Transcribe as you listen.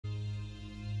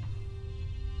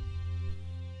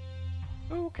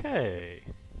Okay.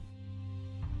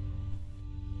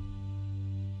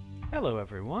 Hello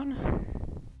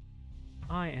everyone.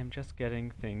 I am just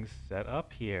getting things set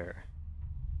up here.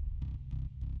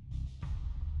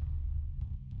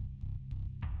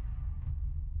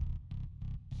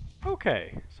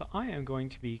 Okay, so I am going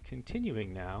to be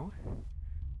continuing now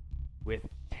with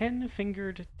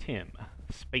 10-Fingered Tim,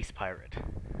 Space Pirate.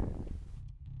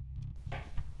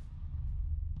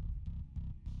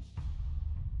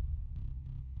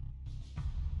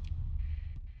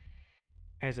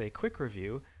 As a quick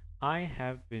review, I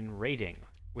have been raiding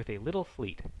with a little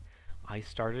fleet. I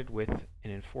started with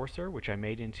an Enforcer, which I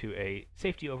made into a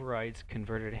Safety Overrides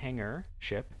converted hangar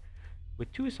ship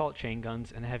with 2 assault chain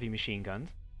guns and heavy machine guns.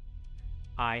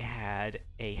 I had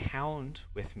a Hound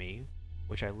with me,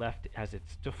 which I left as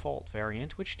its default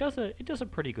variant, which does a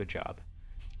pretty good job.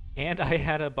 And I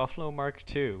had a Buffalo Mark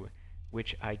II,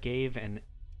 which I gave an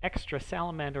extra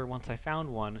salamander once I found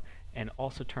one, and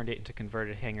also turned it into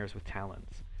converted hangars with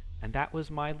talons. And that was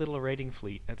my little raiding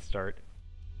fleet at start.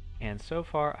 And so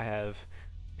far I have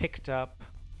picked up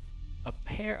a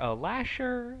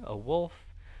Lasher, a Wolf,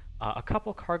 a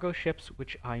couple cargo ships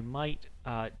which I might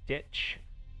ditch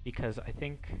because I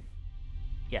think,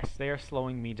 yes, they are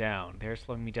slowing me down. They're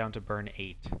slowing me down to burn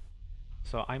 8.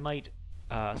 So I might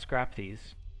scrap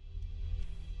these.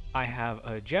 I have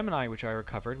a Gemini which I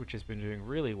recovered, which has been doing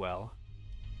really well.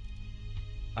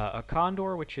 A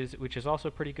Condor, which is also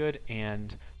pretty good,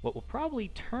 and what will probably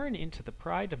turn into the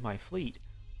pride of my fleet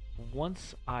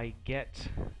once I get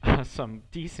some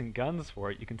decent guns for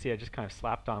it. You can see I just kind of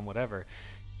slapped on whatever,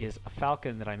 is a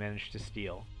Falcon that I managed to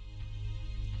steal.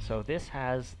 So this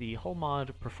has the whole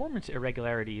mod performance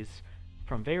irregularities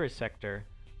from Starsector,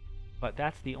 but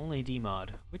that's the only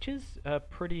D-mod, which is a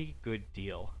pretty good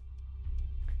deal.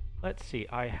 Let's see,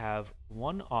 I have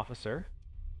one officer,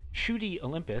 Shooty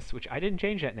Olympus, which I didn't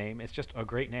change that name, it's just a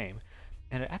great name,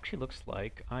 and it actually looks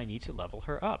like I need to level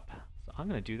her up. So I'm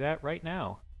going to do that right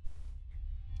now.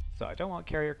 So I don't want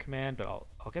carrier command, but I'll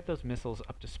get those missiles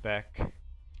up to spec.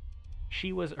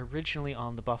 She was originally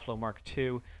on the Buffalo Mark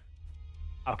II.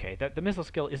 Okay, the missile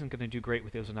skill isn't going to do great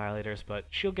with those annihilators, but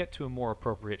she'll get to a more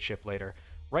appropriate ship later.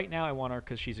 Right now I want her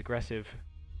because she's aggressive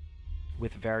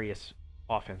with various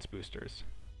offense boosters.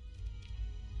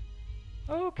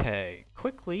 Okay,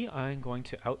 quickly I'm going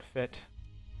to outfit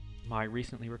my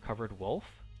recently recovered Wolf.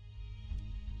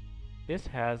 This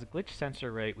has glitch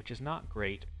sensor rate, which is not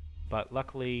great, but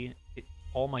luckily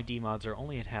all my D-mods are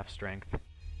only at half strength,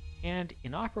 and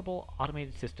inoperable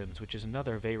automated systems, which is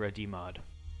another Vera D-mod.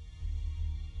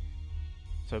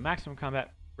 So maximum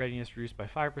combat readiness reduced by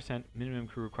 5%, minimum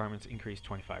crew requirements increased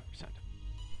 25%.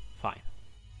 Fine.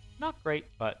 Not great,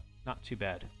 but not too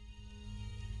bad.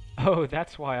 Oh,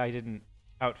 that's why I didn't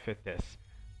outfit this.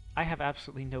 I have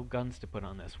absolutely no guns to put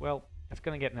on this. Well, it's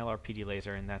going to get an LRPD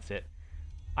laser and that's it.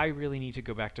 I really need to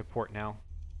go back to port now.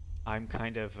 I'm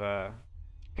kind of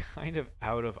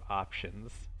out of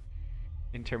options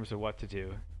in terms of what to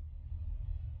do.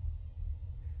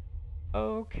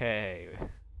 Okay.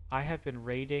 I have been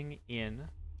raiding in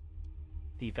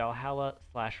the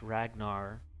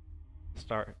Valhalla/Ragnar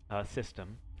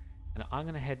system, and I'm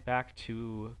going to head back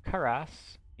to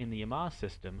Karas in the Yamaha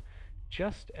system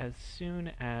just as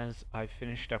soon as I've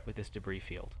finished up with this debris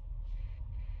field.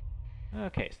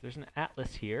 Okay, so there's an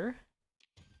Atlas here.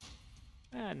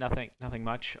 Nothing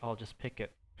much. I'll just pick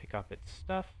up its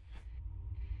stuff,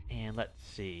 and let's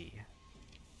see.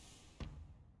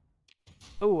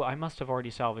 Oh, I must have already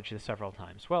salvaged this several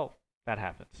times. Well, that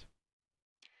happens.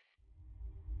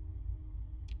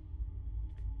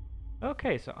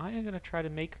 Okay, so I am going to try to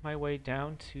make my way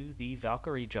down to the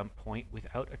Valkyrie jump point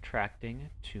without attracting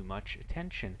too much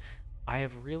attention. I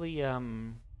really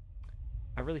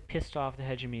pissed off the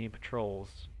hegemony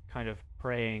patrols, kind of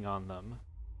preying on them.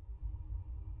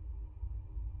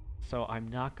 So I'm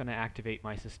not going to activate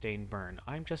my sustained burn.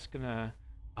 I'm just going to...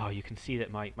 Oh, you can see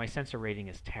that my sensor rating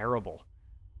is terrible.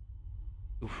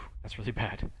 Oof, that's really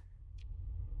bad.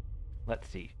 Let's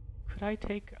see. I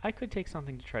could take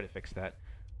something to try to fix that.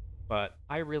 But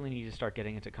I really need to start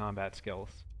getting into combat skills.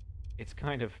 It's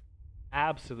kind of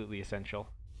absolutely essential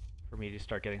for me to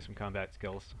start getting some combat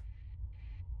skills.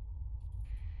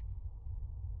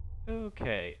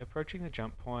 Okay, approaching the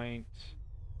jump point.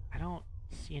 I don't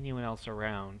see anyone else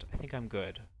around. I think I'm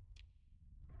good.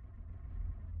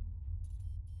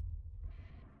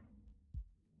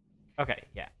 Okay,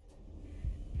 yeah.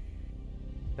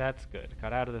 That's good.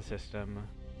 Got out of the system.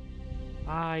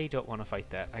 I don't want to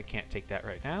fight that. I can't take that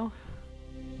right now.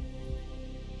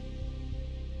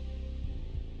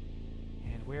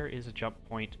 And where is a jump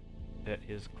point that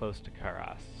is close to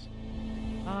Karas?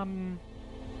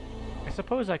 I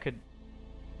suppose I could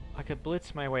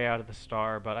blitz my way out of the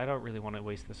star, but I don't really want to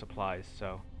waste the supplies,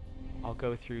 so I'll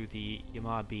go through the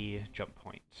Yamabi jump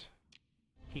point.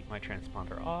 Keep my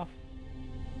transponder off.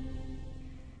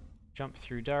 Jump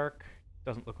through dark.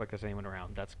 Doesn't look like there's anyone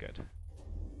around. That's good.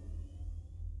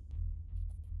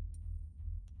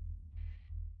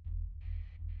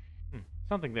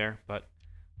 Something there, but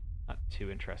not too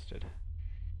interested.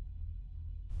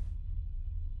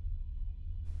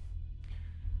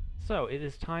 So, it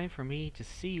is time for me to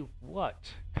see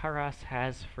what Karas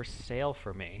has for sale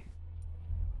for me.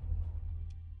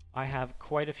 I have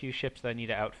quite a few ships that I need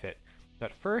to outfit.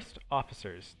 But first,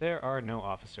 officers. There are no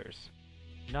officers.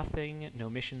 Nothing, no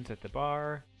missions at the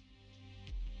bar.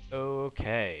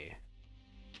 Okay.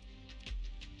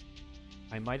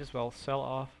 I might as well sell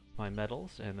off my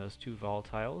metals and those 2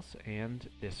 volatiles and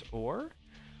this ore.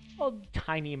 A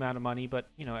tiny amount of money, but,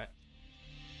 you know,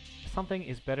 something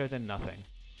is better than nothing.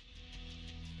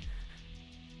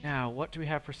 Now, what do we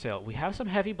have for sale? We have some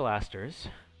heavy blasters.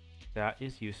 That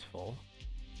is useful.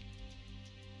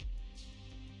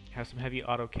 We have some heavy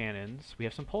autocannons. We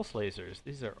have some pulse lasers.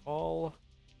 These are all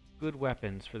good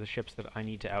weapons for the ships that I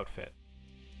need to outfit.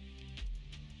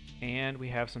 And we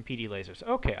have some PD lasers.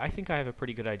 Okay, I think I have a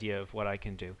pretty good idea of what I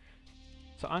can do.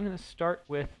 So I'm going to start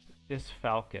with this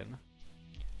Falcon.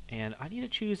 And I need to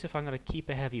choose if I'm going to keep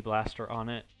a heavy blaster on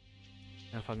it,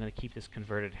 and if I'm going to keep this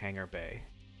converted hangar bay.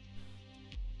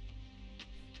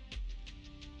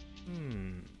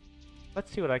 Let's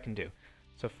see what I can do.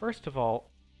 So first of all,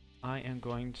 I am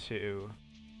going to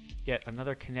get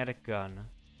another kinetic gun,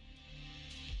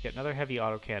 get another heavy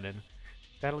autocannon.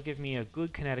 That'll give me a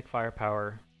good kinetic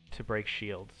firepower to break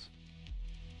shields.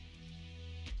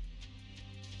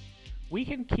 We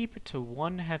can keep it to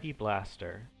 1 heavy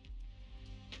blaster,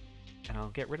 and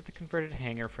I'll get rid of the converted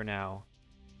hangar for now,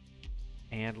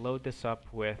 and load this up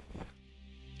with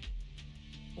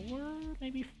 4,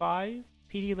 maybe 5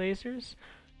 PD lasers.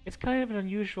 It's kind of an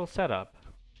unusual setup.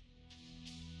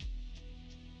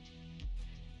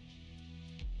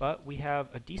 But we have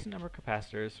a decent number of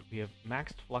capacitors, we have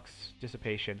maxed flux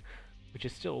dissipation, which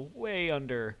is still way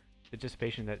under the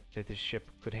dissipation that this ship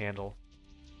could handle.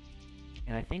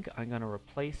 And I think I'm going to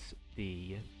replace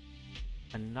the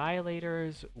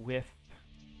annihilators with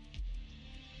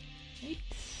maybe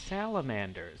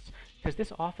salamanders, because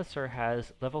this officer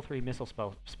has level 3 missile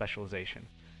specialization.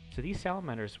 So these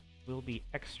salamanders will be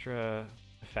extra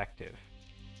effective.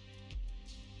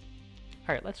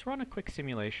 Alright, let's run a quick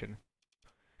simulation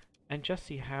and just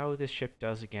see how this ship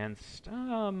does against,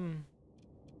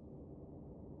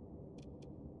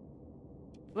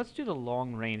 let's do the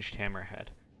long-ranged hammerhead.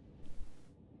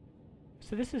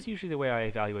 So this is usually the way I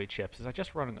evaluate ships, is I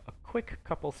just run a quick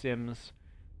couple sims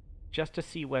just to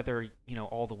see whether, you know,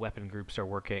 all the weapon groups are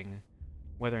working,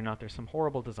 whether or not there's some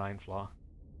horrible design flaw.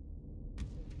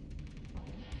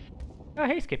 Oh,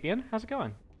 hey Scipion, how's it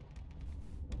going?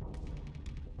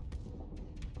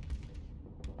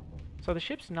 So the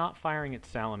ship's not firing its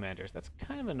salamanders. That's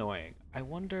kind of annoying. I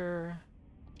wonder...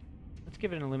 Let's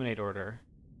give it an eliminate order.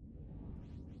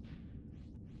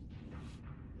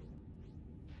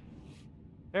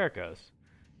 There it goes.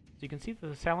 So you can see that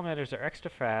the salamanders are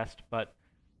extra fast, but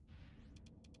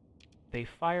they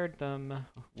fired them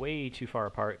way too far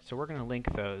apart, so we're going to link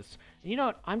those. And you know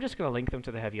what? I'm just going to link them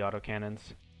to the heavy autocannons.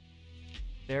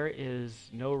 There is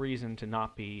no reason to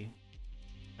not be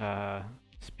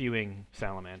spewing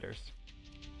salamanders.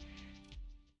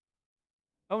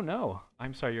 Oh no!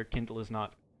 I'm sorry, your Kindle is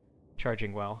not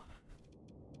charging well.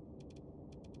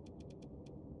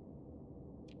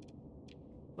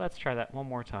 Let's try that one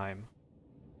more time.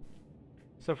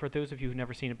 So for those of you who've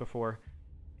never seen it before,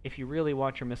 if you really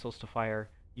want your missiles to fire,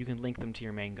 you can link them to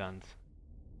your main guns.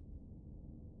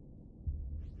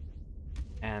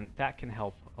 And that can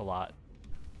help a lot.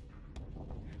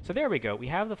 So there we go, we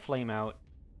have the flame out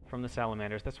from the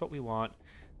salamanders, that's what we want.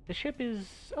 The ship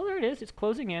is... oh, there it is, it's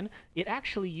closing in. It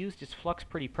actually used its flux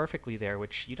pretty perfectly there,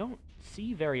 which you don't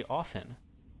see very often.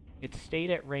 It stayed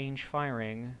at range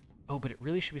firing. Oh, but it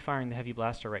really should be firing the heavy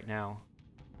blaster right now.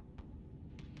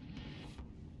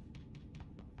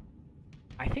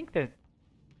 I think that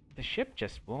the ship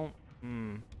just won't...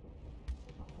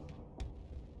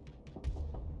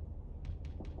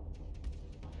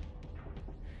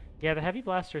 Yeah, the heavy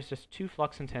blaster is just too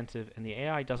flux intensive, and the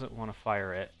AI doesn't want to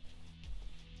fire it.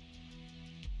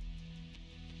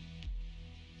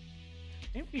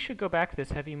 Maybe we should go back to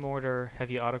this heavy mortar,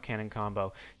 heavy autocannon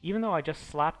combo. Even though I just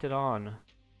slapped it on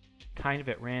kind of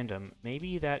at random,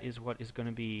 maybe that is what is going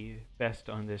to be best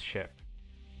on this ship.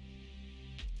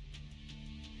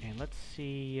 And let's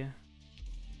see...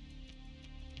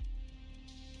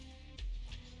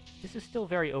 This is still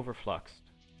very overfluxed.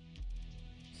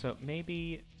 So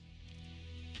maybe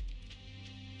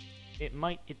it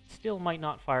still might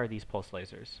not fire these pulse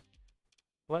lasers.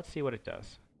 Let's see what it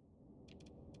does.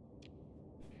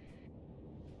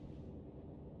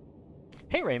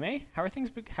 Hey Raymay, how are things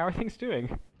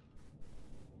doing?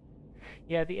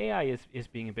 Yeah, the AI is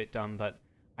being a bit dumb, but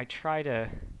I try to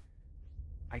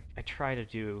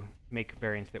make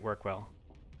variants that work well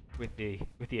with the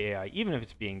AI, even if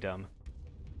it's being dumb.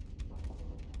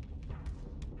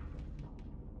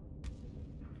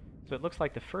 So it looks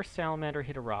like the first salamander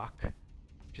hit a rock,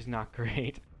 which is not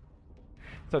great.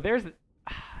 So there's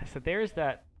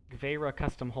that Vera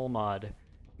custom hull mod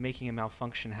making a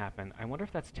malfunction happen. I wonder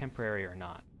if that's temporary or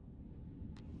not.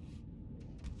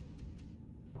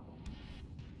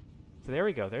 So there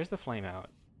we go. There's the flame out.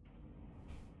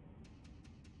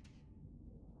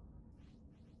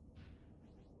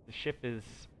 The ship is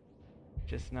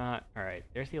just not... Alright,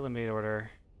 there's the eliminate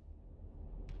order.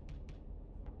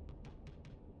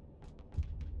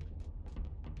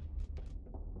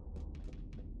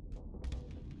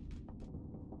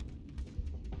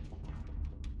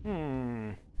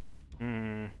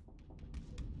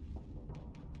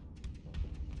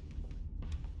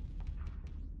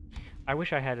 I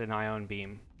wish I had an ion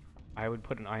beam. I would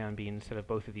put an ion beam instead of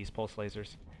both of these pulse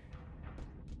lasers.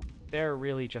 They're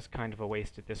really just kind of a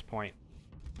waste at this point,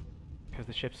 because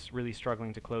the ship's really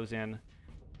struggling to close in.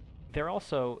 They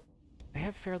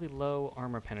have fairly low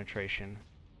armor penetration.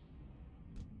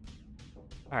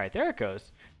 Alright, there it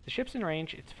goes. The ship's in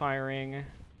range, it's firing.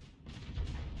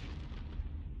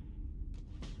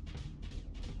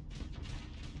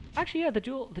 Actually, yeah, the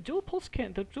dual pulse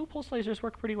lasers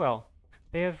work pretty well.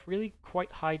 They have really quite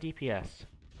high DPS.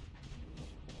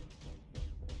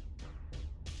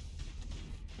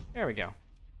 There we go.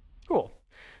 Cool.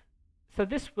 So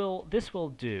this will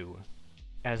do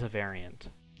as a variant.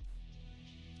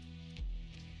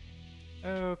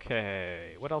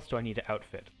 Okay, what else do I need to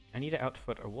outfit? I need to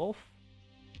outfit a wolf.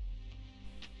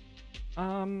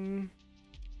 We're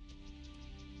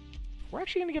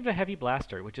actually gonna give it a heavy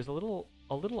blaster, which is a little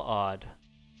odd.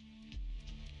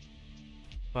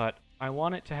 But I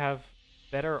want it to have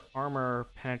better armor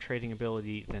penetrating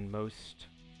ability than most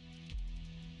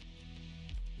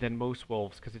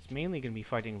wolves, because it's mainly going to be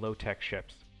fighting low-tech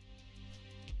ships.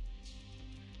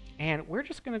 And we're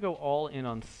just going to go all in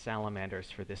on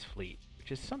salamanders for this fleet,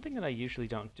 which is something that I usually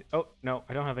don't do. Oh, no,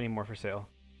 I don't have any more for sale.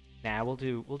 Nah, we'll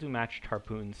do matched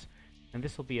harpoons, and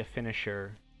this will be a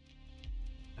finisher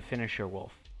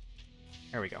wolf.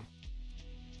 There we go.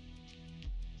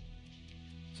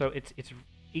 So it's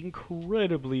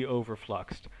incredibly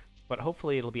overfluxed, but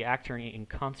hopefully it'll be acting in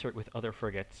concert with other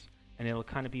frigates, and it'll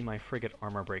kind of be my frigate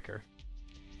armor breaker.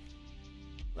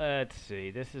 Let's see,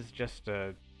 this is just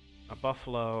a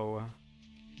buffalo.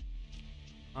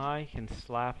 I can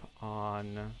slap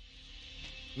on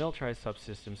militarized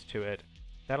subsystems to it.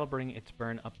 That'll bring its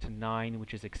burn up to 9,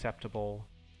 which is acceptable.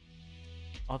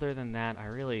 Other than that, I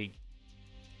really...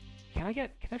 Can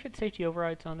I fit safety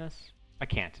overrides on this? I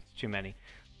can't, it's too many.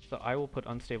 So I will put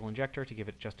unstable injector to give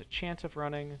it just a chance of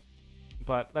running.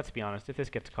 But let's be honest, if this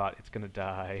gets caught, it's gonna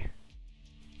die.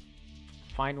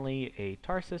 Finally, a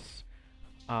Tarsus.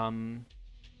 Same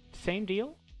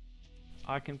deal.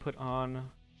 I can put on...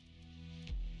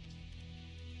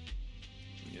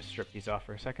 Let me just strip these off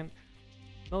for a second.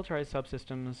 Militarized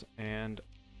subsystems, and...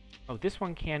 Oh, this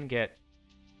one can get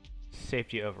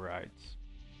safety overrides.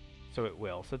 So it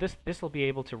will. So this will be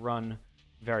able to run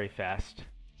very fast.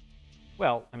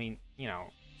 Well, I mean, you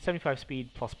know, 75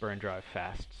 speed plus burn drive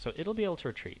fast, so it'll be able to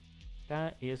retreat.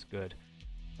 That is good.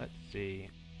 Let's see.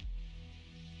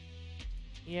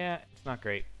 Yeah, it's not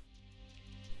great.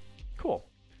 Cool.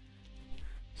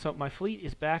 So my fleet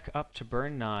is back up to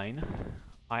burn 9.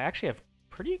 I actually have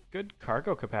pretty good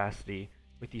cargo capacity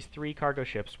with these 3 cargo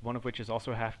ships, one of which is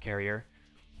also a half carrier.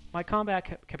 My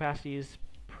combat capacity is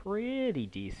pretty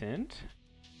decent.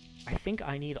 I think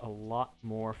I need a lot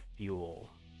more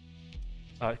fuel.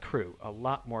 Crew. A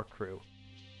lot more crew.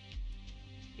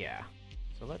 Yeah.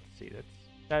 So let's see.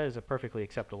 That is a perfectly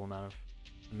acceptable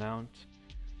amount.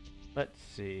 Let's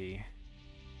see.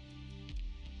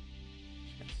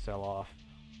 Just gonna sell off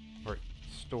or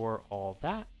store all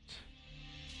that.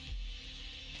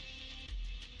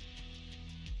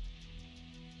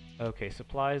 Okay,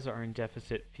 supplies are in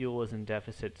deficit, fuel is in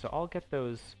deficit, so I'll get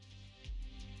those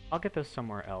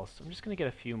somewhere else. I'm just gonna get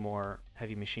a few more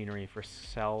heavy machinery for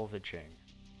salvaging.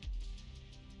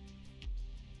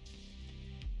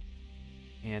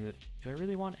 And do I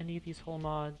really want any of these hull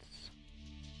mods?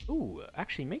 Ooh,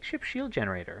 actually, makeshift shield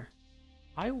generator.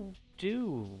 I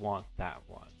do want that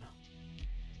one.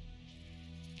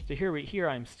 So here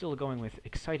I'm still going with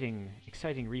exciting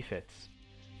refits,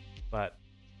 but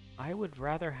I would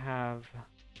rather have.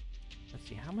 Let's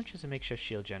see, how much is a makeshift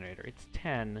shield generator? It's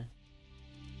 10.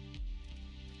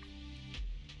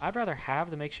 I'd rather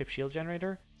have the makeshift shield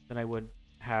generator than I would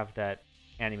have that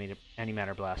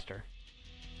antimatter blaster.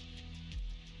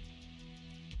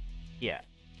 Yeah.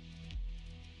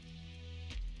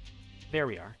 There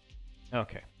we are.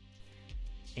 Okay.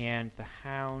 And the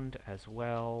hound as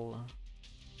well.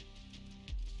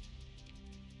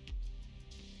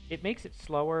 It makes it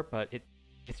slower, but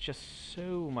it's just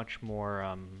so much more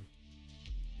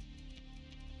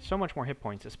hit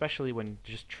points, especially when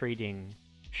just trading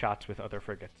shots with other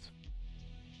frigates.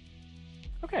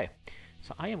 Okay,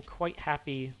 so I am quite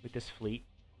happy with this fleet.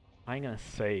 I'm gonna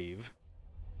save.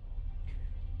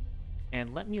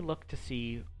 And let me look to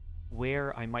see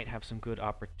where I might have some good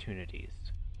opportunities.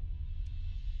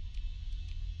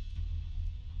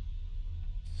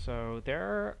 So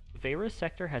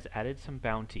Starsector has added some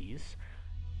bounties.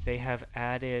 They have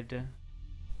added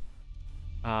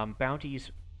bounties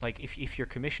like if you're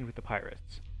commissioned with the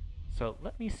pirates. So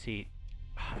let me see.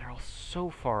 Oh, they're all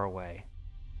so far away.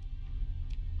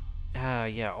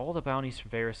 Yeah, all the bounties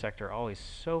from Starsector are always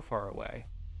so far away.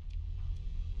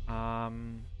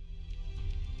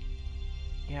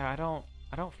 Yeah, I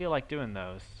don't feel like doing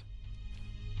those.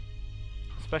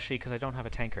 Especially because I don't have a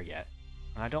tanker yet.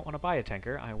 I don't want to buy a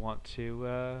tanker. I want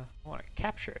to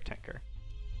capture a tanker.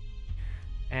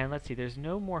 And let's see, there's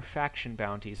no more faction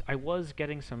bounties. I was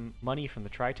getting some money from the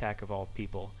Tritac of all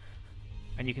people.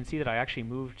 And you can see that I actually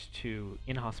moved to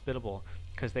Inhospitable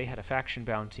because they had a faction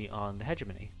bounty on the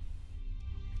hegemony.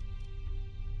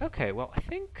 Okay, well, I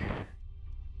think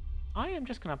I am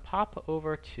just going to pop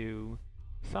over to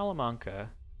Salamanca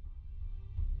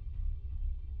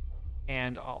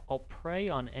and I'll prey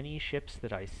on any ships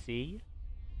that I see.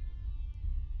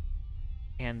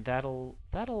 And that'll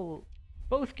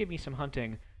both give me some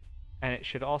hunting, and it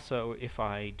should also, if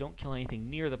I don't kill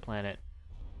anything near the planet,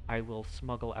 I will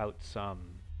smuggle out some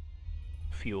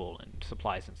fuel and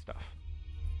supplies and stuff.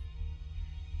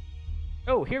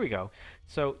 Oh, here we go.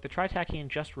 So the Tritacian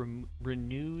just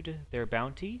renewed their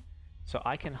bounty, so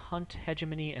I can hunt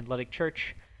Hegemony and Luddic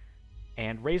Church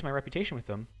and raise my reputation with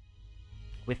them,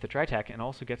 with the Tritac, and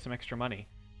also get some extra money.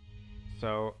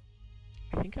 So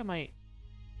I think I might...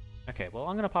 Okay, well,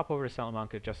 I'm going to pop over to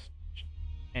Salamanca just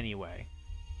anyway.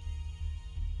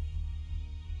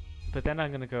 But then I'm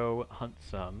going to go hunt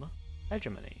some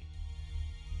Hegemony.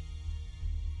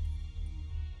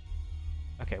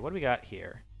 Okay, what do we got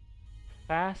here?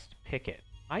 Fast Picket.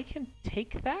 I can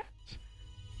take that?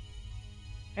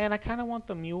 And I kind of want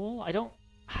the mule. I don't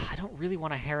really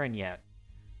want a Heron yet.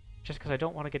 Just because I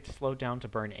don't want to get slowed down to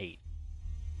burn 8.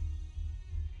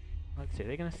 Let's see, are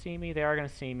they going to see me? They are going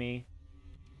to see me.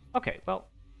 Okay, well,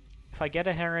 if I get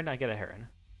a Heron, I get a Heron.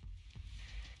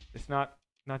 It's not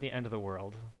the end of the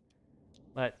world.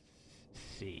 Let's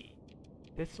see.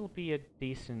 This will be a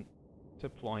decent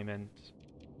deployment.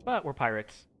 But we're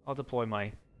pirates. I'll deploy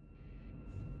my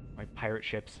pirate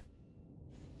ships.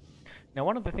 Now,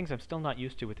 one of the things I'm still not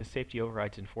used to with the Safety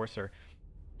Overrides Enforcer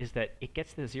is that it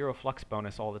gets the 0 flux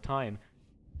bonus all the time,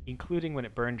 including when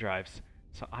it burn drives.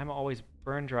 So I'm always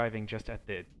burn driving just at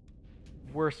the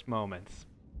worst moments.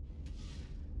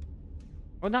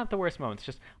 Well, not the worst moments,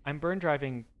 just I'm burn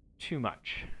driving too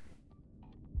much.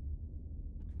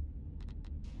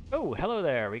 Oh, hello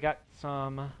there. We got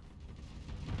some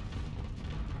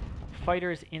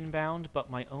fighters inbound,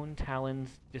 but my own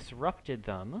Talons disrupted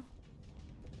them.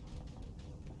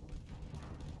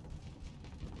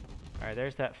 Alright,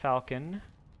 there's that Falcon.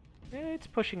 It's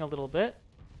pushing a little bit.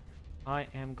 I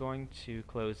am going to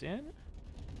close in.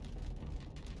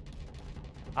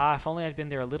 Ah, if only I'd been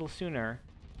there a little sooner,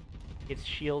 its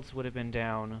shields would have been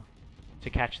down to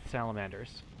catch the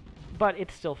salamanders. But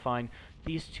it's still fine.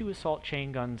 These 2 assault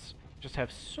chain guns just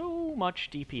have so much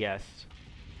DPS.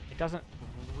 It doesn't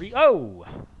Oh!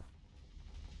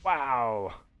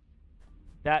 Wow!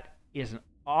 That is an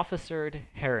officered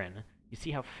Heron. You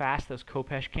see how fast those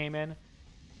Kopesh came in?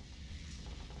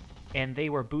 And they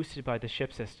were boosted by the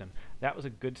ship system. That was a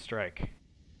good strike.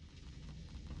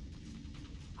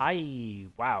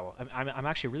 Wow. I'm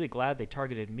actually really glad they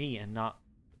targeted me and not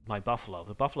my Buffalo.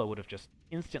 The Buffalo would have just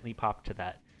instantly popped to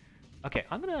that. Okay,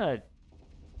 I'm gonna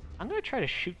try to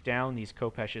shoot down these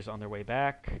Kopeshes on their way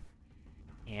back.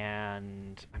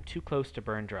 And I'm too close to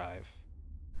burn drive.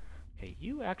 Okay,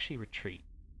 you actually retreat.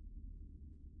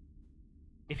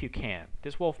 If you can.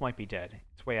 This wolf might be dead.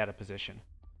 It's way out of position.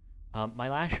 My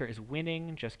Lasher is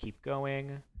winning. Just keep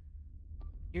going.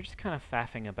 You're just kind of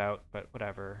faffing about, but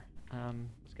whatever.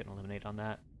 Let's get an eliminate on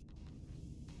that.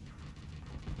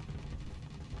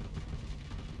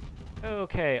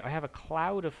 Okay, I have a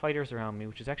cloud of fighters around me,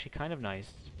 which is actually kind of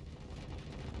nice.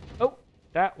 Oh,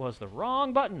 that was the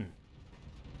wrong button.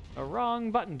 A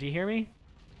wrong button, do you hear me?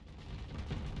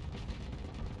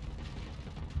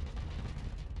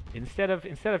 Instead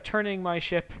of turning my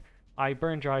ship, I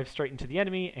burn drive straight into the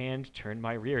enemy and turn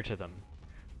my rear to them.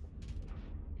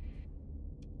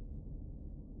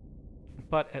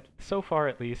 But so far,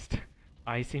 at least,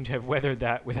 I seem to have weathered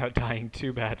that without dying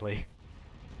too badly.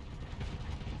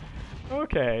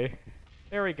 Okay,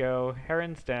 there we go.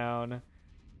 Heron's down.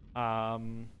 I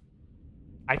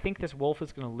think this wolf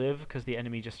is going to live because the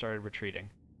enemy just started retreating.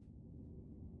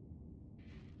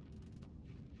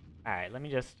 Alright, let me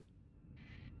just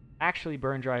actually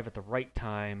burn drive at the right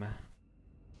time.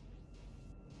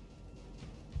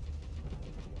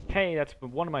 Hey, that's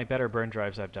one of my better burn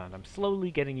drives I've done. I'm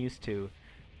slowly getting used to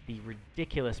the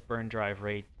ridiculous burn drive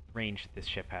range that this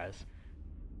ship has.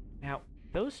 Now,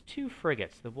 those two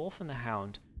frigates, the Wolf and the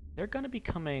Hound, they're going to be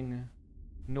coming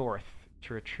north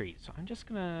to retreat. So I'm just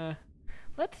going to...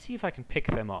 Let's see if I can pick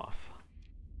them off.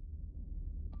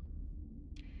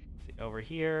 Let's see, over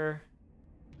here.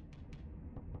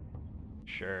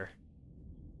 Sure.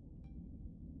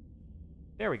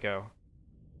 There we go.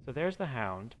 So there's the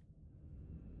Hound.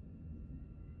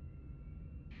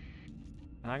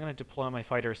 And I'm going to deploy my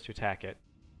fighters to attack it.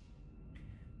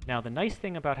 Now, the nice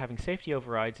thing about having safety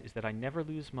overrides is that I never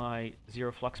lose my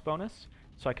zero flux bonus,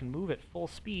 so I can move at full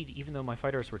speed even though my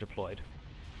fighters were deployed.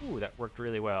 Ooh, that worked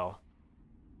really well.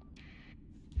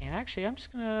 And actually, I'm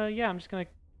just gonna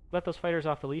let those fighters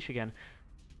off the leash again.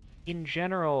 In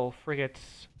general,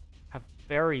 frigates have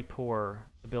very poor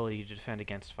ability to defend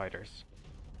against fighters.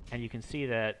 And you can see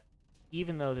that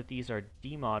even though that these are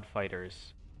demod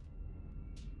fighters,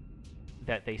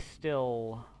 that they're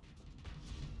still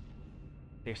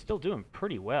doing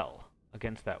pretty well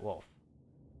against that wolf.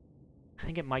 I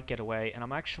think it might get away, and I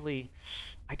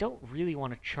don't really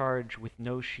want to charge with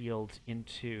no shields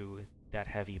into that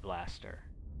heavy blaster.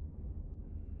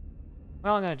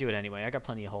 Well, I'm going to do it anyway. I got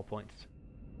plenty of hull points.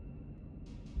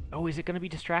 Oh, is it going to be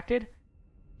distracted?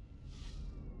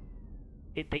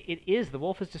 It is. The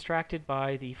wolf is distracted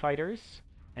by the fighters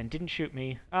and didn't shoot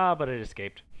me. But it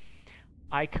escaped.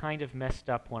 I kind of messed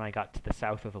up when I got to the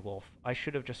south of the wolf. I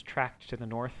should have just tracked to the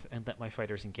north and let my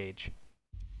fighters engage.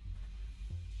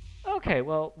 Okay,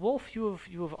 well, wolf, you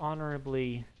have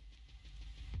honorably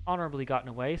gotten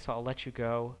away, so I'll let you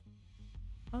go.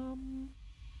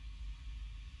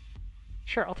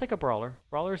 Sure, I'll take a brawler.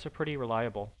 Brawlers are pretty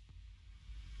reliable.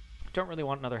 Don't really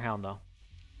want another hound, though.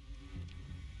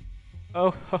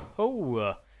 Oh, ho,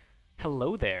 ho!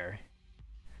 Hello there.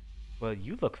 Well,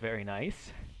 you look very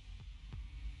nice.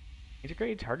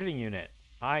 Integrated targeting unit.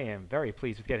 I am very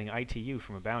pleased with getting ITU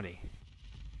from a bounty.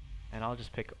 And I'll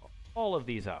just pick all of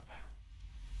these up.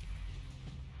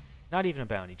 Not even a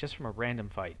bounty, just from a random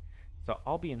fight. So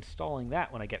I'll be installing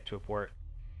that when I get to a port.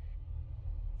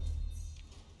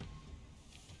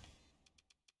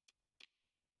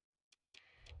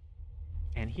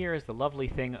 And here is the lovely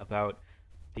thing about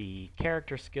the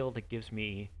character skill that gives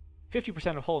me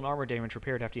 50% of hull and armor damage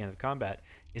repaired after the end of combat,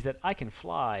 is that I can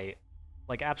fly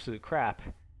like absolute crap,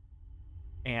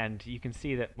 and you can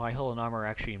see that my hull and armor are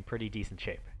actually in pretty decent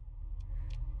shape.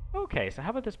 Okay, so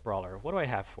how about this brawler? What do I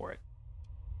have for it?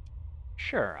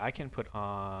 Sure, I can put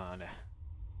on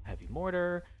heavy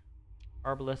mortar.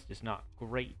 Arbalest is not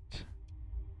great.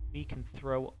 We can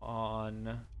throw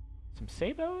on some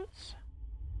sabos?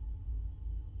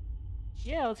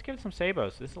 Yeah, let's give it some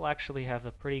sabos. This will actually have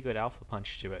a pretty good alpha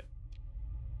punch to it.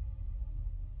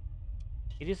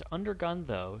 It is undergunned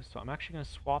though, so I'm actually going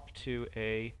to swap to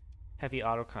a heavy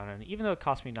autocannon, even though it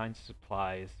cost me 9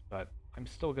 supplies, but I'm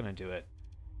still going to do it.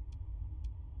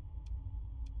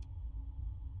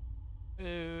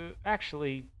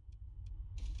 Actually,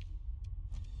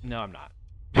 no, I'm not.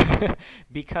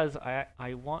 Because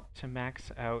I want to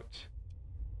max out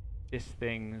this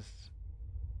thing's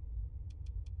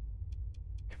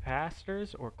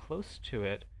capacitors or close to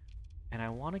it, and I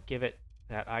want to give it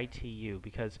that ITU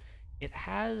because it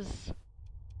has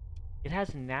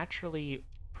naturally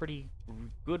pretty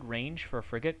good range for a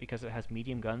frigate because it has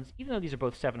medium guns. Even though these are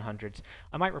both 700s,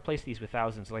 I might replace these with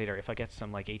 1000s later if I get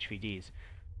some like HVDs.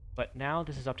 But now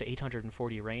this is up to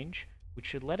 840 range, which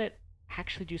should let it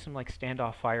actually do some like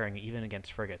standoff firing even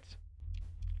against frigates.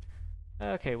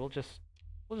 Okay, we'll just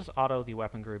auto the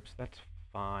weapon groups. That's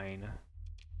fine.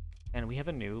 And we have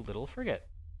a new little frigate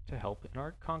to help in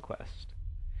our conquest.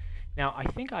 Now, I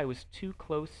think I was too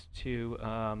close to,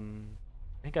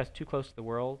 the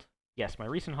world. Yes, my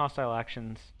recent hostile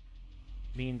actions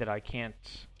mean that I can't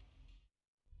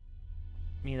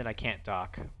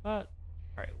dock, but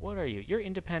Alright, what are you? You're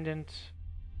independent.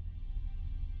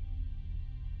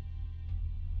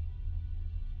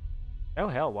 Oh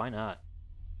hell, why not?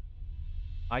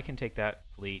 I can take that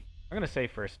fleet. I'm gonna say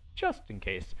first, just in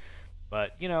case.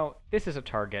 But, you know, this is a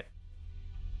target.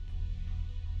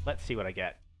 Let's see what I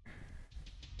get.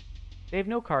 They have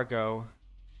no cargo.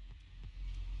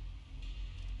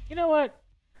 You know what?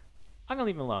 I'm gonna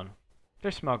leave them alone.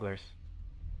 They're smugglers.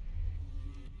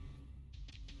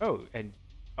 Oh, and...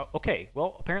 Oh, okay,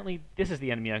 well, apparently this is the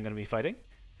enemy I'm gonna be fighting.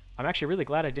 I'm actually really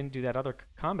glad I didn't do that other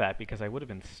combat, because I would have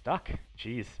been stuck.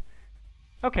 Jeez.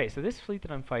 Okay, so this fleet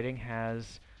that I'm fighting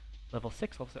has level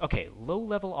 6, level 6. Okay,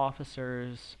 low-level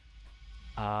officers,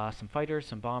 some fighters,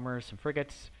 some bombers, some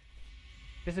frigates.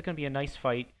 This is going to be a nice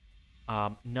fight.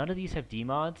 None of these have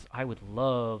D-mods. I would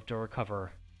love to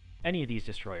recover any of these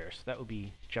destroyers. That would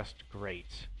be just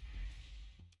great.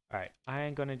 Alright, I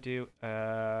am going to do...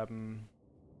 I'm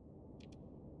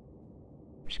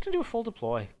just going to do a full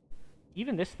deploy.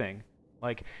 Even this thing.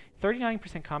 Like,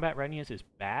 39% combat readiness is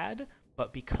bad,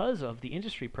 but because of the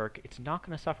industry perk, it's not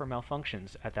going to suffer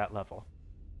malfunctions at that level.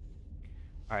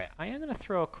 Alright, I am going to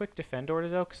throw a quick defend order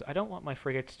though, because I don't want my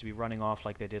frigates to be running off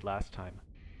like they did last time.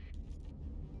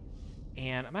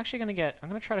 And I'm actually going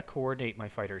to try to coordinate my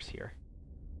fighters here.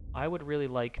 I would really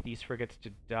like these frigates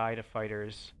to die to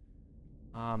fighters,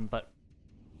 but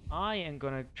I am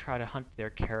going to try to hunt their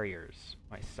carriers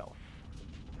myself.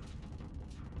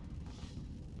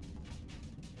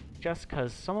 Just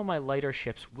because some of my lighter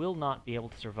ships will not be able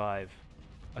to survive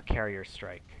a carrier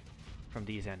strike from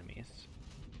these enemies.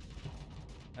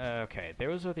 Okay,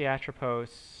 those are the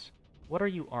Atropos. What are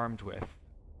you armed with?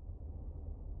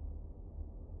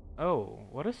 Oh,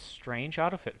 what a strange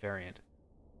autofit variant.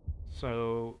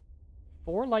 So,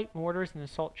 4 light mortars and an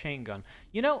assault chain gun.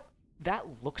 You know, that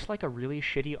looks like a really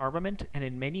shitty armament, and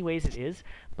in many ways it is,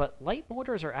 but light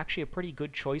mortars are actually a pretty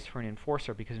good choice for an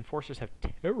enforcer, because enforcers have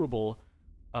terrible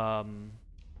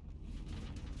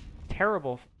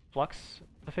flux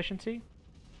efficiency,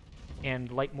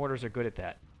 and light mortars are good at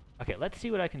that. Okay, let's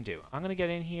see what I can do. I'm going to get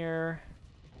in here.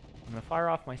 I'm going to fire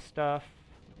off my stuff.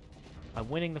 I'm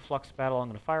winning the flux battle. I'm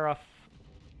going to fire off...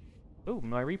 Ooh,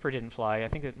 my Reaper didn't fly. I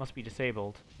think it must be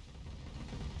disabled.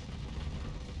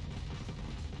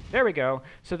 There we go.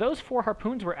 So those 4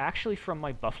 harpoons were actually from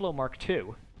my Buffalo Mark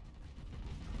II.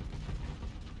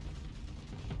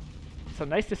 So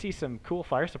nice to see some cool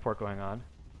fire support going on.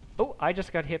 Oh, I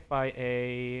just got hit by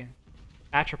a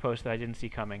Atropos that I didn't see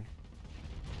coming.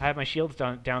 I have my shields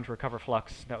down to recover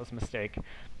flux. That was a mistake.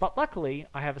 But luckily,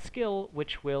 I have a skill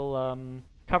which will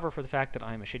cover for the fact that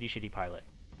I'm a shitty pilot.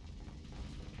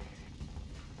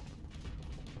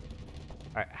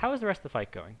 Alright, how is the rest of the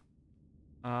fight going?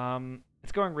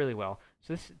 It's going really well.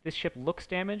 So this ship looks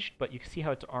damaged, but you can see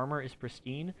how its armor is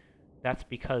pristine. That's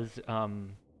because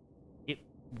it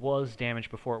was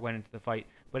damaged before it went into the fight,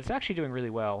 but it's actually doing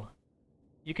really well.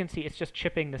 You can see it's just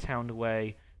chipping this Hound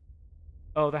away.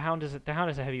 Oh, the Hound is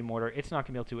a heavy mortar. It's not going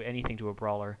to be able to do anything to a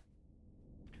Brawler.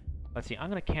 Let's see, I'm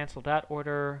going to cancel that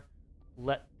order.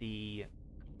 Let the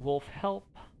Wolf help.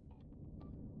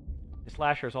 This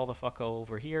Lasher is all the fuck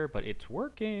over here, but it's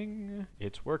working.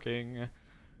 It's working.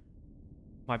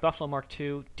 My Buffalo Mark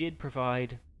II did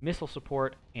provide missile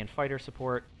support and fighter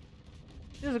support.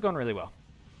 This is going really well.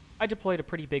 I deployed a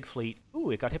pretty big fleet.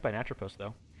 Ooh, it got hit by an Atropos,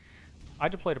 though. I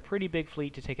deployed a pretty big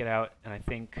fleet to take it out, and I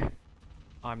think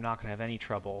I'm not going to have any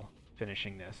trouble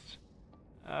finishing this.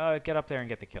 Get up there and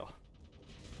get the kill.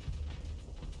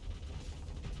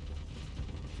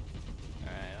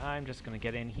 Alright, I'm just going to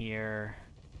get in here.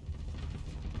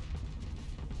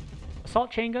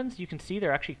 Assault chain guns, you can see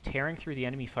they're actually tearing through the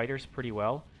enemy fighters pretty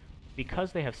well.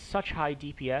 Because they have such high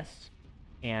DPS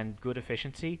and good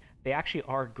efficiency, they actually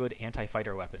are good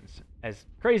anti-fighter weapons. As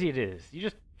crazy it is, you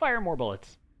just fire more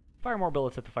bullets. Fire more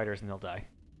bullets at the fighters and they'll die.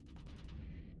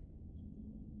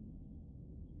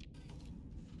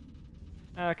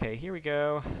 Okay, here we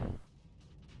go.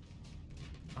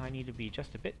 I need to be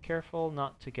just a bit careful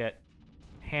not to get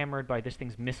hammered by this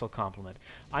thing's missile complement.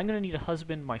 I'm going to need to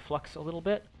husband my flux a little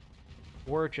bit,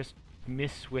 or just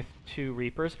miss with 2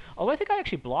 Reapers. Although I think I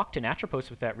actually blocked an Atropos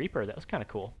with that Reaper. That was kind of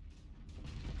cool.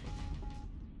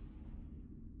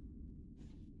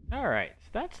 Alright, so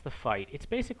that's the fight. It's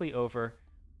basically over.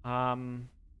 Let's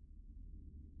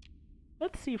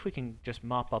see if we can just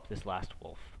mop up this last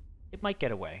wolf. It might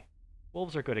get away.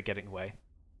 Wolves are good at getting away.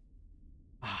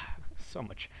 Ah, so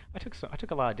much. I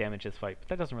took a lot of damage this fight, but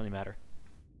that doesn't really matter.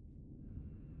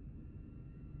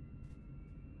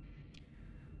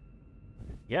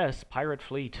 Yes, pirate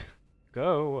fleet.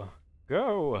 Go!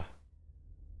 Go!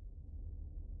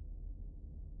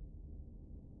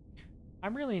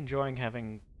 I'm really enjoying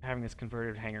having this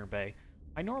converted hangar bay.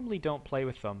 I normally don't play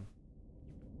with them,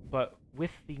 but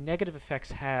with the negative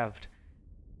effects halved,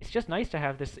 it's just nice to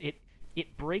have this.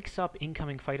 It breaks up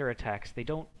incoming fighter attacks. They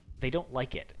don't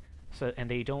like it. So, and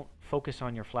they don't focus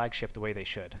on your flagship the way they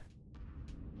should.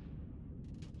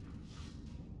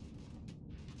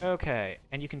 Okay,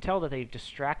 and you can tell that they've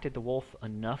distracted the wolf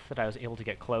enough that I was able to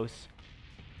get close.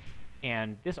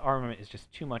 And this armament is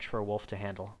just too much for a wolf to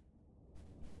handle.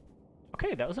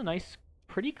 Okay, that was a nice,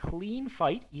 pretty clean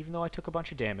fight, even though I took a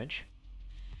bunch of damage.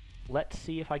 Let's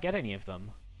see if I get any of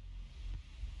them.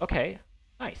 Okay,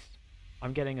 nice.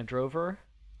 I'm getting a drover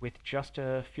with just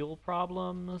fuel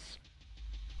problems.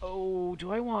 Oh,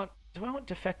 do I want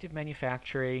defective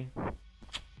manufacturing?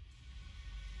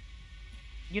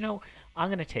 You know, I'm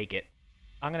gonna take it.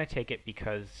 I'm gonna take it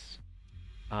because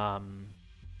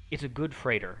it's a good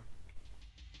freighter.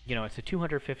 You know, it's a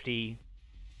 250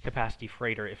 capacity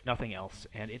freighter, if nothing else,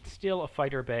 and it's still a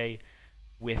fighter bay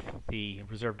with the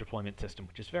reserve deployment system,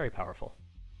 which is very powerful.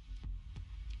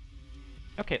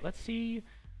 Okay, let's see.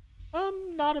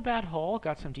 Not a bad haul.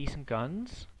 Got some decent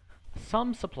guns.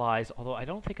 Some supplies, although I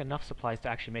don't think enough supplies to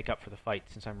actually make up for the fight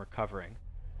since I'm recovering.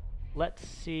 Let's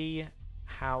see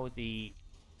how the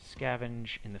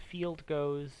scavenge in the field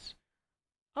goes.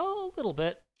 Oh, a little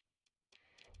bit.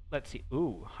 Let's see.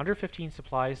 Ooh, 115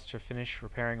 supplies to finish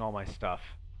repairing all my stuff.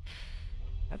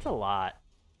 That's a lot.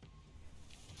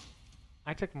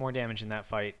 I took more damage in that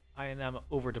fight. I am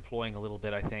over-deploying a little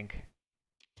bit, I think.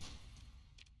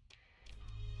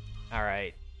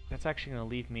 Alright. That's actually going to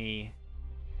leave me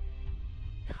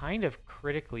kind of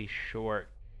critically short.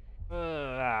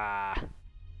 I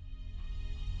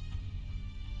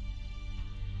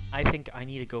think I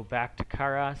need to go back to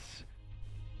Karas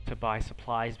to buy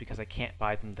supplies because I can't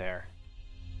buy them there.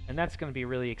 And that's going to be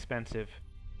really expensive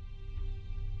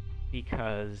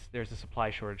because there's a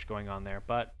supply shortage going on there,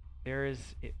 but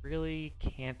it really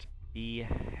can't be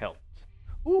helped.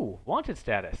 Ooh, wanted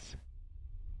status.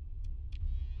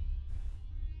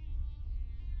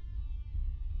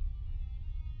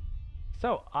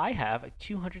 So, I have a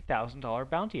 $200,000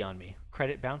 bounty on me,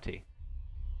 credit bounty.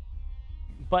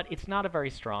 But it's not a very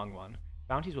strong one.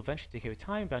 Bounties will eventually decay with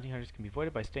time. Bounty hunters can be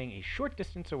avoided by staying a short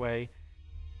distance away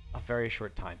a very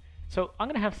short time. So I'm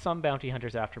going to have some bounty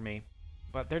hunters after me,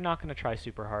 but they're not going to try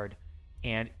super hard.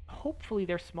 And hopefully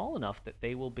they're small enough that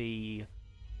they will be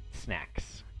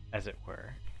snacks, as it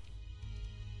were.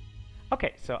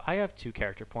 Okay, so I have 2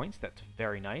 character points. That's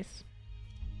very nice.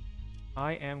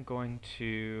 I am going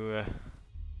to...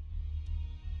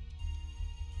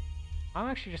 I'm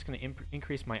actually just going to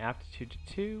increase my aptitude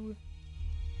to 2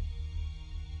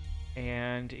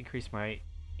 and increase my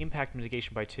impact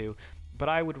mitigation by 2, but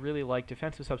I would really like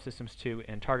defensive subsystems 2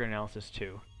 and target analysis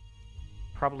 2,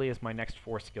 probably as my next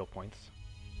 4 skill points.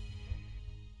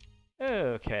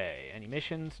 Okay, any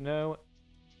missions? No.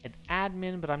 An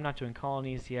admin, but I'm not doing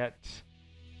colonies yet.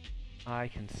 I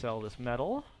can sell this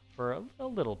metal for a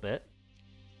little bit.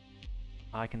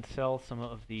 I can sell some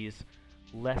of these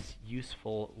less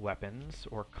useful weapons,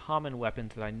 or common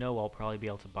weapons that I know I'll probably be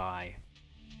able to buy.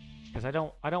 Because I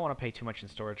don't want to pay too much in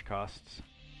storage costs.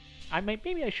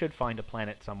 Maybe I should find a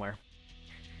planet somewhere.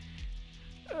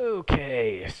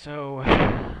 Okay, so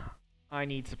I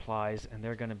need supplies, and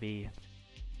they're gonna be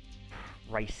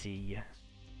pricey.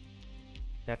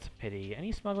 That's a pity.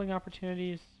 Any smuggling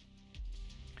opportunities?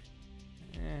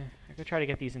 I could try to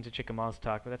get these into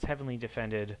Chickamaustock, but that's heavily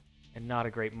defended and not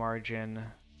a great margin.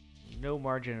 No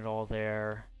margin at all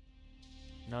there.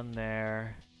 None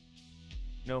there.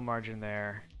 No margin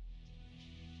there.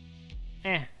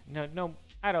 No,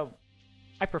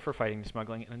 I prefer fighting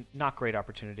smuggling, and not great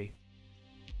opportunity.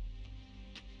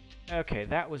 Okay,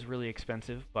 that was really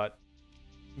expensive, but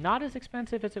not as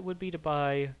expensive as it would be to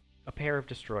buy a pair of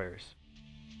destroyers.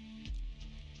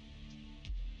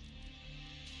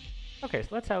 Okay, so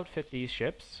let's outfit these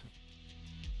ships.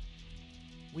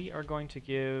 We are going to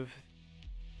give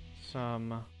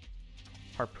some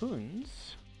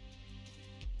harpoons.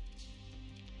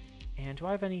 And do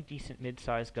I have any decent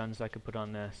mid-sized guns I could put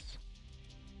on this?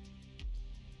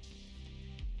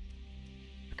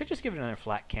 I could just give it another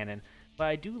flat cannon, but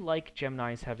I do like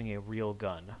Gemini's having a real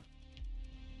gun.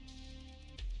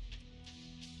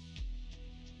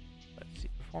 Let's see,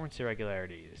 performance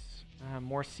irregularities.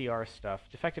 More CR stuff.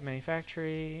 Defective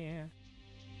manufacturing.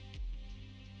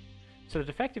 So the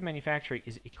defective manufacturing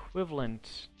is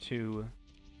equivalent to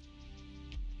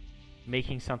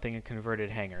making something a converted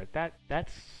hangar.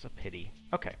 That's a pity.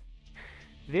 Okay.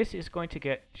 This is going to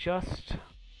get just...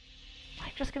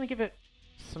 I'm just going to give it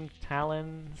some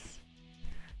talons,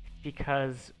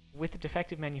 because with the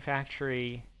defective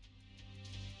manufacturing,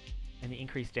 and the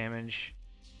increased damage.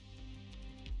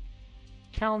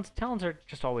 Talons are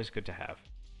just always good to have.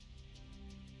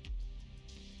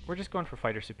 We're just going for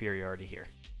fighter superiority here.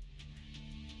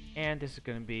 And this is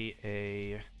going to be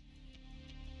a...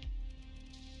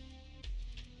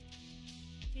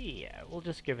 Yeah, we'll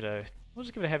just give it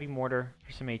a heavy mortar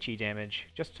for some HE damage,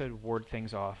 just to ward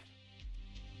things off.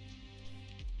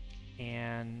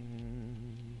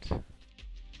 And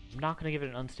I'm not going to give it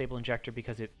an unstable injector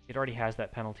because it already has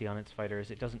that penalty on its fighters.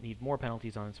 It doesn't need more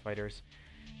penalties on its fighters.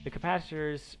 The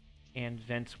capacitors and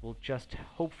vents will just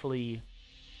hopefully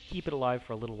keep it alive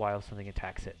for a little while so something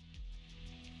attacks it.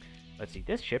 Let's see,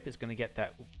 this ship is going to get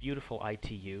that beautiful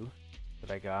ITU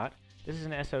that I got. This is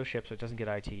an SO ship, so it doesn't get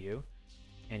ITU.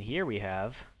 And here we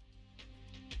have...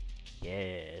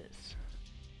 Yes,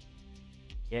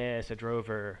 a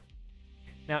drover.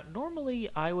 Now, normally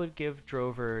I would give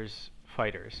drovers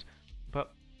fighters,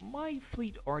 but my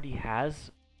fleet already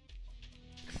has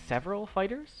several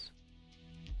fighters.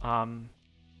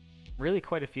 Really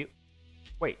quite a few.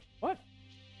 Wait, what?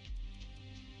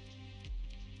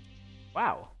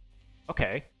 Wow.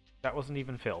 Okay, that wasn't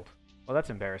even filled. Well, that's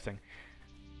embarrassing.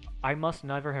 I must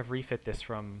never have refit this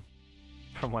from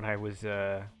when I was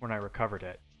when I recovered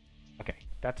it. Okay,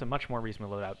 that's a much more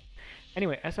reasonable loadout.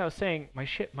 Anyway, as I was saying,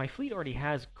 my fleet already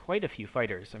has quite a few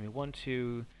fighters. I mean, 1,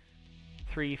 2,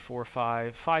 3, 4,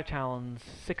 5 talons,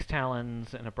 6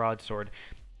 talons, and a broadsword.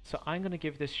 So I'm gonna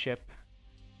give this ship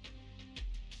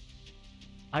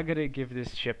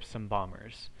some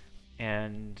bombers,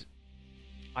 and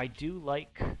I do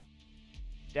like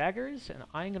daggers, and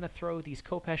I'm gonna throw these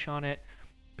Kopesh on it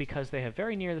because they have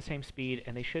very near the same speed,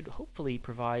 and they should hopefully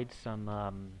provide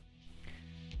some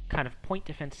kind of point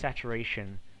defense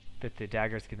saturation that the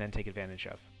daggers can then take advantage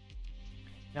of.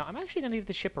 Now, I'm actually going to give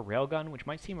the ship a railgun, which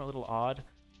might seem a little odd,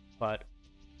 but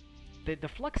the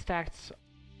flux stats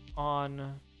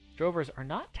on drovers are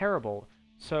not terrible,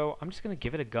 so I'm just going to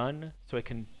give it a gun so it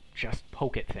can just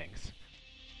poke at things.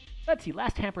 Let's see,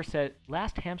 Last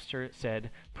Hamster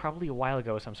said, probably a while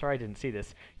ago, so I'm sorry I didn't see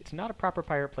this, it's not a proper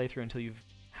pirate playthrough until you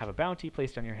have a bounty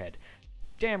placed on your head.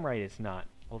 Damn right it's not.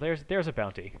 Well, there's a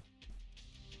bounty.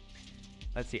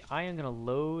 Let's see, I am going to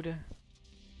load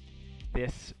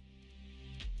this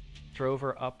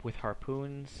drover up with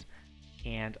harpoons,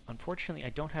 and unfortunately I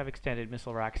don't have extended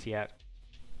missile racks yet,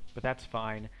 but that's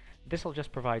fine. This will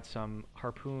just provide some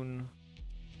harpoon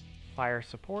fire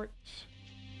support,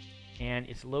 and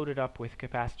it's loaded up with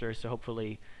capacitors, so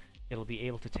hopefully it'll be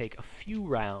able to take a few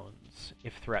rounds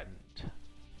if threatened.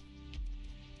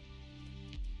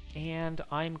 And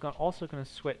I'm also going to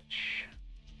switch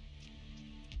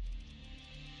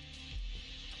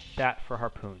that for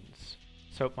harpoons.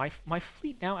 So my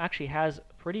fleet now actually has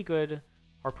pretty good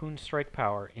harpoon strike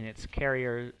power in its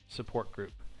carrier support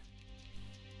group.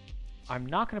 I'm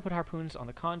not going to put harpoons on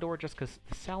the Condor just because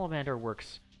the Salamander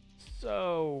works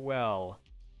so well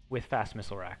with fast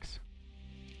missile racks.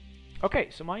 Okay,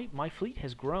 so my fleet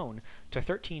has grown to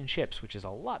 13 ships, which is a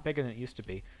lot bigger than it used to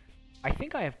be. I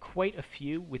think I have quite a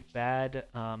few with bad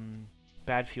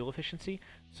fuel efficiency,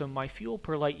 so my fuel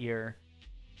per light year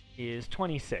is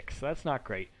 26, so that's not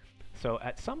great. So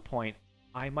at some point,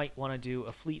 I might want to do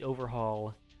a fleet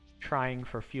overhaul trying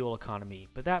for fuel economy,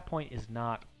 but that point is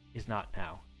not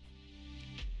now.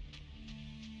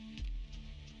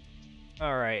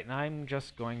 Alright, and I'm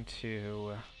going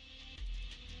to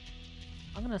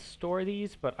store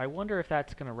these, but I wonder if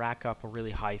that's going to rack up a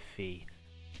really high fee.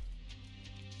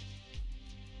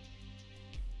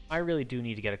 I really do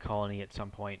need to get a colony at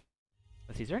some point.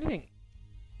 Let's see, is there anything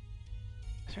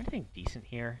decent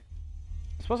here?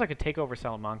 I suppose I could take over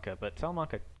Salamanca, but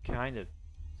Salamanca kind of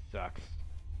sucks.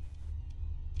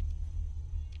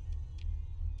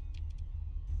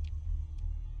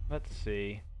 Let's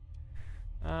see.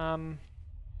 I'll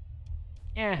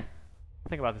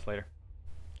think about this later.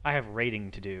 I have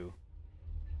raiding to do.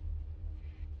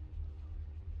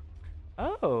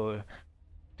 Oh!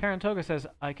 Tarantoga says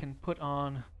I can put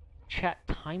on chat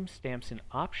timestamps in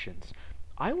options.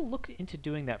 I will look into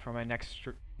doing that for my next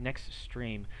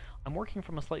stream. I'm working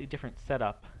from a slightly different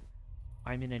setup.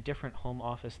 I'm in a different home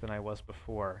office than I was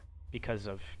before because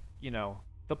of, you know,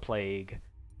 the plague.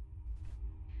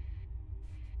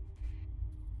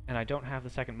 And I don't have the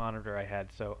second monitor I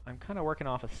had, so I'm kind of working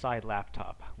off a side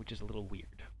laptop, which is a little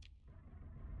weird.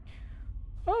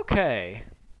 Okay,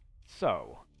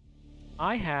 so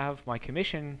I have my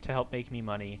commission to help make me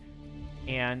money,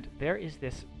 and there is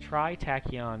this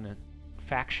Tritachyon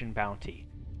faction bounty.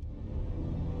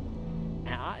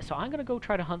 So I'm going to go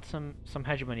try to hunt some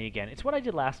hegemony again. It's what I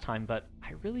did last time, but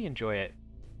I really enjoy it.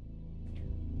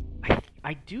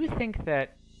 I do think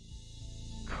that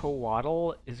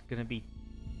Coatl is gonna be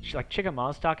like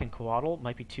Chickamaustock and Coatl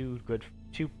might be too good,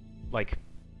 too like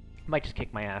might just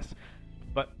kick my ass.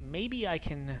 But maybe I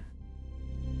can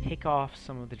take off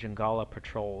some of the Jungala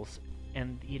patrols.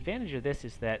 And the advantage of this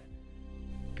is that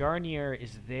Garnier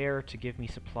is there to give me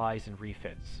supplies and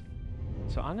refits.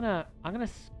 So I'm gonna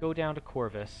go down to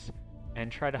Corvus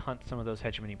and try to hunt some of those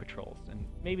hegemony patrols. And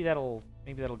maybe that'll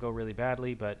go really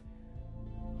badly, but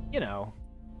you know,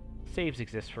 saves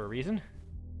exist for a reason.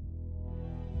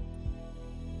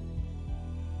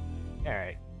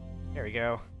 Alright, there we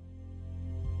go.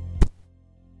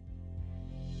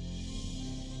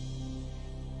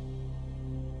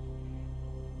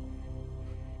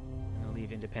 I'm gonna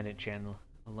leave Independent Channel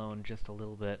alone just a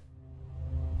little bit.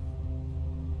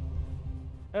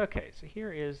 Okay, so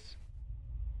here's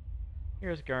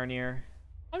Garnier.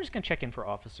 I'm just gonna check in for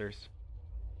officers.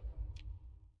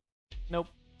 Nope.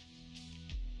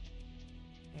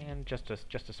 And just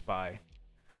a spy.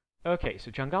 Okay, so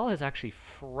Jungala is actually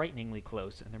frighteningly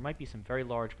close, and there might be some very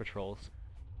large patrols,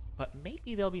 but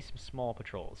maybe there'll be some small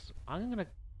patrols. I'm gonna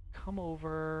come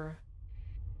over.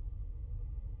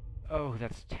 Oh,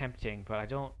 that's tempting, but I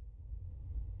don't.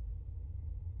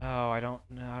 Oh, I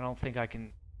don't think I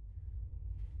can.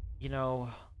 You know,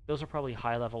 those are probably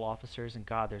high-level officers, and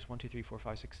God, there's 1, 2, 3, 4,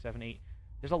 5, 6, 7, 8.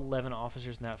 There's 11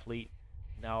 officers in that fleet.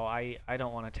 No, I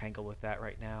don't want to tangle with that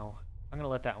right now. I'm gonna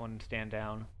let that one stand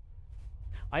down.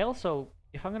 I also,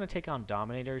 if I'm gonna take on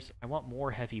Dominators, I want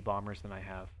more heavy bombers than I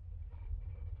have.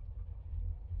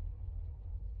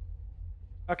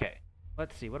 Okay,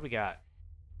 let's see, what do we got?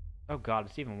 Oh God,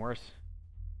 it's even worse.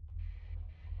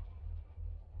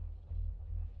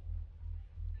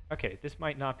 Okay, this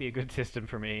might not be a good system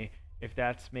for me if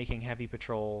that's making heavy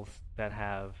patrols that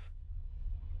have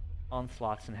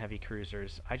onslaughts and heavy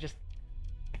cruisers. I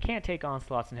can't take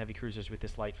onslaughts and heavy cruisers with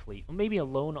this light fleet. Well, maybe a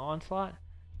lone onslaught,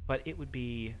 but it would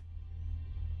be...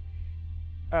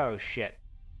 Oh shit.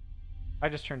 I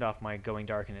just turned off my going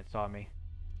dark and it saw me.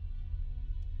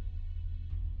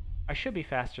 I should be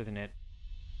faster than it,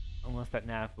 unless that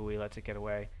nav buoy lets it get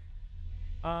away.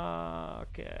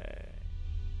 Okay.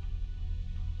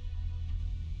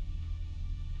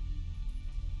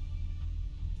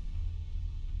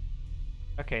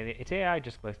 Okay, its AI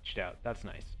just glitched out. That's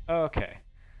nice. Okay.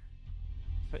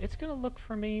 So it's gonna look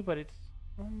for me, but it's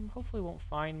hopefully won't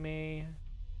find me.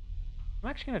 I'm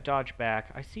actually gonna dodge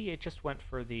back. I see it just went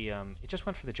for the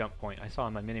jump point I saw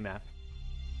on my minimap.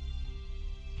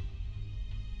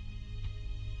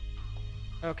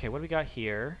 Okay, what do we got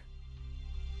here?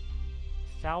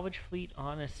 Salvage fleet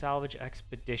on a salvage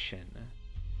expedition.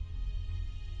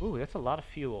 Ooh, that's a lot of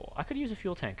fuel. I could use a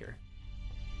fuel tanker.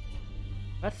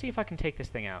 Let's see if I can take this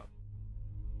thing out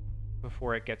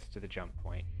before it gets to the jump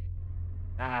point.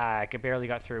 Ah, I barely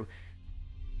got through.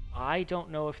 I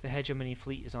don't know if the hegemony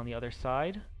fleet is on the other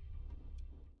side.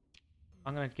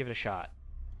 I'm gonna give it a shot.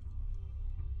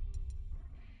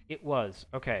 It was.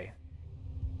 Okay.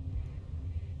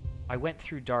 I went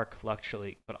through dark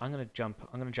luckily, but I'm gonna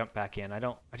jump back in. I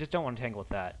just don't want to tangle with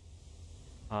that.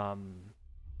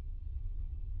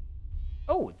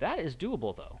 Oh, that is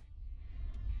doable though.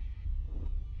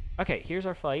 Okay, here's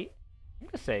our fight. I'm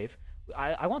gonna save.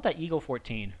 I want that Eagle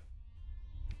 14.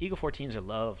 Eagle 14s are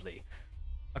lovely.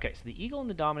 Okay, so the Eagle and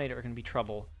the Dominator are gonna be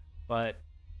trouble, but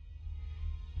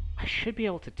I should be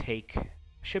able to take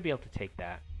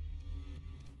that.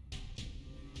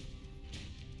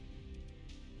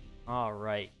 All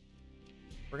right,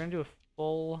 we're gonna do a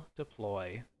full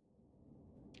deploy,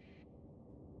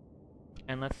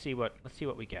 and let's see what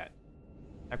we get.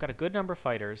 I've got a good number of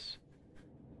fighters.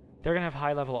 They're gonna have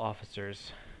high-level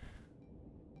officers.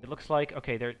 It looks like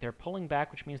okay, they're pulling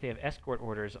back, which means they have escort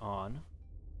orders on.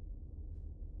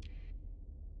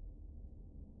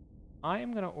 I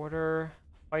am gonna order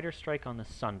fighter strike on the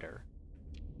Sunder.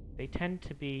 They tend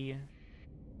to be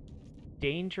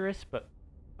dangerous, but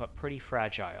pretty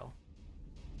fragile.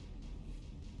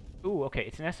 Ooh, okay,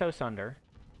 it's an SO Sunder,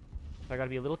 so I gotta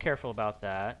be a little careful about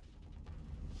that.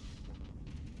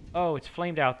 Oh, it's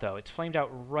flamed out though. It's flamed out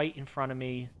right in front of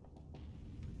me.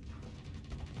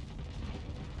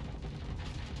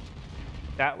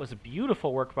 That was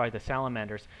beautiful work by the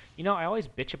Salamanders. You know, I always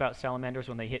bitch about Salamanders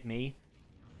when they hit me,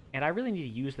 and I really need to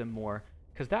use them more,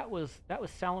 because that was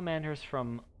Salamanders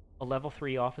from a level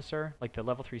 3 officer, like the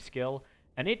level 3 skill,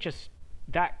 and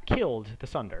that killed the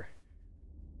Sunder.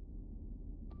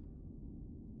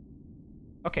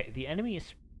 Okay, the enemy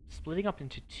is splitting up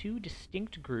into 2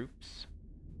 distinct groups.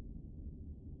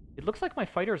 It looks like my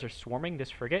fighters are swarming this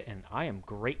frigate, and I am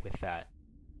great with that.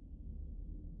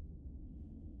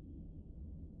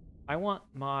 I want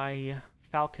my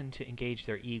Falcon to engage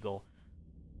their Eagle.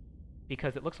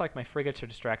 because it looks like my frigates are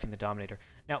distracting the Dominator.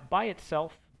 Now, by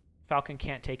itself, Falcon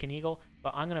can't take an Eagle,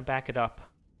 but I'm going to back it up.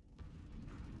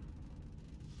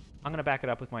 I'm going to back it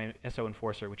up with my SO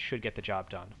Enforcer, which should get the job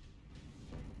done.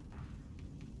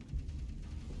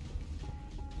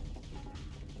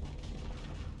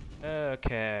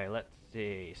 Okay, let's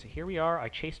see. So here we are. I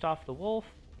chased off the wolf.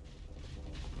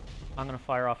 I'm going to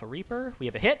fire off a Reaper. We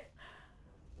have a hit.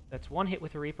 That's one hit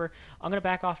with a Reaper. I'm going to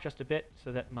back off just a bit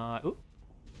so that my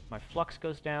flux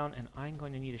goes down, and I'm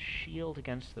going to need a shield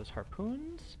against those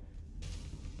harpoons.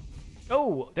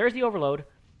 Oh, there's the overload.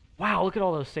 Wow, look at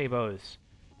all those sabots.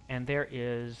 And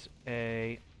there's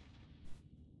a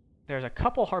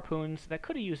couple harpoons that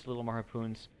could have used a little more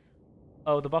harpoons.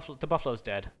 Oh, the buffalo's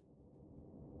dead.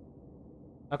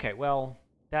 Okay, well,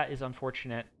 that is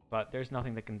unfortunate, but there's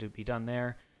nothing that can be done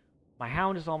there. My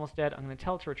hound is almost dead. I'm going to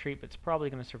tell it to retreat, but it's probably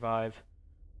going to survive.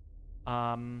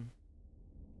 Alright.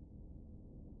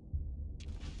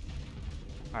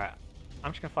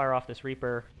 I'm just going to fire off this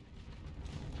Reaper,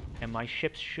 and my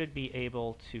ships should be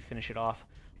able to finish it off.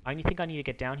 I think I need to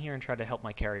get down here and try to help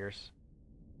my carriers.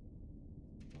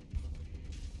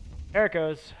 There it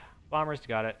goes. Bombers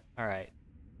got it. Alright.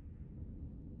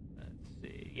 Let's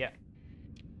see. Yeah.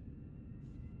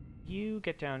 You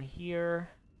get down here.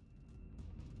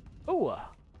 Oh!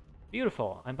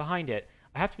 Beautiful. I'm behind it.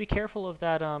 I have to be careful of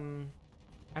that, I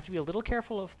have to be a little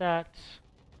careful of that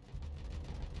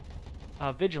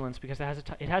vigilance, because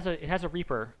it has a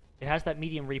Reaper. It has that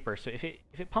medium Reaper. So if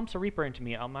it pumps a Reaper into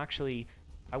me, I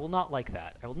will not like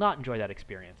that. I will not enjoy that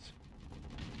experience.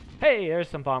 Hey, there's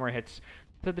some bomber hits.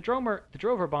 So the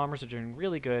Drover bombers are doing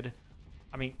really good.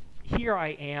 I mean, here I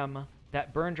am.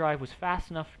 That burn drive was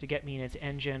fast enough to get me in its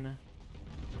engine.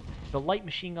 The light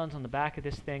machine guns on the back of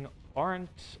this thing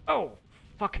aren't... Oh,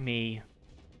 fuck me.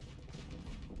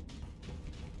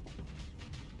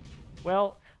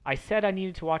 Well, I said I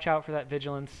needed to watch out for that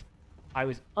vigilance. I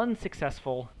was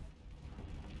unsuccessful.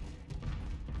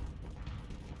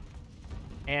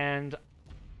 And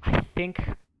I think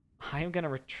I'm going to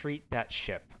retreat that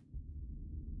ship.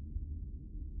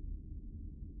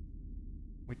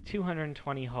 With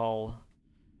 220 hull.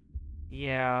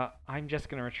 Yeah, I'm just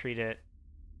going to retreat it.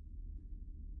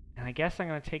 And I guess I'm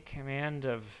going to take command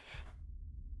of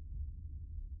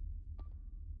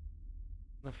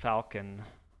the Falcon.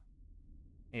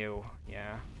 Ew,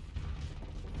 yeah.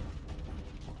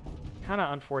 Kind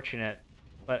of unfortunate,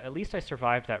 but at least I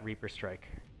survived that Reaper strike.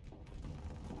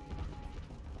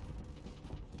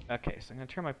 Okay, so I'm going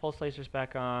to turn my pulse lasers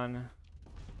back on.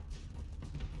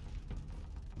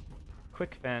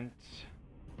 Quick vent.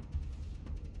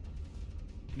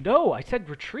 No, I said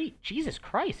retreat. Jesus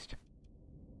Christ.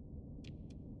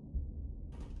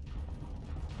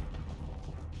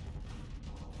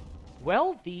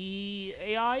 Well, the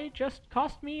AI just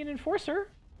cost me an Enforcer.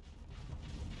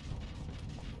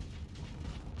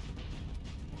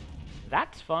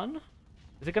 That's fun.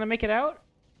 Is it going to make it out?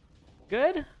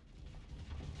 Good.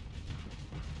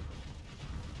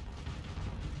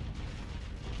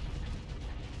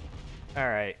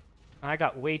 Alright. I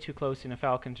got way too close in a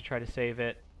Falcon to try to save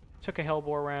it. Took a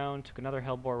Hellbore round, took another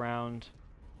Hellbore round.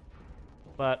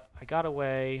 But I got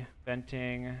away,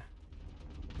 venting.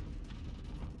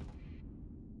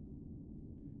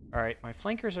 Alright, my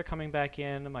flankers are coming back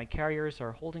in, my carriers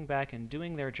are holding back and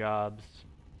doing their jobs.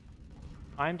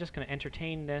 I'm just going to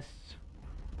entertain this.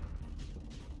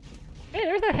 Hey,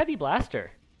 there's that heavy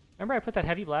blaster. Remember I put that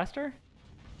heavy blaster?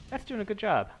 That's doing a good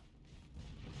job.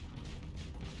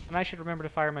 And I should remember to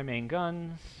fire my main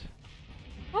guns.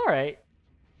 Alright.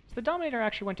 So the Dominator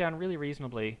actually went down really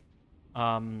reasonably.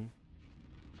 You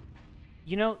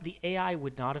know, the AI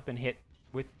would not have been hit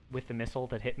with the missile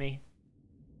that hit me.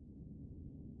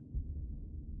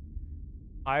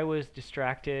 I was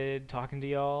distracted talking to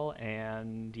y'all,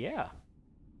 and yeah.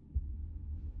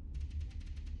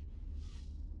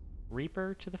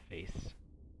 Reaper to the face.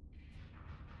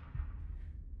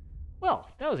 Well,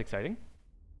 that was exciting.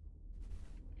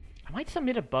 I might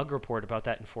submit a bug report about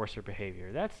that Enforcer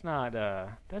behavior. That's not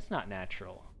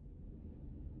natural.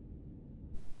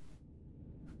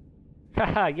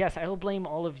 Haha, yes, I will blame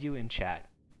all of you in chat.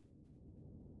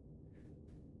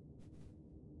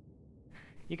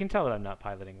 You can tell that I'm not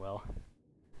piloting well.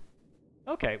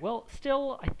 Okay, well,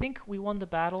 still, I think we won the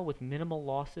battle with minimal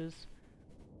losses.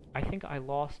 I think I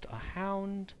lost a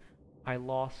Hound, I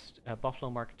lost a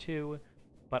Buffalo Mark II,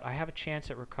 but I have a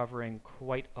chance at recovering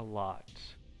quite a lot.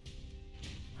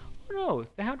 Oh no,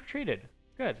 the Hound retreated.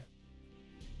 Good.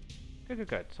 Good, good,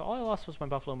 good. So all I lost was my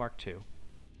Buffalo Mark II.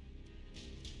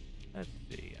 Let's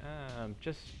see,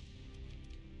 just...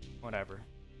 whatever.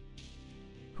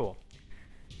 Cool.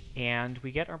 And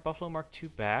we get our Buffalo Mark II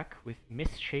back with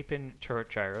misshapen turret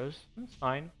gyros. That's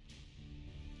fine.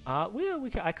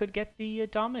 I could get the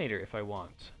Dominator if I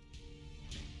want.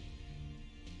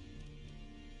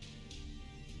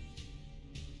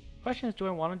 Question is, do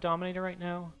I want a Dominator right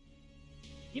now?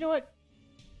 You know what?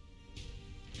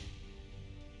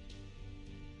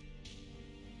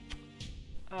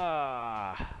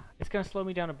 It's gonna slow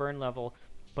me down a burn level,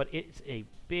 but it's a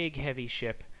big, heavy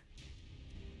ship.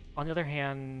 On the other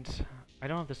hand, I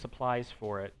don't have the supplies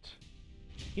for it.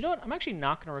 You know what? I'm actually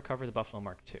not gonna recover the Buffalo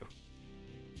Mark II.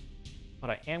 But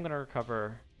I am gonna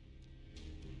recover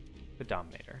the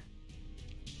Dominator.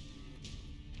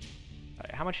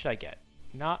 Alright, how much should I get?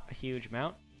 Not a huge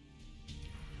amount.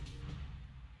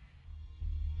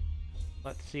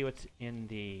 Let's see what's in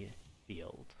the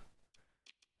field.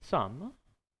 Some.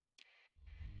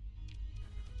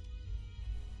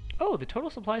 Oh, the total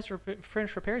supplies for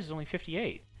finished repairs is only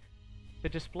 58. The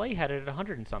display had it at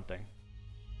 100 and something.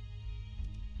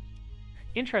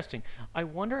 Interesting. I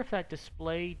wonder if that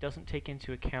display doesn't take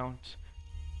into account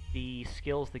the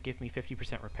skills that give me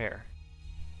 50% repair.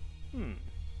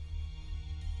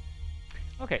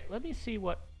 Okay, let me see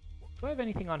what... Do I have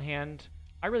anything on hand?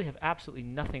 I really have absolutely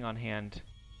nothing on hand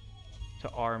to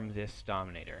arm this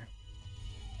Dominator.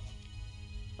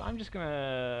 So I'm just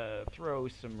gonna throw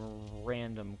some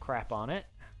random crap on it.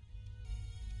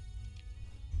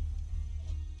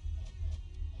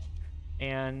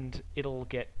 And it'll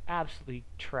get absolutely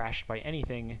trashed by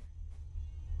anything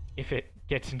if it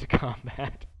gets into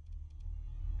combat.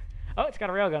 Oh, it's got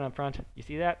a railgun up front. You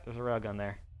see that? There's a railgun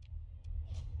there.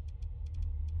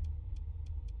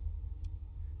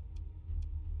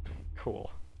 Cool.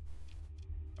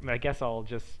 I mean, I guess I'll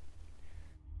just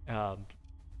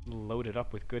load it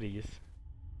up with goodies.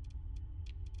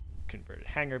 Converted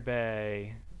hangar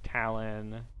bay,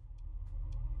 Talon.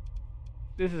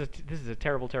 This is a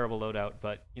terrible, terrible loadout,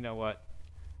 but you know what?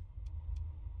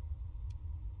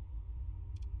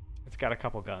 It's got a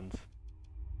couple guns.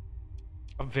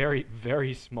 A very,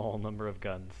 very small number of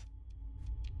guns.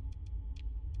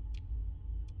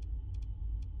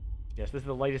 Yes, this is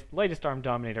the latest armed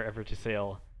Dominator ever to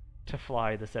sail to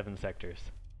fly the 7 sectors.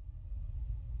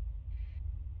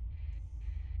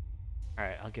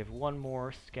 Alright, I'll give one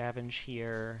more scavenge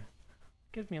here.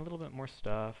 Give me a little bit more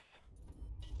stuff.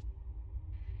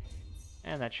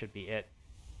 And that should be it.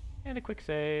 And a quick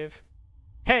save.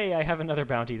 Hey, I have another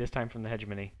bounty, this time from the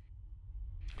hegemony.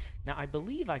 Now, I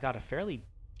believe I got a fairly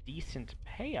decent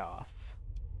payoff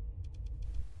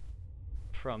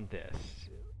from this.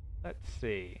 Let's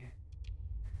see.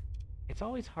 It's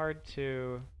always hard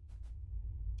to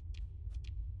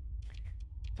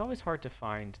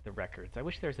find the records. I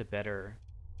wish there's a better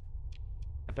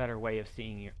way of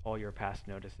seeing all your past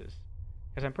notices.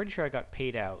 Because I'm pretty sure I got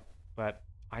paid out, but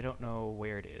I don't know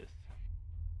where it is.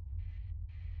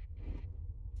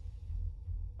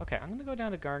 Okay, I'm gonna go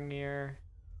down to Garnier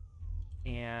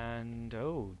and...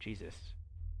 oh, Jesus.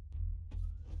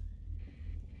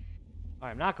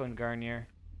 I'm not going to Garnier.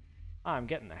 I'm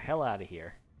getting the hell out of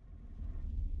here.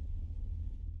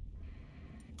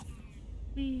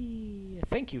 Whee!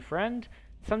 Thank you, friend.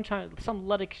 Some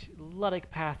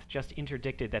Luddic path just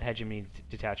interdicted that hegemony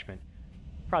detachment.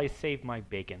 Probably saved my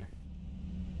bacon.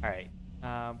 Alright.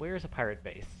 Where's a pirate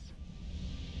base?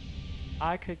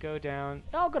 I could go down...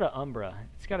 I'll go to Umbra.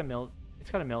 It's got a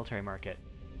military market.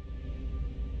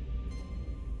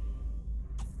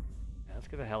 Yeah, let's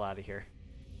get the hell out of here.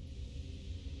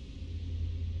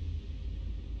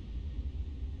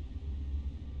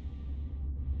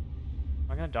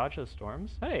 Am I gonna dodge those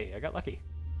storms? Hey, I got lucky.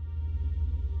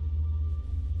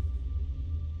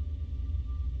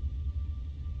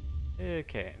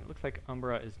 Okay, it looks like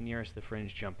Umbra is nearest the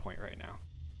fringe jump point right now.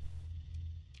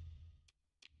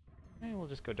 And we'll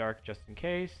just go dark just in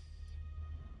case.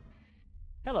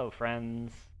 Hello,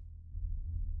 friends.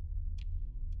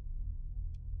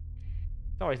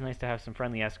 It's always nice to have some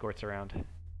friendly escorts around.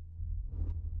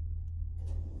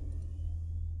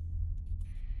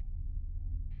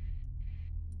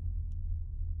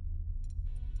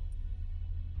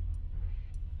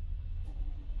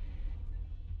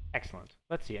 Excellent.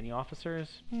 Let's see, any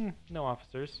officers? No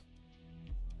officers.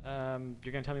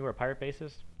 You're gonna tell me where a pirate base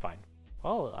is? Fine.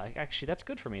 Well, actually, that's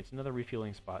good for me. It's another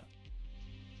refueling spot.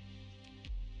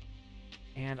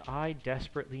 And I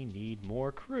desperately need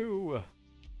more crew.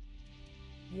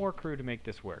 More crew to make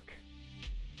this work.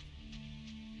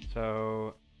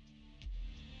 So...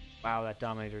 wow, that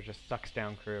Dominator just sucks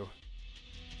down crew.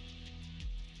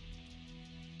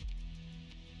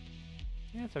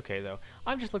 Yeah, it's okay though.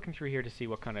 I'm just looking through here to see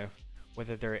what kind of...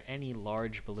 whether there are any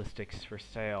large ballistics for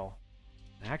sale.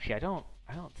 And actually, I don't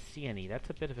I don't see any. That's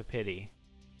a bit of a pity.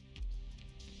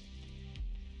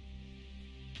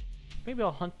 Maybe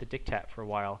I'll hunt the Dictat for a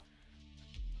while.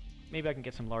 Maybe I can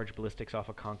get some large ballistics off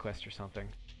a Conquest or something.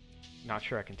 Not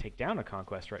sure I can take down a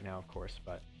Conquest right now, of course,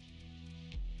 but...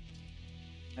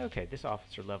 Okay, this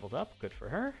officer leveled up. Good for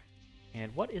her.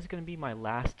 And what is going to be my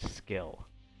last skill?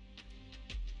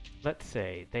 Let's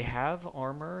say, they have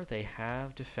armor, they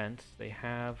have defense, they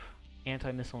have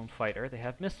anti-missile and fighter, they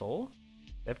have missile,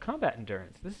 they have combat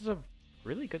endurance. This is a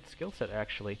really good skill set,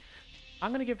 actually. I'm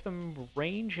going to give them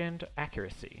range and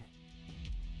accuracy.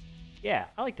 Yeah,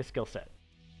 I like this skill set.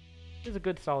 This is a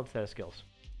good, solid set of skills.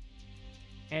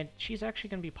 And she's actually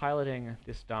going to be piloting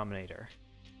this Dominator.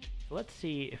 So let's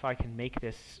see if I can make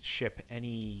this ship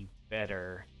any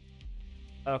better.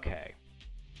 Okay.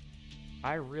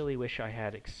 I really wish I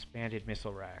had expanded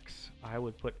missile racks. I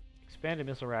would put expanded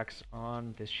missile racks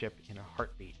on this ship in a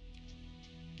heartbeat.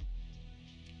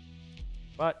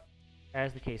 But,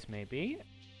 as the case may be,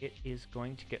 it is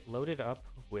going to get loaded up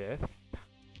with...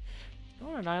 Do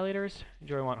I want Annihilators? Or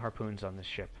do I want Harpoons on this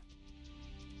ship?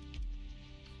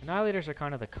 Annihilators are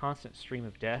kind of the constant stream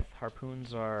of death.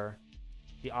 Harpoons are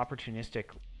the opportunistic,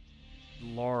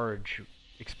 large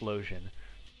explosion.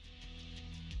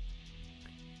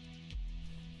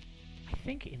 I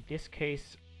think in this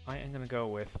case, I am going to go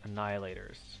with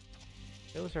Annihilators.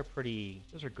 Those are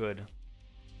good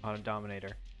on a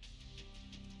Dominator.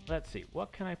 Let's see,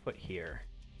 what can I put here?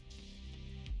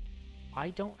 I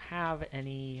don't have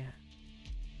any...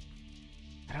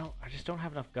 I just don't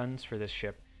have enough guns for this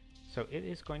ship. So it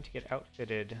is going to get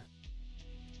outfitted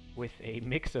with a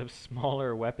mix of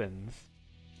smaller weapons.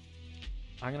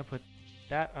 I'm going to put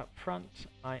that up front.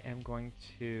 I am going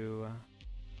to...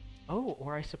 Oh,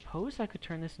 or I suppose I could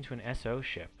turn this into an SO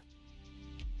ship.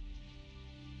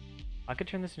 I could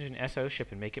turn this into an SO ship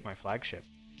and make it my flagship.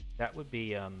 That would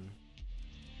be a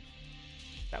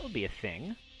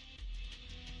thing.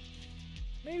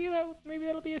 Maybe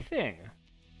that'll be a thing.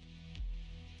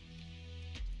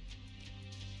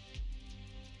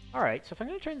 Alright, so if I'm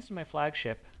going to turn this into my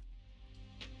flagship,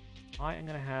 I am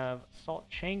going to have assault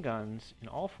chain guns in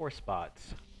all 4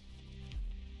 spots.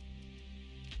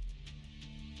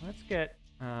 Let's get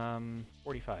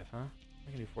 45, huh?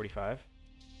 I can do 45.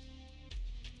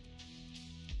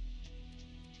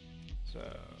 So,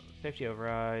 safety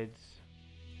overrides.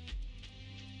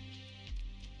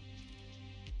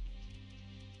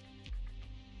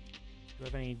 Do I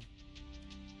have any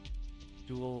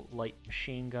dual light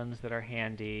machine guns that are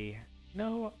handy?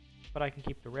 No, but I can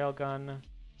keep the railgun. Do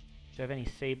I have any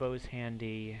sabos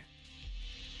handy?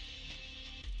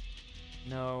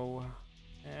 No.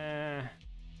 Yeah.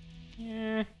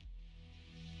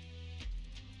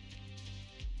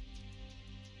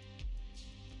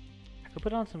 I could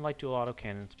put on some light dual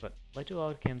autocannons, but light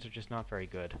dual autocannons are just not very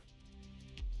good.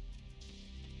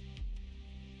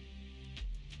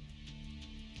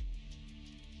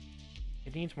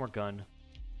 It needs more gun.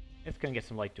 It's gonna get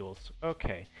some light duels.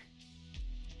 Okay.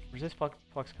 Resist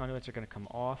flux conduits are gonna come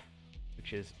off,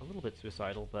 which is a little bit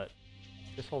suicidal, but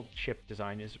this whole ship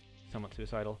design is somewhat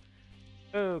suicidal.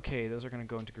 Okay, those are gonna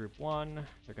go into group 1.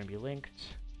 They're gonna be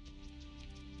linked.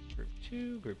 Group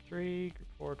 2, group 3, group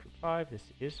 4, group 5. This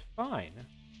is fine.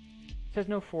 It says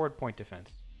no forward point defense.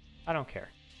 I don't care.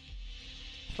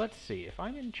 So let's see. If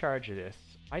I'm in charge of this,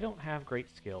 I don't have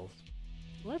great skills.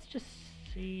 Let's just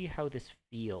see how this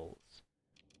feels.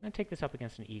 I'm going to take this up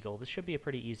against an Eagle. This should be a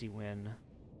pretty easy win.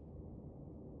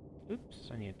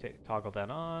 Oops, I need to toggle that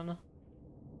on.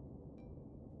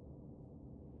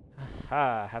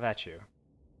 Aha, have at you.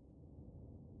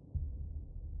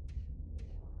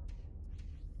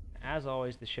 As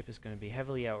always, the ship is going to be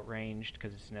heavily outranged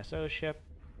because it's an SO ship.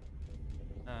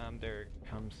 There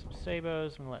comes some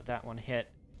sabos. I'm going to let that one hit.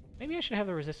 Maybe I should have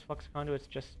the resist flux conduits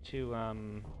just to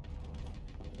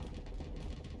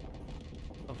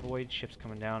avoid ships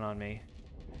coming down on me.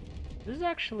 This is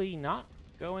actually not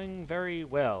going very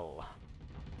well.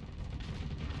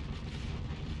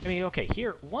 I mean, okay,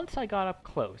 here, once I got up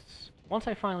close, once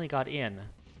I finally got in,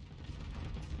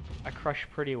 I crushed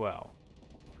pretty well.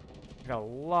 I got a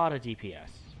lot of DPS.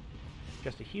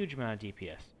 Just a huge amount of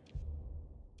DPS.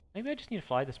 Maybe I just need to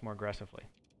fly this more aggressively.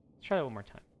 Let's try that one more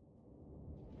time.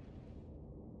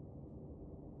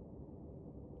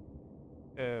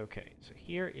 Okay, so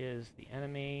here is the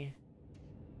enemy.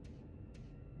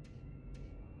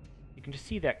 You can just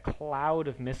see that cloud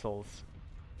of missiles.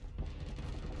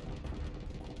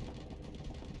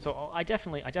 So I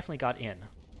definitely got in.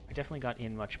 I definitely got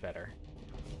in much better.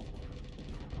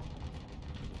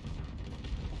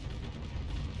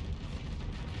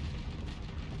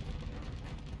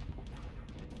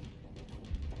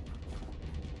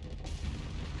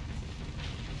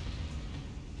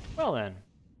 Well then,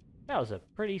 that was a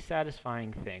pretty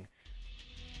satisfying thing.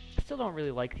 I still don't really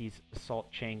like these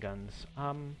assault chain guns.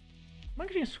 I'm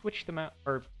actually going to switch them out,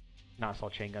 or not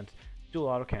assault chain guns, dual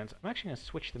autocannons. I'm actually going to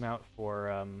switch them out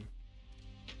for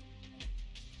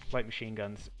light machine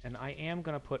guns, and I am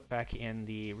going to put back in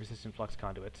the resistant flux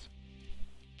conduits.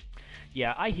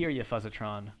 Yeah, I hear you,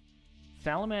 Fuzzatron.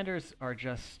 Salamanders are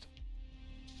just...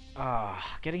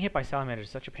 getting hit by salamanders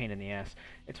is such a pain in the ass.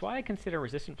 It's why I consider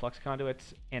resistant flux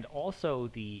conduits and also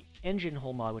the engine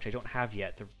hull mod, which I don't have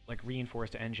yet, the like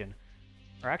reinforced engine,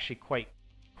 are actually quite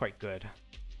good.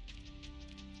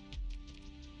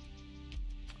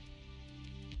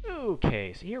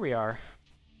 Okay, so here we are.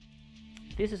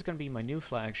 This is going to be my new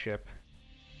flagship.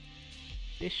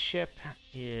 This ship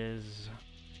is...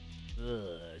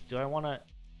 do I want to...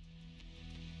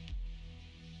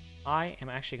 I am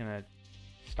actually going to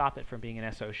stop it from being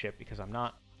an SO ship because I'm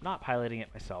not piloting it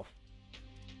myself.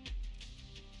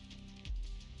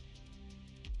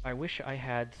 I wish I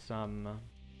had some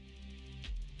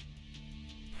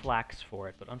flax for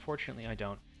it, but unfortunately I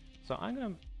don't. So I'm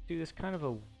going to do this kind of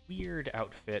a weird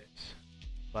outfit,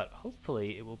 but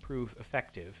hopefully it will prove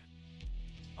effective.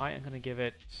 I am going to give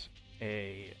it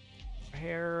a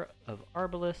pair of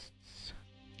arbalists,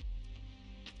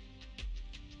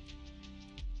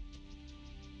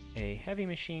 a heavy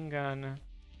machine gun,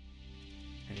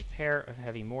 and a pair of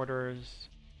heavy mortars,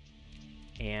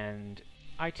 and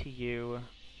ITU,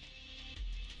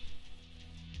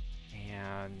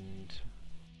 and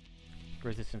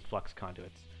resistance flux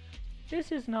conduits.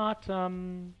 This is not,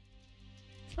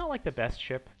 it's not like the best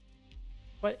ship,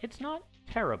 but it's not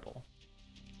terrible.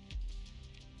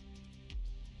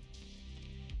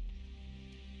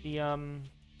 The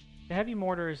heavy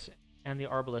mortars and the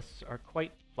arbalists are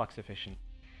quite flux efficient.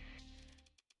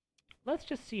 Let's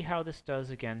just see how this does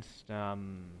against,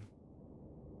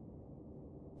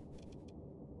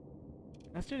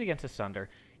 let's do it against Asunder.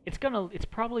 It's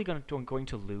probably going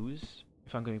to lose,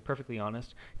 if I'm going to be perfectly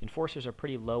honest. Enforcers are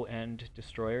pretty low-end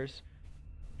destroyers,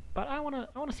 but I wanna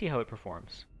see how it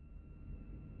performs.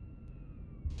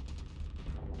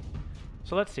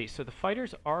 So let's see. So the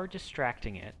fighters are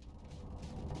distracting it.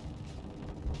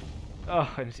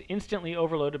 Oh, and it's instantly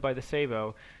overloaded by the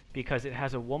Sabo because it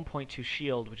has a 1.2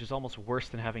 shield, which is almost worse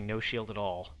than having no shield at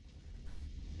all.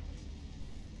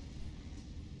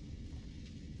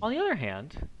 On the other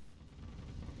hand,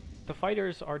 the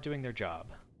fighters are doing their job.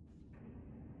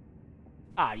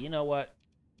 Ah, you know what?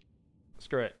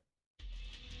 Screw it.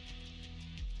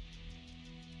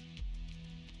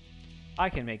 I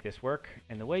can make this work,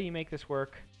 and the way you make this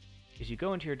work is you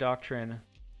go into your doctrine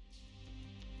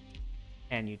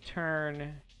and you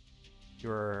turn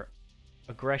your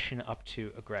aggression up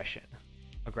to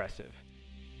aggressive.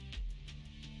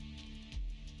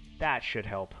 That should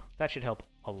help. That should help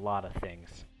a lot of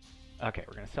things. Okay,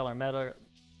 we're going to sell our metal.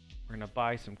 We're going to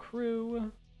buy some crew.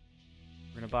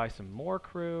 We're going to buy some more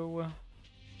crew.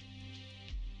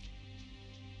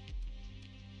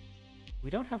 We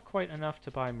don't have quite enough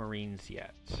to buy Marines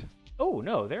yet. Oh,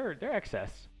 no, they're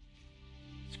excess.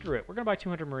 Screw it. We're going to buy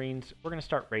 200 Marines. We're going to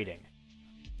start raiding.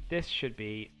 This should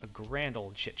be a grand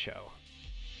old shit show.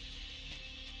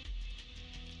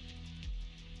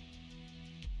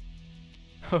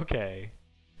 Okay.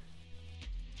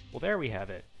 Well, there we have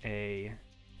it. A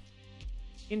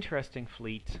interesting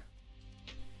fleet.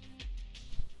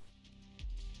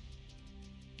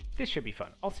 This should be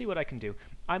fun. I'll see what I can do.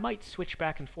 I might switch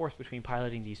back and forth between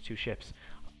piloting these two ships,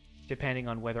 depending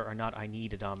on whether or not I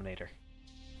need a Dominator.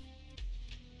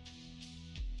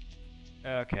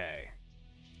 Okay.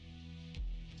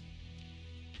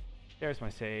 There's my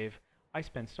save. I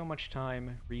spend so much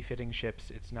time refitting ships,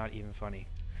 it's not even funny.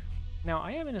 Now,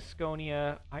 I am in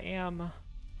Asconia. I am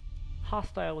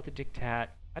hostile with the Dictat.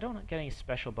 I don't get any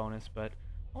special bonus, but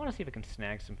I want to see if I can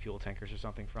snag some fuel tankers or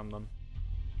something from them.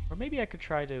 Or maybe I could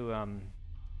try to,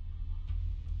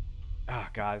 oh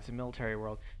god, it's a military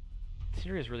world.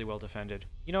 Syria is really well defended.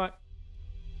 You know what?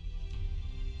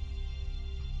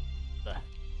 Ugh.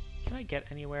 Can I get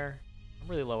anywhere? I'm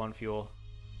really low on fuel.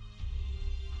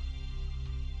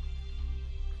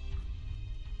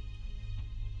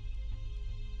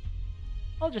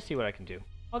 I'll just see what I can do.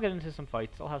 I'll get into some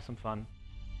fights. I'll have some fun.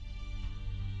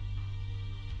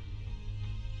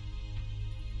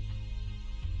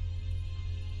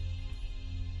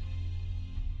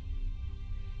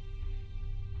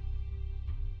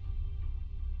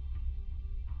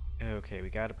 Okay, we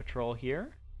got a patrol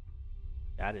here.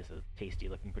 That is a tasty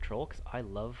looking patrol, because I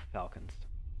love falcons.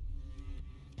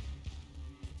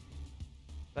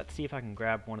 Let's see if I can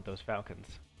grab one of those falcons.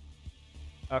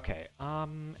 Okay,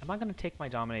 am I going to take my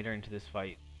Dominator into this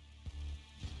fight?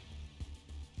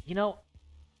 You know,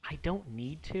 I don't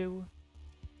need to,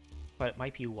 but it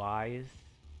might be wise.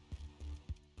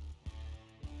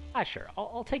 Ah, sure.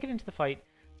 I'll take it into the fight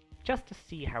just to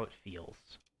see how it feels.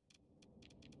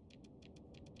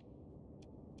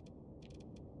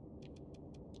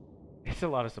 It's a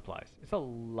lot of supplies. It's a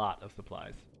lot of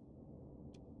supplies.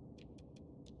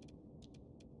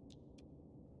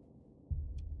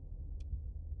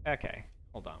 Okay,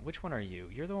 hold on. Which one are you?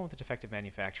 You're the one with the defective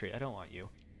manufacturing. I don't want you.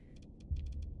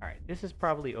 Alright, this is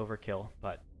probably overkill,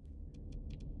 but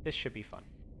this should be fun.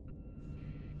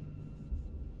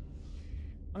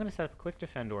 I'm going to set up a quick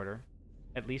defend order,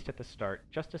 at least at the start,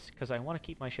 just because I want to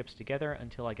keep my ships together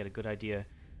until I get a good idea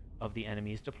of the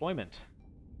enemy's deployment.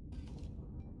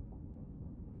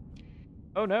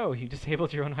 Oh no, you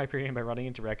disabled your own Hyperion by running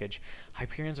into wreckage.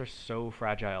 Hyperions are so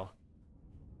fragile.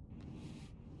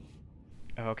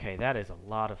 Okay, that is a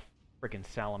lot of freaking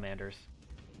salamanders.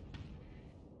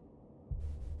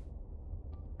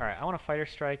 Alright, I want a fighter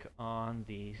strike on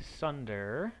the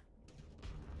Sunder.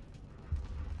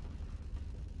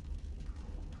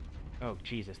 Oh,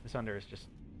 Jesus, the Sunder is just...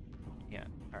 Yeah,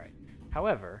 alright.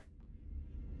 However,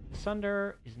 the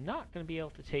Sunder is not going to be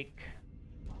able to take...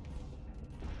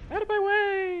 Out of my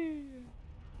way!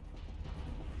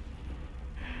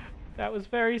 That was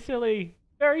very silly!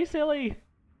 Very silly!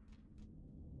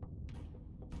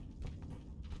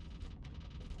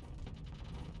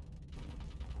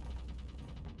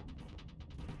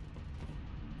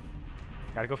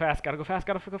 Gotta go fast, gotta go fast,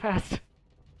 gotta go fast!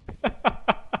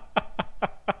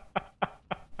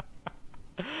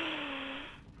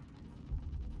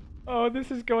 Oh,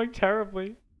 this is going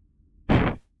terribly.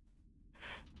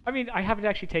 I mean, I haven't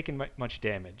actually taken much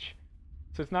damage,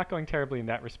 so it's not going terribly in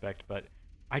that respect, but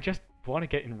I just want to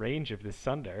get in range of this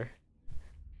Sunder.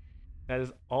 That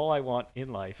is all I want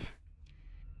in life.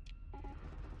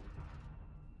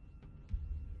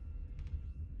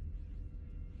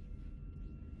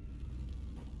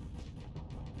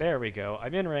 There we go.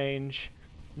 I'm in range.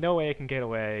 No way I can get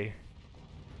away.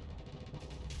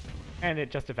 And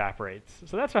it just evaporates.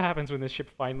 So that's what happens when this ship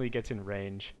finally gets in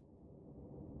range.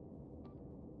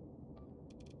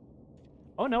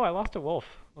 Oh no, I lost a wolf.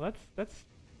 Well, that's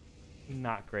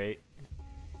not great.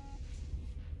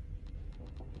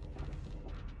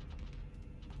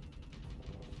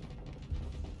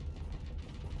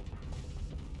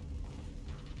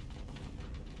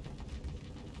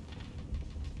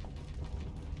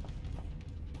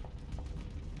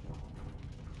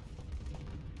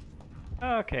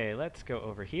 Okay, let's go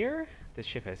over here. This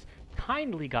ship has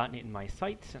kindly gotten in my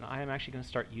sights, and I am actually going to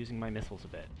start using my missiles a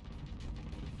bit.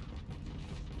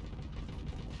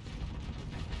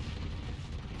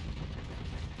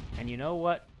 And you know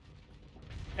what?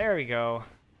 There we go.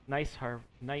 Nice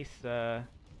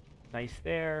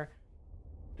there.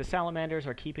 The salamanders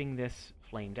are keeping this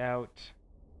flamed out.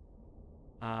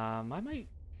 I might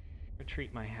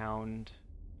retreat my hound.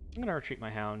 I'm gonna retreat my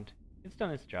hound. It's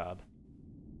done its job.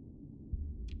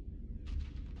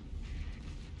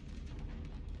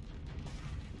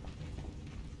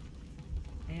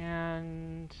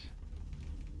 And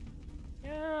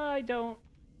yeah, I don't...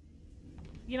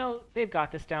 You know, they've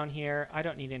got this down here. I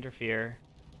don't need to interfere.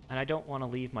 And I don't want to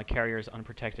leave my carriers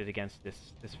unprotected against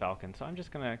this Falcon. So I'm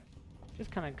just gonna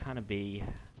kind of be...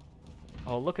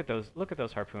 Oh, look at those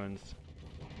harpoons.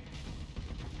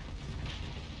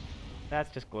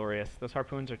 That's just glorious. Those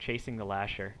harpoons are chasing the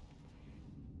Lasher.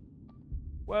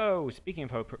 Whoa, speaking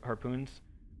of harpoons,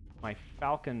 my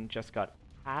Falcon just got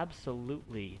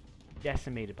absolutely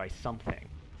decimated by something.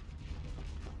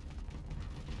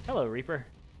 Hello, Reaper.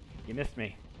 You missed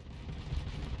me.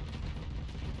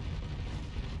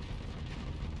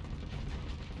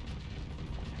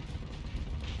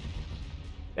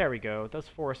 There we go. Those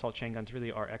 4 assault chain guns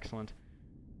really are excellent.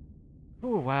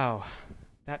 Ooh, wow.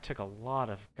 That took a lot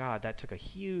of... God, that took a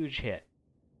huge hit.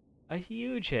 A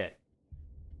huge hit.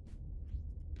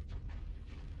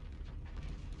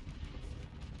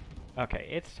 Okay,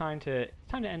 it's time to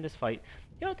end this fight.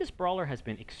 You know, this brawler has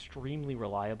been extremely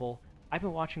reliable. I've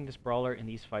been watching this brawler in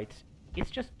these fights. It's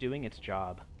just doing its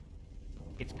job.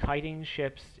 It's kiting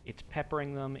ships, it's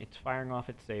peppering them, it's firing off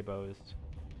its sabos.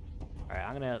 Alright,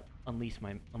 I'm gonna unleash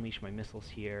my missiles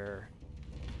here.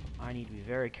 I need to be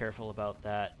very careful about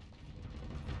that.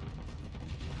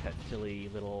 That silly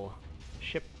little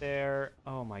ship there.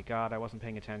 Oh my god, I wasn't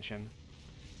paying attention.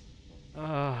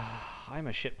 I'm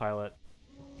a shit pilot.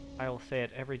 I will say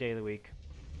it every day of the week.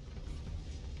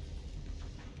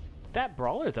 That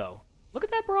brawler, though. Look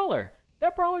at that brawler.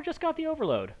 That brawler just got the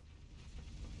overload.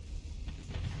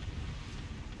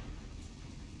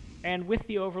 And with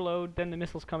the overload, then the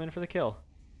missiles come in for the kill.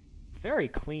 Very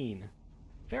clean.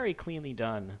 Very cleanly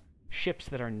done. Ships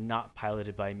that are not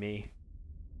piloted by me.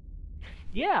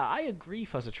 Yeah, I agree,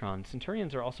 Fuzzatron.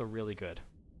 Centurions are also really good.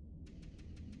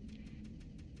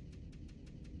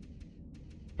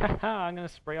 Haha, I'm gonna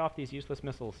spray off these useless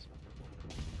missiles.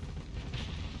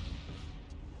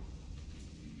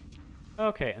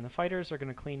 Okay, and the fighters are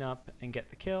gonna clean up and get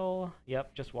the kill.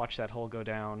 Yep, just watch that hole go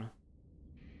down.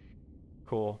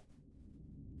 Cool.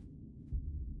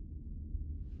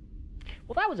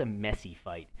 Well, that was a messy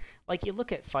fight. Like, you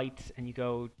look at fights and you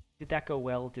go, did that go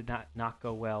well? Did that not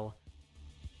go well?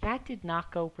 That did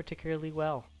not go particularly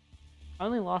well. I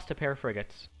only lost a pair of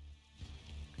frigates.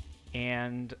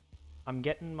 And I'm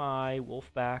getting my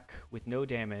wolf back with no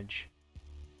damage.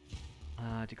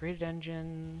 Degraded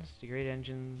engines,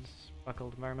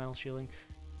 buckled environmental shielding.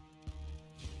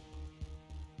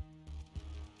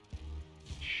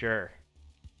 Sure.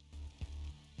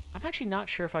 I'm actually not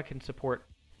sure if I can support...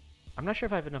 I'm not sure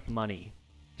if I have enough money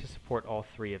to support all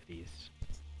three of these.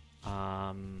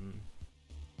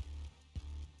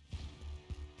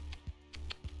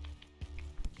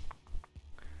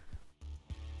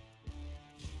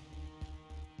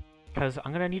 Because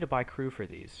I'm going to need to buy crew for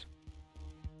these.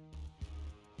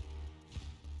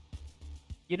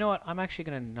 You know what? I'm actually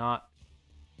going to not...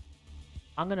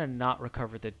 I'm going to not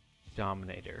recover the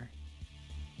Dominator.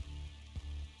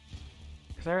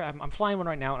 Because I'm flying one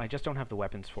right now and I just don't have the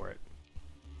weapons for it.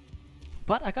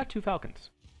 But I got 2 Falcons.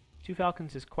 2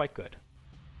 Falcons is quite good.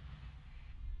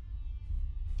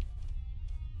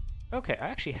 Okay, I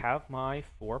actually have my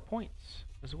 4 points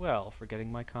as well for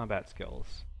getting my combat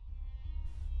skills.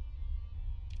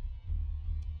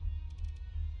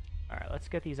 Alright, let's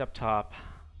get these up top.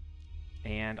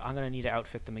 And I'm going to need to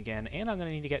outfit them again, and I'm going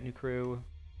to need to get new crew.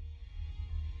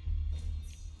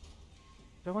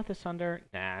 Do I want this under?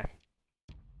 Nah.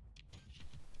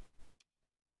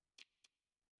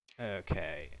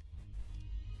 Okay.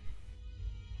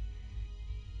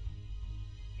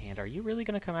 And are you really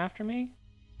going to come after me?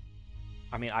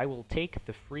 I mean, I will take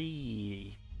the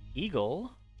free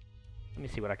Eagle. Let me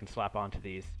see what I can slap onto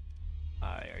these.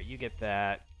 You get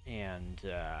that, and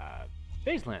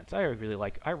Phase Lance. I really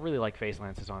like Phase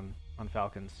Lances on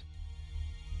Falcons.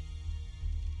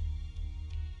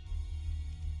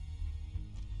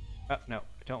 Oh no,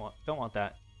 I don't want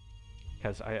that,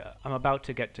 because I'm about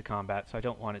to get to combat, so I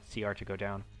don't want its CR to go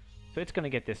down. So it's gonna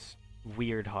get this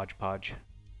weird hodgepodge.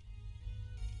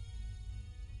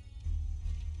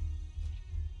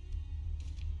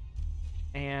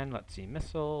 And let's see,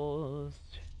 missiles.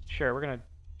 Sure, we're gonna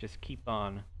just keep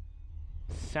on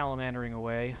salamandering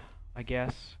away, I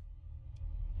guess.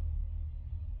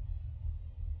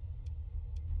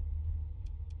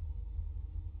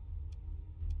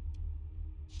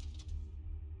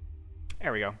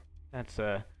 There we go.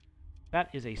 That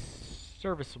is a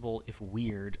serviceable, if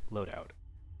weird, loadout.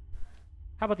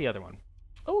 How about the other one?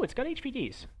 Oh, it's got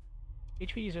HVDs.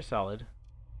 HVDs are solid.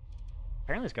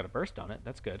 Apparently it's got a burst on it.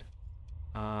 That's good.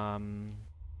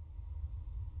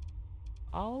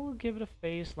 I'll give it a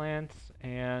Phase Lance,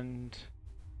 and...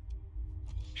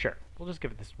 Sure, we'll just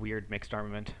give it this weird mixed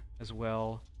armament as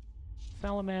well.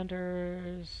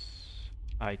 Salamanders...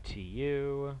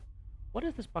 ITU... What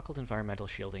does this buckled environmental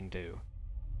shielding do?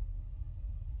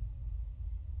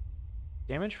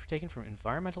 Damage taken from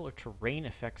environmental or terrain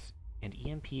effects and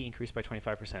EMP increased by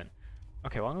 25%.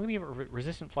 Okay, well I'm going to give it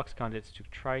resistant flux conduits to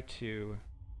try to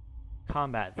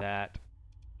combat that.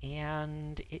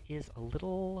 And it is a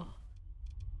little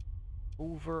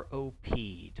over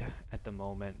OP'd at the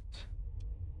moment.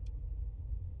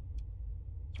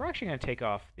 So we're actually going to take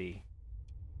off the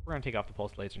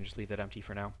pulse laser and just leave that empty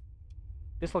for now.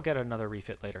 This will get another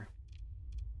refit later.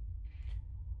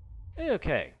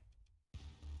 Okay.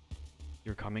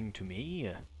 You're coming to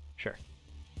me? Sure.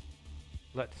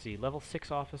 Let's see, level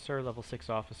 6 officer, level 6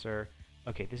 officer.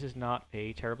 Okay, this is not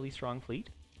a terribly strong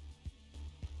fleet.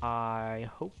 I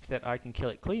hope that I can kill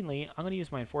it cleanly. I'm going to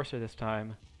use my Enforcer this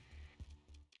time.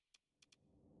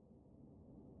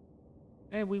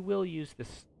 And we will use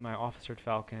my Officered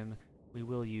Falcon. We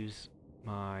will use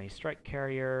my Strike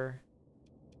Carrier,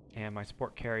 and my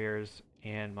Support Carriers,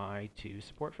 and my 2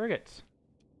 Support Frigates.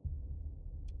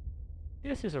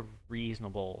 This is a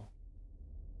reasonable...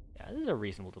 Yeah, this is a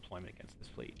reasonable deployment against this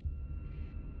fleet.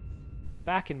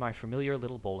 Back in my familiar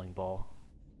little bowling ball.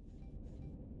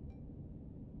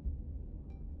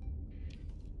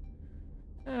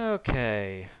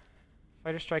 Okay.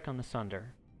 Fighter strike on the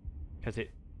Sunder, because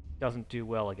it doesn't do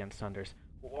well against Sunders.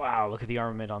 Wow, look at the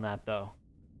armament on that, though.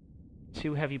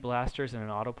 2 heavy blasters and an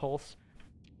autopulse.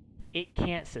 It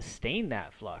can't sustain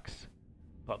that flux.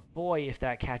 But boy, if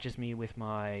that catches me with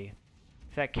my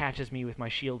if that catches me with my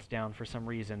shields down for some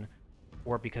reason,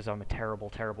 or because I'm a terrible,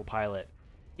 terrible pilot,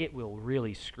 it will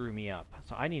really screw me up.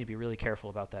 So I need to be really careful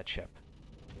about that ship.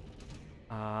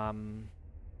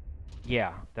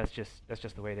 Yeah, that's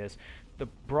just the way it is. The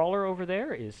brawler over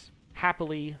there is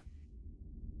happily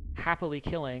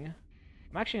killing.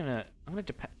 I'm gonna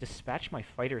dispatch my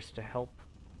fighters to help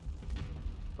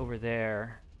over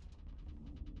there.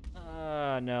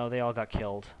 No, they all got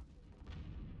killed.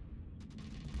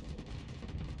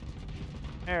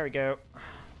 There we go.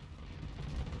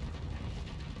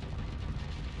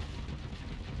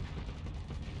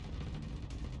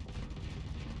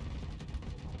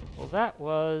 Well, that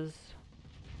was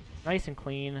nice and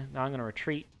clean. Now I'm gonna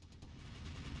retreat.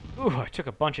 Ooh, I took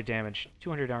a bunch of damage.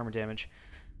 200 armor damage.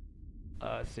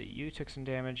 So you took some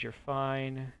damage. You're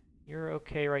fine. You're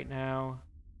okay right now.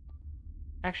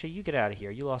 Actually, you get out of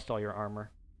here. You lost all your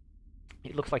armor.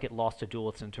 It looks like it lost a duel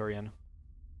with Centurion.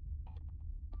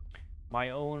 My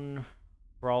own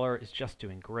brawler is just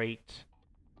doing great.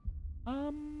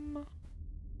 I'm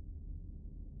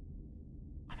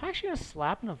actually gonna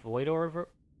slap a Void Orb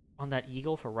on that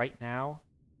eagle for right now.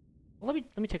 Well,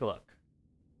 let me take a look.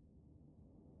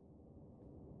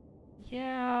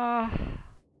 Yeah, I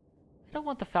don't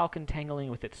want the Falcon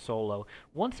tangling with it solo.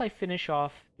 Once I finish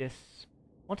off this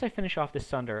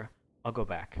Sunder, I'll go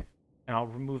back and I'll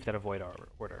remove that Avoid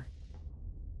Order.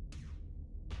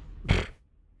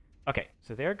 Okay,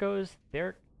 so there's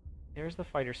the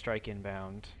fighter strike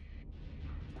inbound.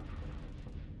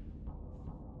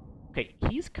 Okay,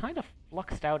 he's kind of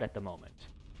fluxed out at the moment.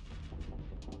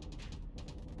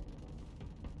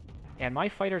 And my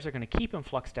fighters are going to keep him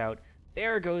fluxed out.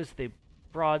 There goes the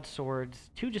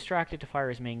broadswords. Too distracted to fire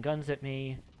his main guns at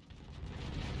me.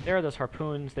 There are those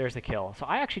harpoons. There's the kill. So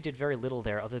I actually did very little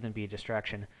there other than be a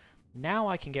distraction. Now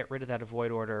I can get rid of that Avoid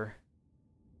Order.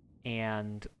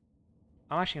 And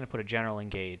I'm actually going to put a General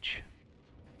Engage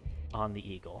on the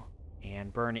Eagle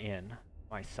and burn in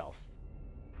myself.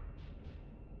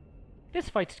 This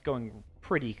fight's going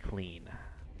pretty clean.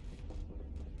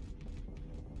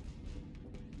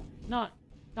 Not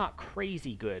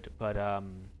crazy good, but I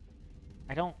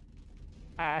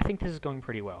think this is going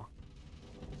pretty well.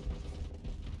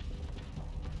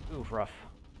 Ooh, rough.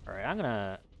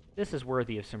 Alright, this is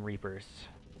worthy of some Reapers.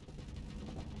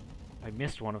 I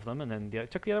missed one of them, and then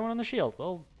took the other one on the shield.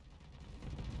 Well,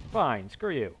 fine,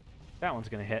 screw you. That one's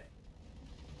gonna hit.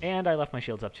 And I left my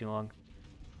shields up too long.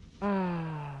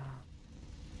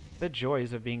 The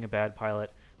joys of being a bad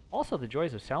pilot. Also the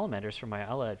joys of salamanders from my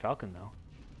allied Falcon, though.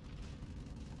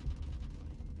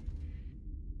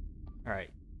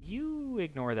 Alright, you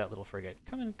ignore that little frigate.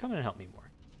 Come in and help me more.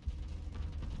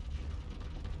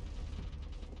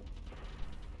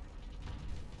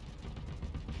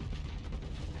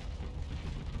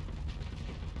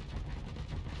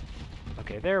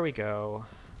 Okay, there we go.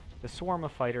 The swarm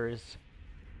of fighters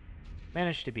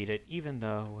managed to beat it, even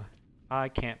though I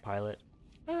can't pilot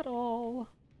at all.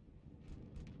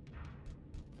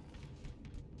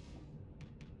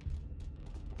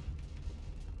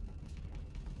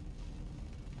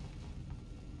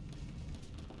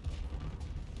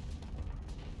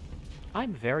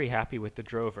 I'm very happy with the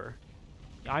Drover.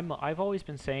 I've always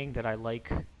been saying that I like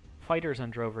fighters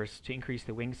on Drovers to increase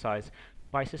the wing size,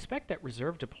 but I suspect that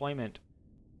reserve deployment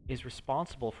is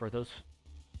responsible for those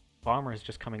bombers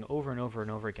just coming over and over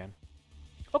and over again.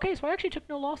 Okay, so I actually took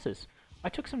no losses. I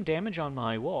took some damage on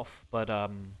my Wolf, but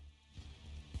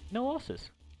no losses.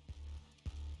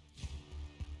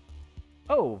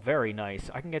 Oh, very nice.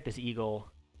 I can get this Eagle.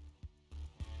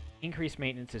 Increased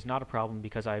maintenance is not a problem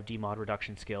because I have demod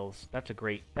reduction skills. That's a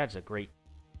great,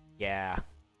 yeah.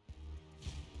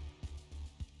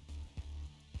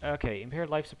 Okay,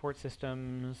 impaired life support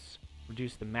systems,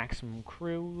 reduce the maximum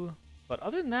crew. But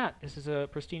other than that, this is a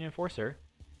pristine Enforcer.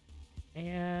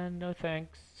 And no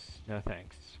thanks, no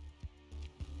thanks.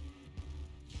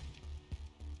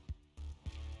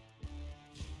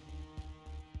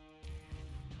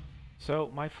 So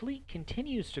my fleet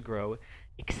continues to grow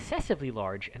excessively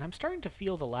large, and I'm starting to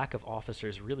feel the lack of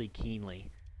officers really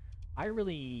keenly. I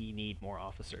really need more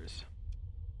officers.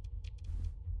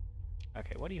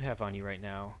 Okay, what do you have on you right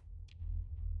now?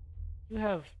 You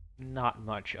have not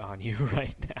much on you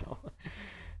right now.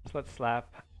 So let's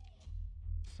slap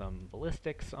some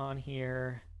ballistics on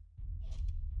here.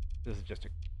 This is just a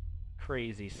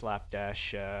crazy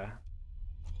slapdash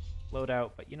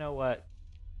loadout, but you know what?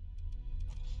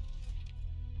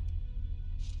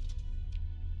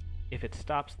 If it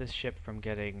stops this ship from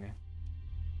getting...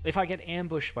 If I get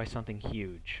ambushed by something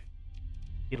huge,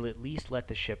 it'll at least let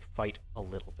the ship fight a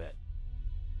little bit.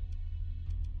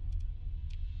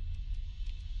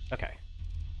 Okay.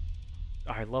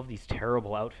 I love these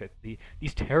terrible outfits,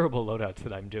 these terrible loadouts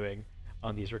that I'm doing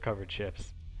on these recovered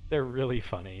ships. They're really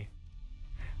funny.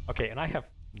 Okay, and I have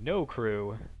no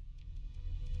crew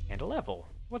and a level.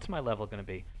 What's my level going to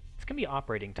be? It's going to be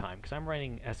operating time, because I'm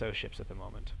running SO ships at the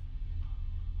moment.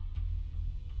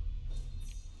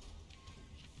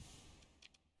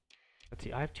 Let's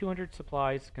see, I have 200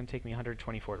 supplies. It's going to take me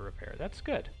 124 to repair. That's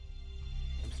good.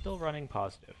 I'm still running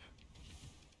positive.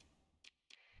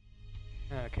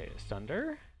 Okay,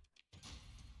 Sunder.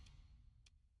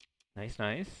 Nice,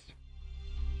 nice.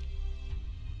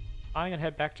 I'm going to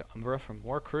head back to Umbra for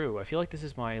more crew. I feel like this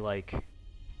is my,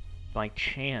 my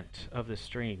chant of the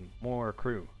stream. More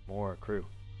crew, more crew.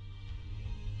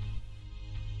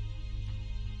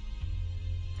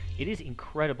 It is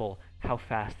incredible how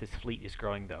fast this fleet is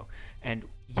growing, though. And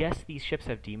yes, these ships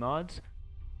have demods,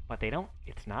 but they don't.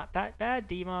 It's not that bad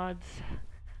demods.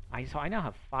 So I now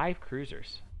have 5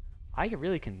 cruisers. I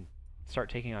really can start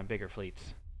taking on bigger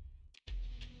fleets.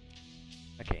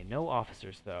 Okay, no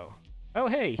officers though. Oh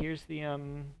hey, here's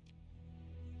the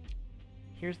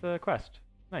quest.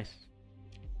 Nice.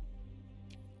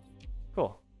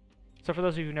 Cool. So for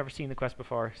those of you who've never seen the quest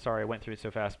before, sorry I went through it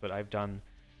so fast, but I've done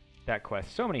that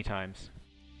quest so many times.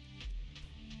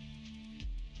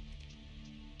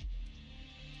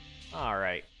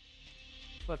 Alright.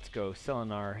 Let's go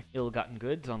selling our ill-gotten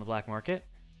goods on the black market.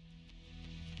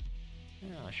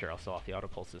 Sure, I'll sell off the auto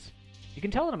pulses. You can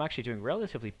tell that I'm actually doing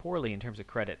relatively poorly in terms of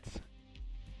credits.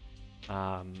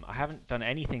 I haven't done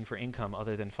anything for income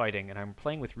other than fighting, and I'm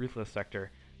playing with Ruthless Sector,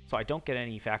 so I don't get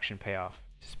any faction payoff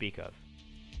to speak of.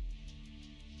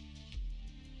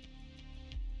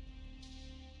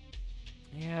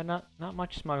 Yeah, not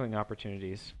much smuggling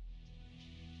opportunities.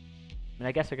 I mean,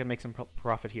 I guess I could make some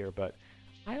profit here, but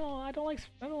I don't like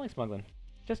smuggling.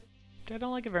 I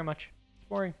don't like it very much. It's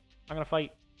boring. I'm gonna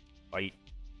fight. Fight.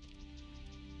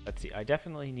 Let's see. I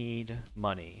definitely need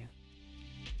money,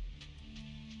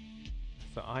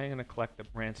 so I'm gonna collect the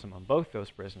ransom on both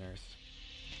those prisoners,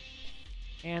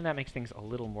 and that makes things a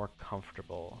little more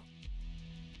comfortable.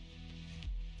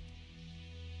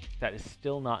 That is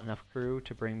still not enough crew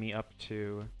to bring me up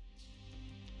to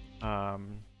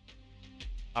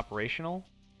operational.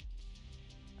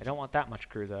 I don't want that much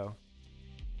crew though.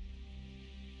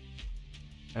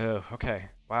 Oh, okay.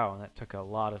 Wow, that took a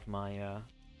lot of my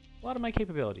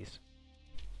capabilities.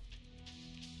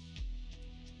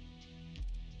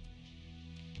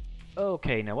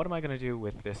 Okay, now what am I going to do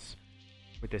with this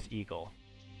eagle?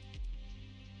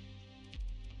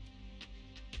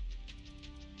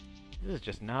 This is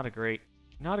just not a great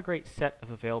set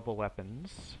of available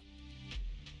weapons.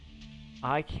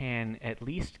 I can at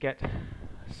least get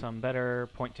some better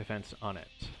point defense on it.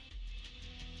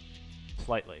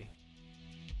 Slightly.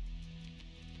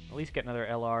 At least get another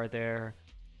LR there.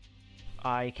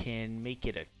 I can make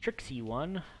it a tricksy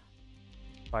one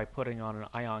by putting on an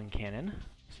ion cannon.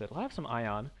 So it'll have some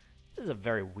ion. This is a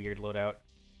very weird loadout.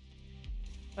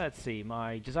 Let's see,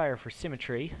 my desire for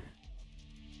symmetry.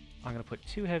 I'm going to put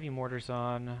 2 heavy mortars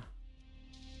on.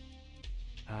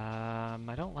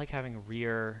 I don't like having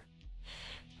rear...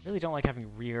 I really don't like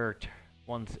having rear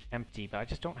ones empty, but I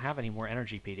just don't have any more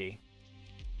energy PD.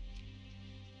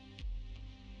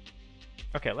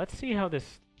 Okay, let's see how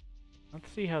this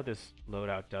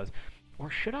loadout does. Or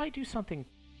should I do something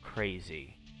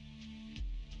crazy?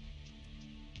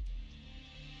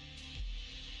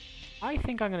 I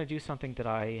think I'm going to do something that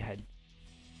I had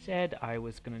said I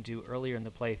was going to do earlier in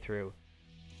the playthrough,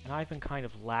 and I've been kind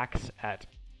of lax at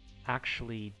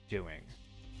actually doing.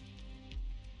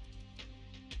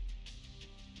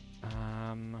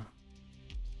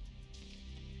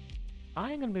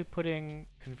 I'm going to be putting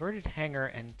converted hangar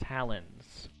and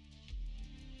talons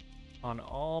on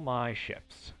all my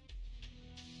ships.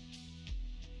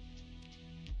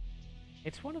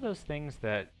 It's one of those things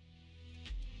that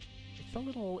it's a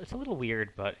little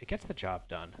weird, but it gets the job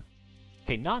done.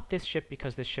 Okay, not this ship,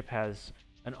 because this ship has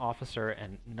an officer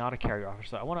and not a carrier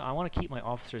officer. I want to keep my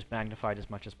officers magnified as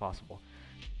much as possible.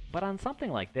 But on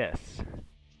something like this,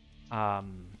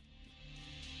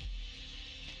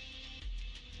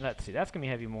 let's see, that's gonna be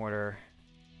heavy mortar.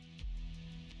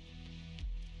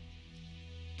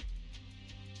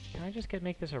 Can I just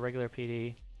make this a regular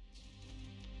PD?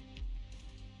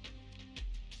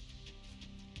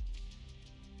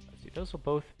 Let's see, those will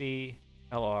both be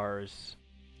LRs.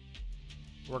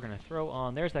 We're gonna throw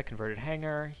on, there's that converted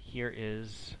hangar.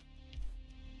 There's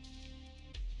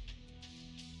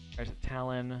a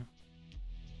Talon.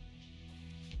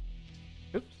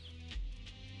 Oops.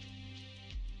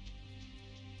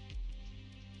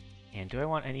 And do I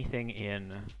want anything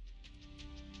in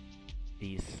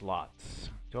these slots?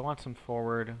 Do I want some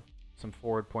forward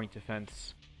point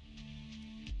defense?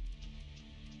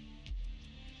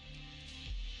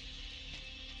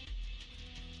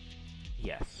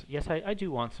 Yes. Yes, I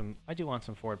do want some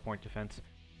forward point defense.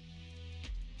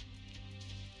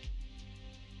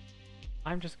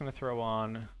 I'm just going to throw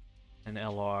on an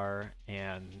LR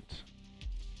and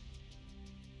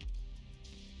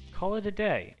call it a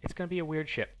day. It's going to be a weird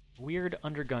ship. Weird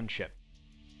undergun ship.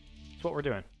 That's what we're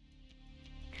doing.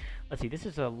 Let's see, this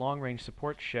is a long-range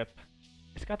support ship.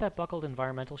 It's got that buckled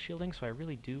environmental shielding, so I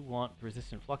really do want the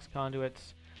resistant flux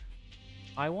conduits.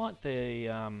 I want the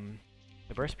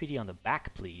burst PD on the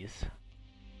back, please.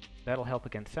 That'll help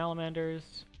against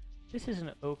salamanders. This is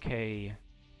an okay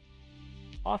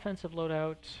offensive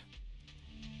loadout.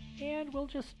 And we'll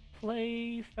just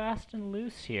play fast and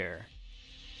loose here.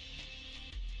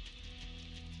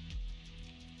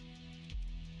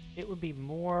 It would be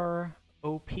more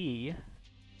OP,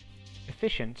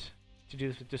 efficient, to do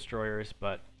this with destroyers,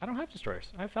 but I don't have destroyers.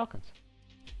 I have falcons.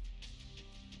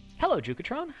 Hello,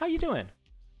 Jukatron. How you doing?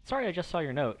 Sorry, I just saw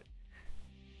your note.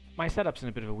 My setup's in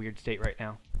a bit of a weird state right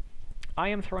now. I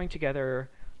am throwing together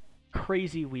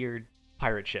crazy weird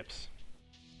pirate ships.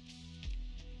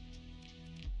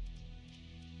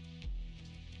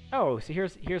 Oh, so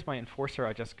here's my enforcer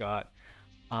I just got.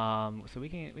 So we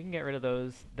can get rid of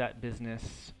that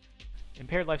business.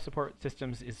 Impaired life support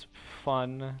systems is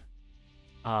fun,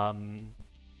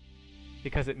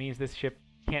 because it means this ship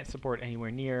can't support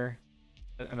anywhere near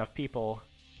enough people.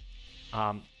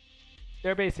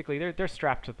 They're basically they're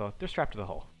strapped to the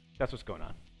hull. That's what's going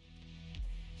on.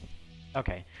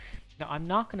 Okay, now I'm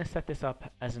not going to set this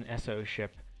up as an SO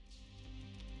ship,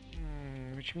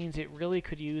 which means it really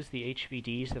could use the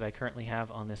HVDs that I currently have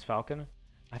on this Falcon.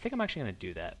 I think I'm actually going to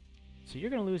do that. So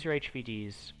you're going to lose your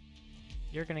HVDs.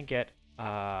 You're going to get 2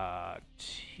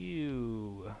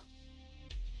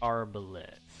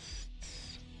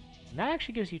 arbalists. And that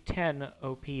actually gives you 10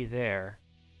 OP there.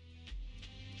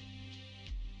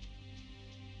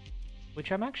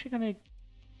 Which I'm actually going to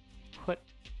put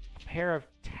a pair of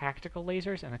tactical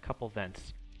lasers and a couple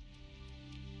vents.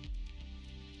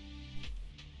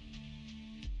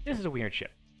 This is a weird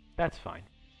ship. That's fine.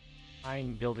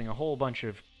 I'm building a whole bunch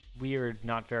of weird,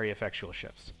 not very effectual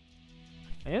ships.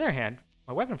 On the other hand,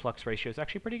 my weapon flux ratio is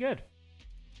actually pretty good.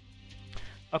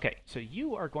 Okay, so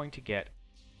you are going to get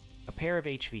a pair of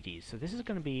HVDs. So this is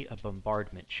going to be a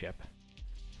bombardment ship.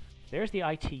 There's the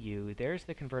ITU, there's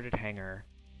the converted hangar.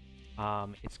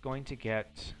 It's going to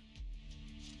get...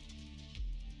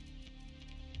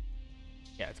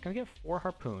 Yeah, it's going to get 4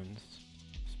 harpoons.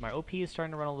 So my OP is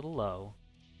starting to run a little low.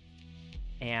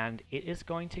 And it is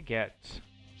going to get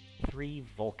 3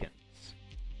 Vulcans.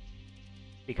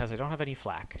 Because I don't have any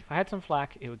flak. If I had some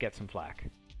flak, it would get some flak.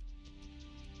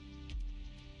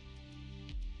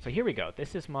 So here we go.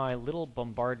 This is my little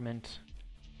bombardment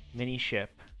mini ship.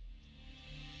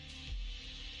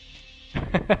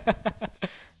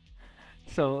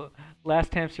 So,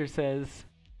 Last Hamster says,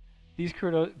 these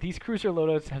cruiser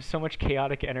loadouts have so much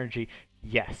chaotic energy.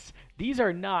 Yes, these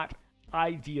are not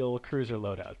ideal cruiser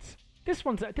loadouts. This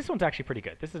one's actually pretty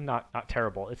good. This is not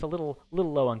terrible. It's a little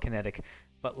low on kinetic,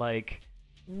 but like,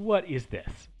 what is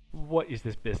this? What is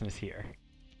this business here?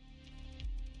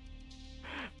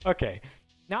 Okay,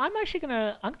 now I'm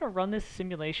gonna run this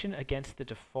simulation against the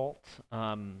default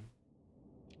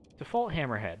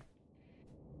hammerhead,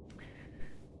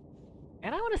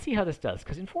 and I want to see how this does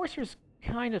because enforcers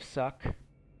kind of suck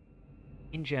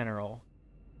in general.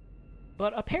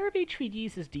 But a pair of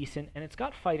HVDs is decent, and it's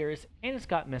got fighters, and it's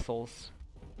got missiles.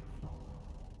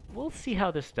 We'll see how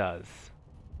this does.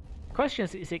 The question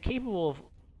is it capable of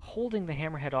holding the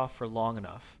hammerhead off for long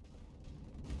enough?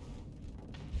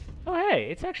 Oh hey,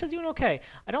 it's actually doing okay.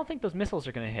 I don't think those missiles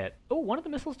are going to hit. Oh, one of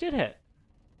the missiles did hit.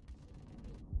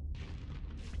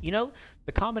 You know,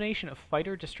 the combination of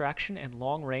fighter distraction and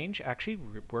long range actually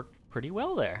worked pretty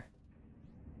well there.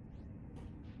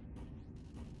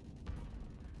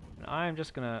 I'm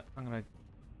gonna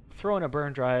throw in a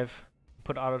burn drive,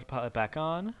 put autopilot back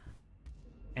on,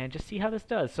 and just see how this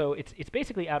does. So it's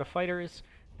basically out of fighters.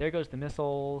 There goes the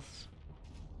missiles.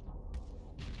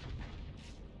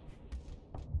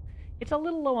 It's a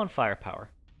little low on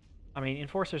firepower. I mean,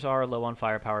 enforcers are low on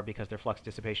firepower because their flux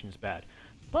dissipation is bad.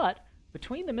 But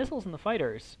between the missiles and the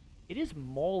fighters, it is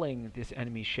mauling this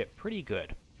enemy ship pretty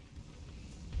good.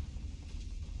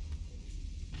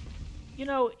 You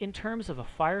know, in terms of a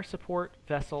fire support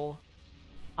vessel,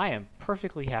 I am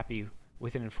perfectly happy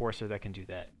with an enforcer that can do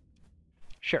that.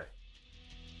 Sure.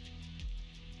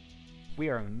 We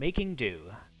are making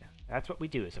do. That's what we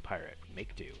do as a pirate. We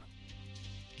make do.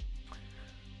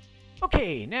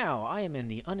 Okay, now I am in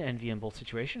the unenviable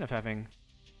situation of having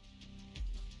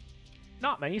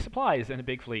not many supplies in a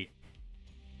big fleet.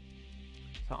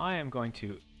 So I am going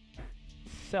to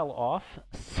sell off,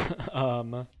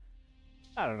 I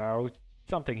don't know,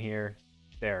 something here.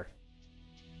 There.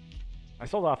 I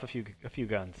sold off a few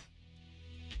guns.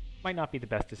 Might not be the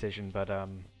best decision, but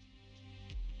I'm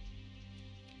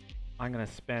gonna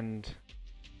spend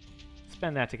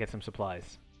that to get some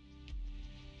supplies.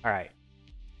 All right.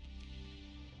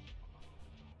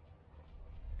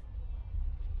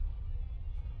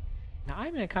 Now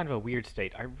I'm in a kind of a weird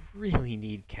state. I really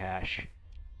need cash.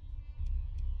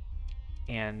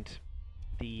 And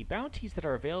the bounties that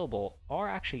are available are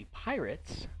actually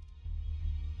pirates.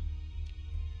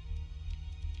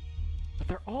 But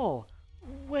they're all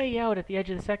way out at the edge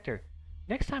of the sector.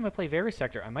 Next time I play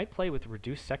Sector, I might play with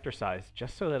reduced sector size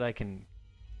just so that I can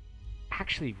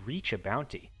actually reach a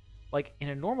bounty. Like in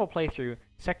a normal playthrough,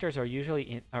 sectors are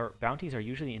usually or bounties are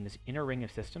usually in this inner ring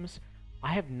of systems.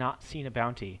 I have not seen a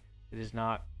bounty that is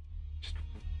not just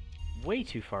way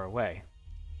too far away.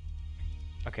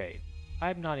 Okay,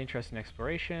 I'm not interested in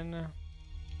exploration.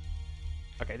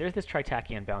 Okay, there's this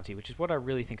Tritachyon bounty, which is what I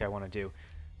really think I want to do.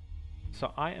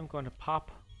 So I am going to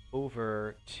pop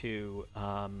over to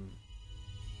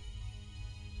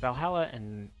Valhalla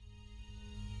and...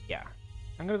 yeah.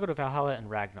 I'm going to go to Valhalla and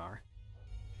Ragnar.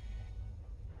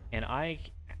 And I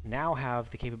now have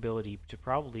the capability to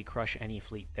probably crush any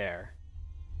fleet there.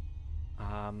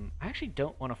 I actually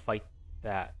don't want to fight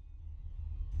that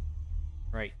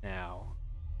right now.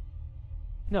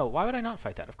 No, why would I not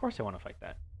fight that? Of course I want to fight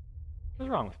that. What's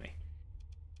wrong with me?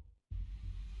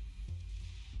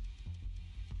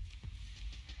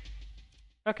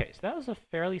 Okay, so that was a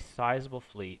fairly sizable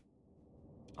fleet.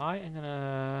 I am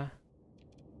gonna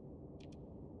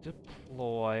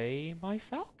deploy my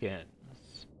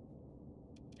falcons.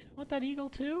 I want that eagle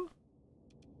too?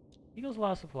 Eagle's a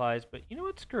lot of supplies, but you know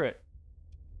what? Screw it.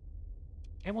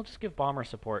 And we'll just give bomber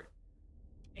support.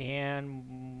 And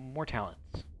more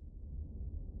talents.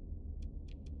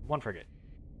 One frigate.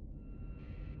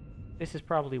 This is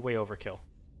probably way overkill.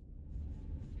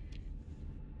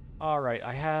 Alright,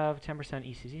 I have 10%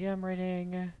 ECCM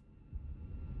rating.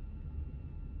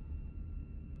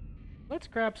 Let's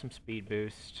grab some speed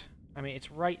boost. I mean, it's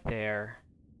right there.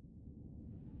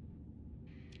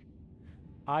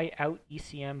 I out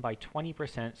ECM by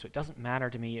 20%, so it doesn't matter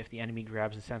to me if the enemy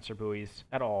grabs the sensor buoys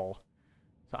at all.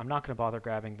 So I'm not going to bother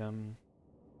grabbing them.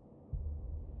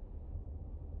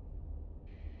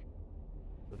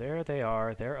 So there they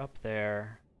are. They're up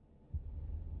there.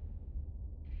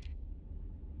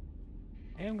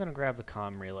 And I'm going to grab the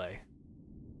comm relay.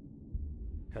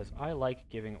 Because I like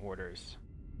giving orders.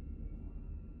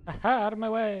 Aha! Out of my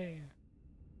way!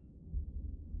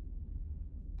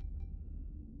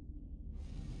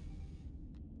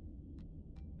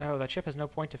 Oh, that ship has no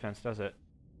point defense, does it?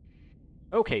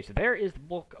 Okay, so there is the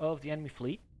bulk of the enemy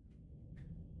fleet.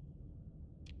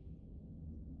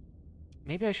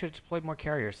 Maybe I should have deployed more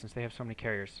carriers since they have so many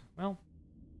carriers. Well,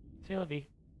 c'est la vie.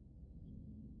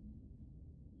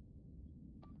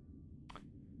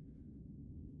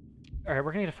 Alright,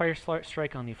 we're going to get a fire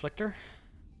strike on the Afflictor.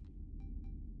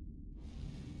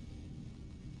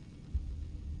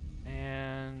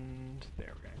 And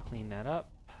there, we're going to clean that up.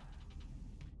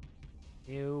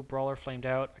 Ew, Brawler flamed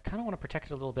out. I kind of want to protect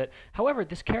it a little bit. However,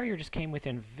 this carrier just came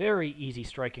within very easy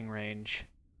striking range.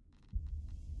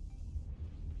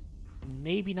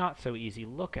 Maybe not so easy.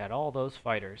 Look at all those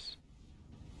fighters.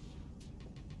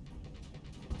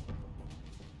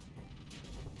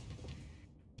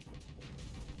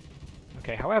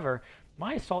 Okay, however,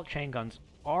 my assault chain guns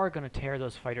are going to tear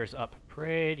those fighters up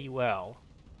pretty well.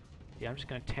 Yeah, I'm just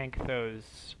going to tank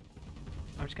those.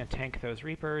 I'm just going to tank those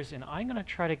Reapers, and I'm going to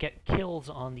try to get kills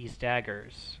on these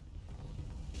daggers.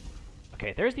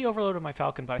 Okay, there's the overload of my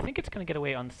Falcon, but I think it's going to get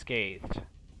away unscathed.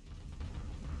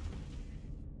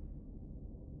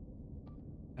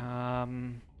 I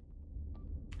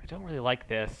don't really like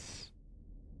this.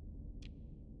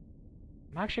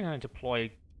 I'm actually going to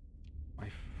deploy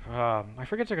my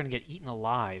frigates are going to get eaten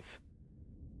alive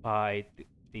by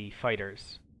the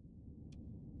fighters.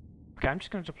 Okay, I'm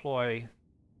just going to deploy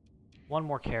one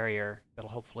more carrier that'll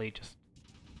hopefully just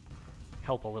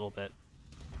help a little bit.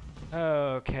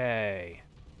 Okay.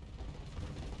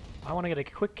 I want to get a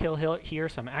quick kill here,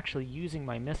 so I'm actually using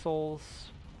my missiles.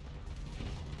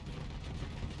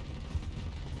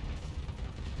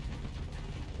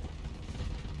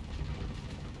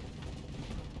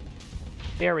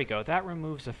 There we go, that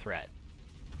removes a threat.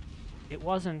 It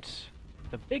wasn't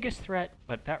the biggest threat,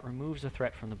 but that removes a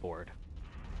threat from the board.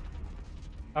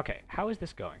 Okay, how is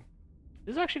this going?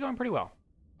 This is actually going pretty well.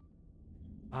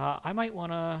 I might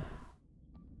want to...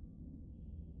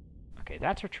 Okay,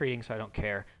 that's retreating, so I don't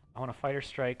care. I want to fighter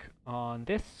strike on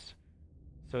this,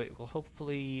 so it will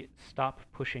hopefully stop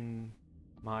pushing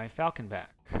my Falcon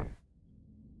back.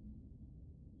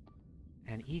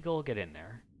 And Eagle, get in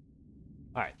there.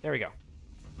 Alright, there we go.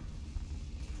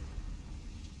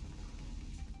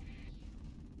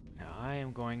 Now I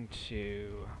am going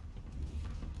to...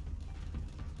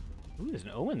 Ooh, there's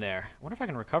an omen there. I wonder if I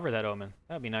can recover that omen.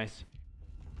 That would be nice.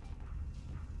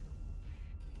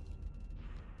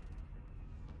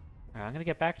 Alright, I'm going to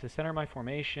get back to the center of my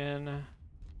formation.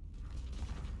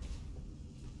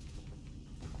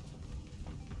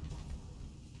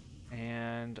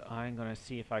 And I'm going to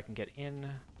see if I can get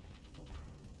in.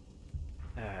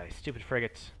 Stupid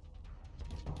frigates.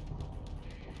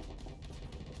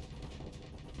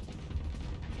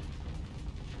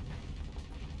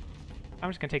 I'm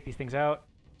just going to take these things out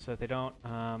so that they don't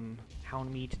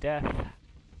hound me to death.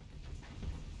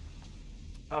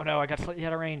 Oh no, I got slightly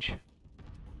out of range.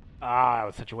 Ah, that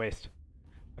was such a waste.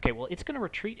 Okay, well, it's going to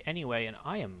retreat anyway, and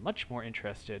I am much more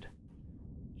interested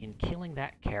in killing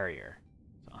that carrier.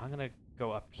 So I'm going to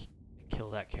go up and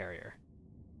kill that carrier.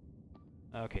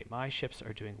 Okay, my ships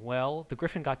are doing well. The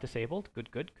Griffin got disabled. Good,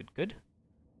 good, good, good.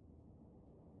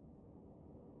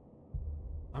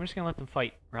 I'm just going to let them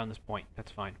fight around this point.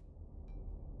 That's fine.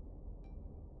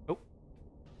 Oh.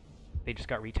 They just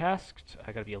got retasked.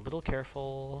 I gotta be a little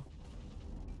careful.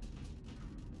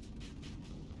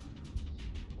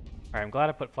 Alright, I'm glad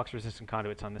I put flux-resistant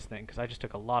conduits on this thing, because I just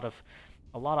took a lot of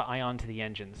ion to the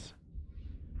engines.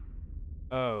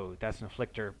 Oh, that's an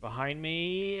Afflictor behind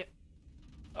me.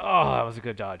 Oh, that was a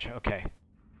good dodge. Okay.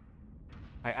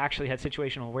 I actually had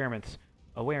situational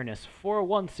awareness for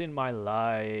once in my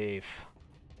life.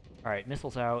 Alright,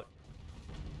 missiles out.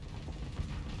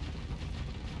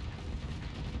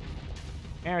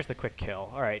 There's the quick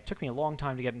kill. Alright, took me a long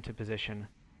time to get into position,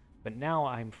 but now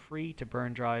I'm free to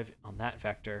burn drive on that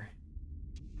vector.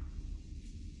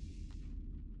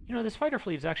 You know, this fighter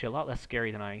fleet is actually a lot less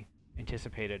scary than I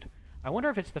anticipated. I wonder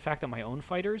if it's the fact that my own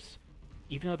fighters,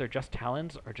 even though they're just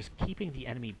Talons, are just keeping the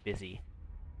enemy busy.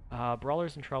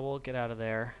 Brawler's in trouble. Get out of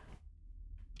there.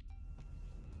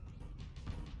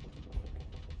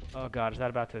 Oh god, is that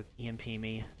about to EMP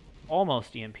me?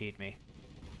 Almost EMP'd me.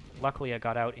 Luckily I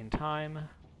got out in time.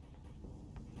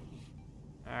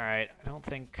 Alright, I don't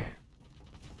think...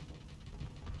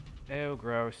 Ew,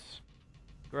 gross.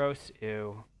 Gross,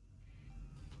 ew.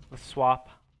 Let's swap.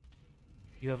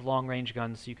 You have long-range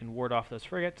guns so you can ward off those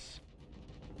frigates.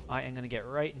 I am going to get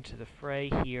right into the fray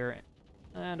here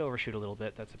and overshoot a little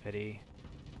bit. That's a pity.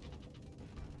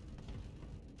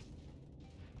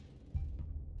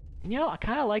 You know, I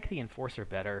kind of like the Enforcer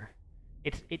better.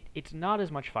 It's not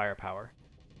as much firepower,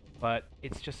 but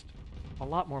it's just a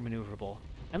lot more maneuverable.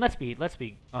 And let's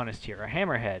be honest here. A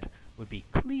Hammerhead would be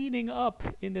cleaning up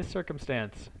in this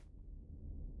circumstance.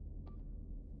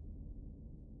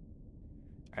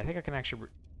 I think I can actually...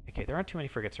 Okay, there aren't too many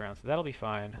frigates around, so that'll be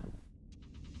fine.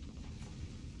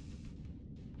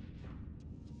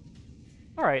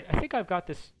 Alright, I think I've got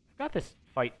this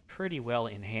fight pretty well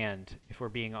in hand, if we're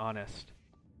being honest.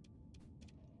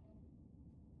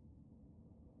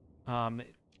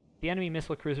 The enemy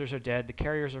missile cruisers are dead, the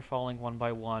carriers are falling one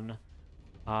by one.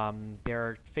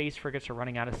 Their phase frigates are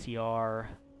running out of CR.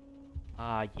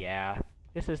 Yeah.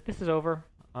 This is over.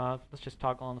 Let's just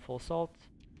toggle on the full assault.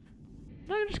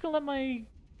 I'm just gonna I'm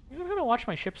gonna watch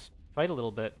my ships fight a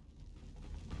little bit.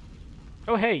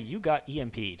 Oh hey, you got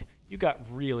EMP'd. You got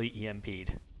really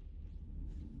EMP'd.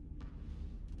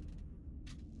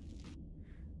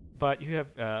 But you have,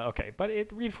 okay, but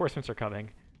reinforcements are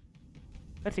coming.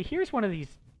 Let's see, here's one of these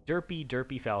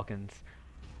derpy falcons.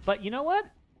 But you know what?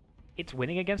 It's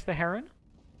winning against the Heron.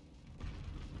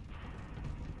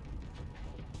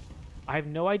 I have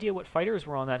no idea what fighters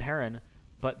were on that Heron,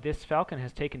 but this Falcon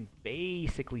has taken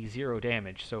basically 0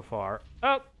 damage so far.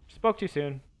 Oh, spoke too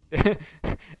soon.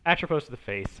 Atropos to the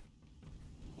face.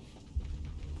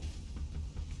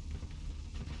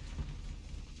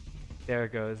 There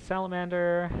goes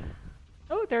Salamander.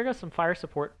 Oh, there goes some fire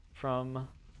support from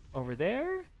over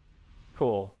there.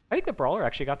 Cool. I think the Brawler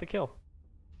actually got the kill.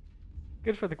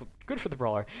 Good for the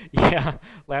Brawler. Yeah,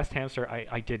 last hamster,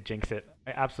 I did jinx it.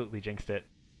 I absolutely jinxed it.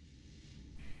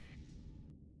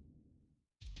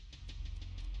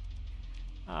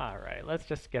 All right, let's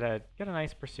just get a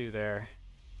nice pursue there.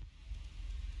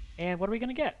 And what are we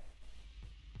gonna get?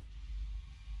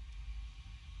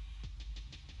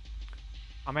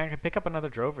 I mean, I can pick up another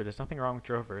drover. There's nothing wrong with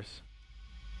drovers.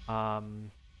 I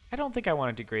don't think I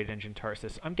want to degrade engine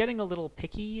Tarsus. I'm getting a little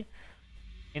picky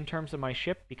in terms of my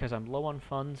ship because I'm low on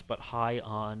funds but high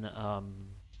on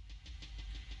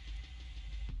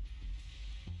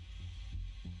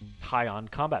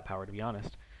combat power, to be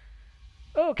honest.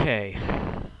 Okay.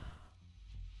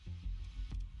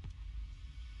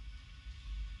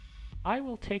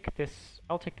 I'll take this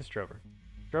drover.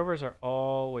 Drovers are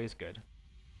always good.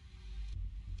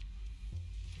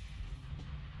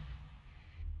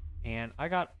 And I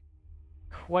got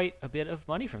quite a bit of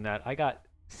money from that. I got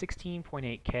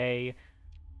 16.8k.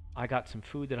 I got some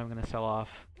food that I'm going to sell off.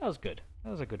 That was good. That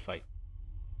was a good fight.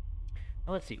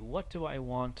 Now let's see. What do I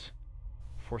want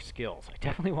for skills? I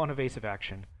definitely want evasive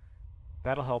action.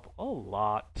 That'll help a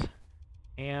lot.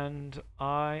 And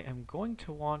I am going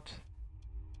to want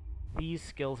these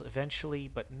skills eventually,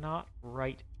 but not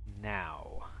right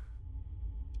now.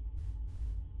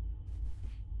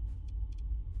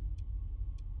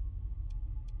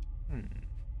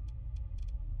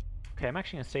 Okay, I'm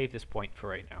actually going to save this point for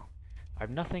right now. I have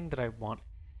nothing that I want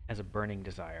as a burning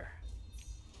desire.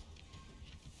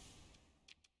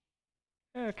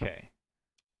 Okay.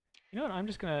 You know what? I'm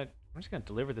just gonna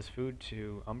deliver this food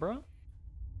to Umbra.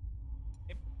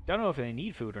 I don't know if they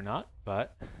need food or not,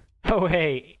 but oh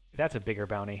hey, that's a bigger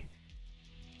bounty.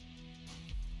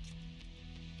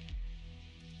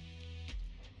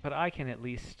 But I can at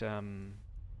least wow,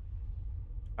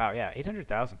 yeah,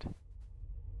 800,000.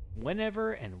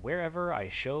 Whenever and wherever I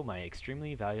show my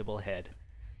extremely valuable head.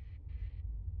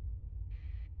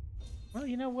 Well,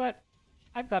 you know what?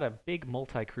 I've got a big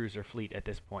multi-cruiser fleet at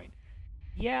this point.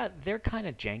 Yeah, they're kind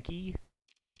of janky,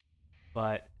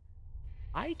 but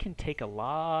I can take a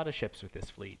lot of ships with this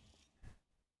fleet.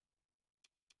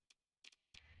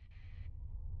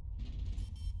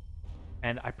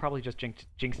 And I probably just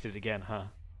jinxed it again, huh?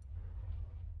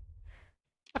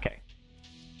 Okay.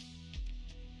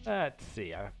 Let's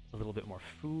see, I have a little bit more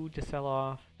food to sell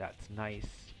off. That's nice.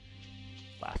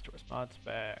 Blast Doors mod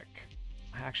spec.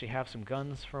 I actually have some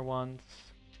guns for once.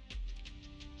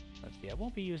 Let's see, I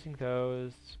won't be using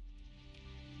those.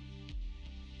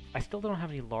 I still don't have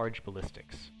any large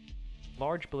ballistics.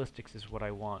 Large ballistics is what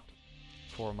I want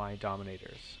for my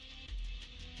Dominators.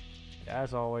 And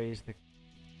as always, the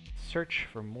search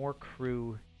for more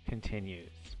crew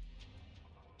continues.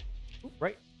 Ooh,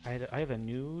 right, I have a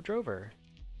new drover.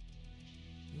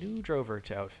 New drover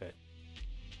to outfit.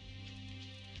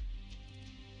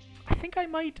 I think I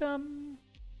might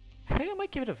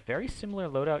give it a very similar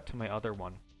loadout to my other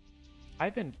one.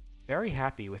 I've been very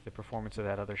happy with the performance of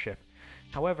that other ship.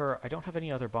 However, I don't have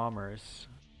any other bombers.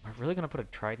 Am I really going to put a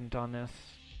Trident on this?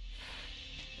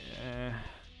 I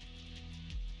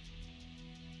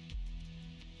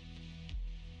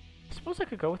suppose I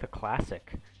could go with a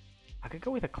classic. I could go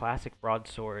with a classic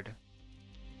broadsword.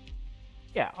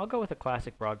 Yeah, I'll go with a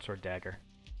classic broadsword dagger.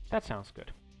 That sounds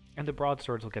good. And the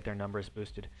broadswords will get their numbers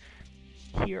boosted.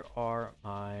 Here are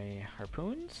my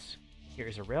harpoons. Here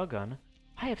is a railgun.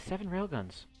 I have 7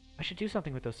 railguns. I should do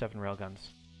something with those 7 railguns.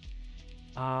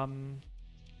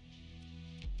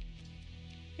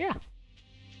 Yeah.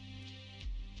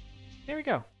 There we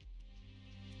go.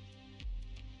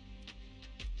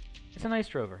 It's a nice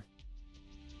drover.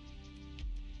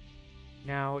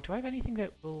 Now, do I have anything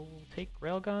that will take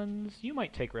railguns? You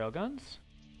might take railguns.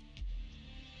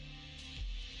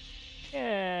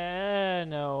 Yeah,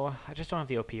 no. I just don't have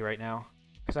the OP right now.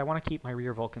 Because I want to keep my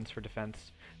rear Vulcans for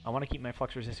defense. I want to keep my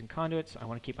flux-resistant conduits. I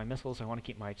want to keep my missiles. I want to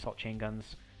keep my assault chain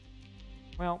guns.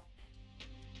 Well,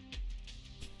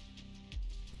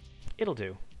 it'll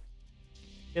do.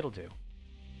 It'll do.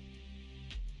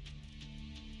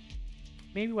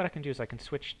 Maybe what I can do is I can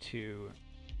switch to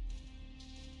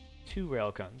 2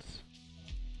 railguns.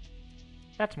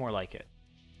 That's more like it.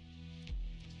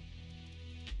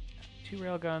 2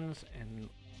 railguns and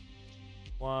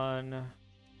 1...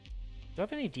 Do I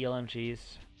have any DLMGs?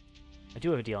 I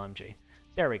do have a DLMG.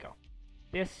 There we go.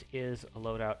 This is a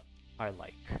loadout I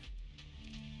like.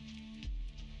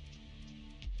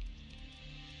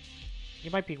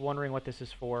 You might be wondering what this is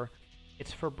for.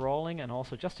 It's for brawling and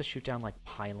also just to shoot down like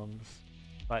pylons.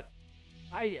 But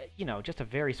just a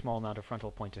very small amount of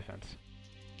frontal point defense.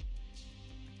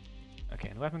 Okay,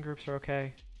 and weapon groups are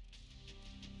okay.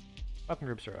 Weapon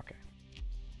groups are okay.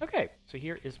 Okay, so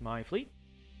here is my fleet.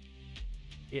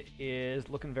 It is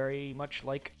looking very much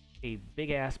like a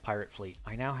big-ass pirate fleet.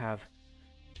 I now have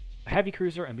a heavy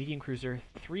cruiser, a medium cruiser,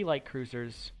 3 light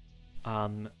cruisers,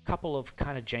 couple of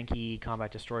kind of janky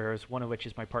combat destroyers, one of which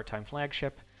is my part-time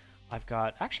flagship. I've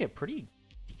got actually a pretty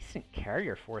decent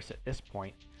carrier force at this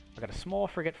point. I've got a small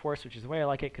frigate force, which is the way I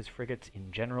like it, because frigates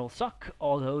in general suck,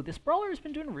 although this brawler has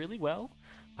been doing really well.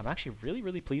 I'm actually really,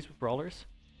 really pleased with brawlers.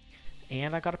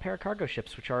 And I got a pair of cargo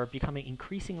ships, which are becoming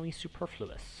increasingly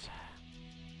superfluous.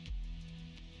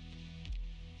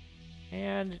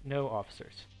 And no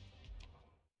officers.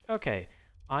 Okay,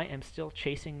 I am still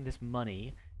chasing this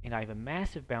money, and I have a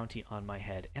massive bounty on my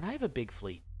head, and I have a big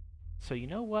fleet. So you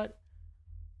know what?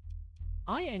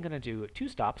 I am going to do 2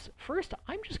 stops. First,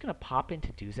 I'm just going to pop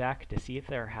into Duzak to see if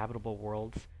there are habitable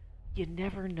worlds. You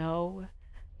never know.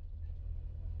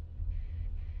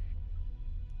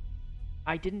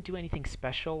 I didn't do anything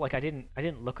special. Like I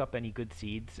didn't look up any good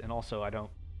seeds, and also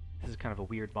this is kind of a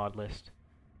weird mod list.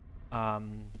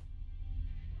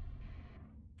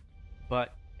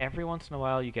 But every once in a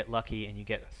while you get lucky and you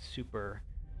get a super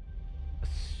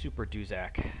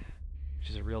Duzak, which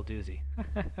is a real doozy.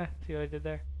 See what I did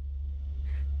there?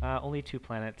 Only 2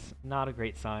 planets, not a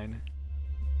great sign.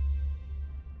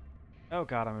 Oh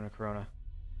god, I'm in a corona.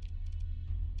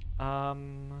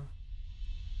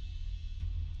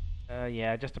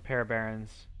 Yeah, just a pair of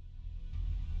barons.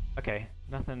 Okay,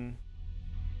 nothing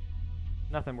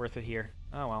worth it here.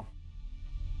 Oh well.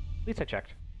 At least I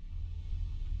checked.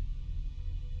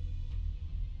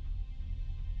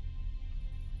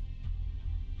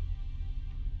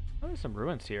 Oh, there's some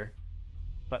ruins here.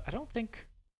 But I don't think...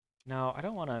 No, I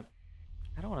don't want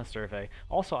to survey.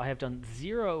 Also, I have done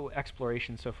 0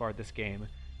 exploration so far this game,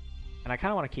 and I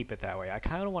kind of want to keep it that way. I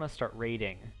kind of want to start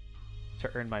raiding to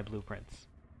earn my blueprints.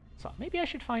 So maybe I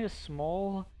should find a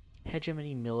small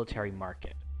hegemony military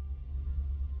market.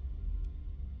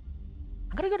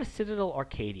 I'm going to go to Citadel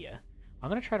Arcadia. I'm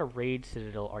going to try to raid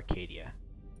Citadel Arcadia.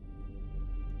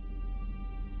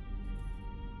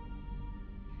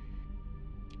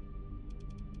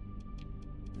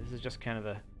 This is just kind of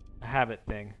a habit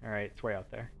thing. Alright, it's way out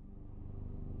there.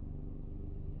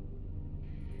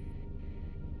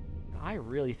 I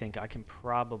really think I can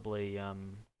probably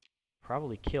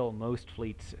kill most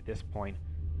fleets at this point.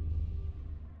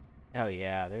 Oh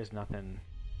yeah, there's nothing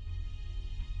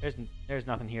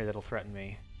here that'll threaten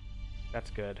me. That's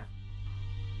good.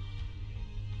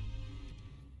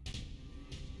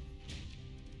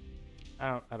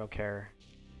 I don't care.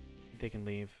 They can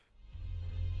leave.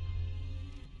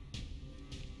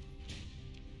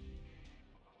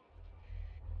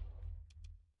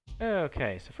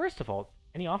 Okay, so first of all,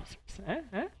 any officers?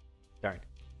 Darn.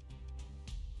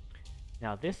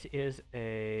 Now this is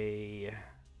a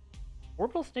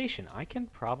orbital station. I can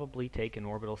probably take an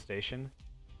orbital station.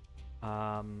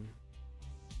 Let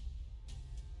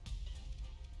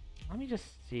me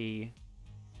just see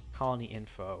colony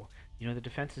info. You know, the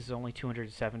defense is only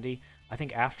 270. I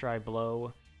think after I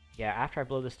blow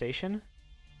the station,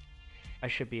 I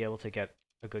should be able to get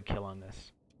a good kill on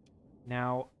this.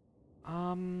 Now,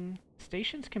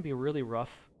 stations can be really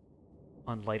rough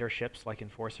on lighter ships like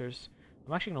enforcers.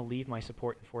 I'm actually going to leave my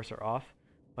support enforcer off,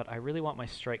 but I really want my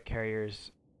strike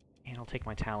carriers, and I'll take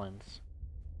my talons.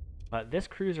 But this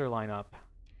cruiser lineup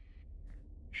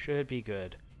should be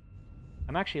good.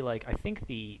 I'm actually like, I think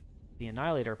the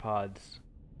annihilator pods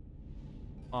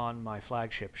on my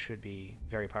flagship should be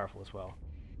very powerful as well.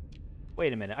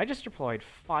 Wait a minute, I just deployed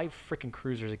 5 frickin'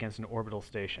 cruisers against an orbital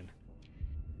station.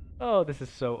 Oh, this is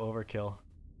so overkill.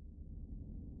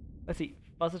 Let's see,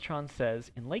 Fuzzatron says,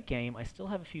 in late game, I still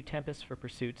have a few Tempests for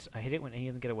pursuits. I hate it when any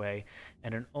of them get away,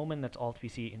 and an Omen that's all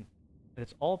PD.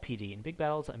 In big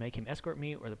battles, I make him escort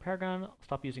me or the Paragon. I'll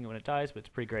stop using it when it dies, but it's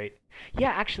pretty great.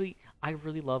 Yeah, actually, I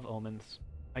really love Omens.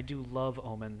 I do love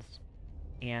Omens.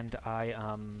 And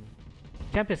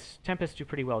Tempests do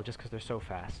pretty well just because they're so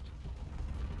fast.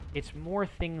 It's more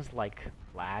things like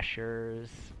Lashers.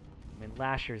 I mean,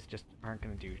 Lashers just aren't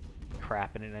going to do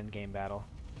crap in an endgame battle.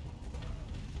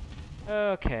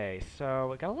 Okay, so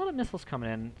we got a lot of missiles coming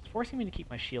in. It's forcing me to keep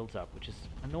my shields up, which is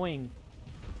annoying.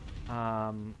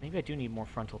 Maybe I do need more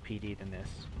frontal PD than this.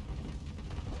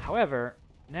 However,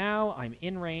 now I'm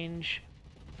in range.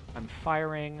 I'm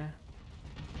firing.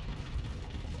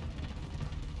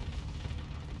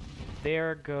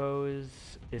 There goes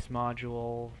this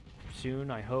module soon,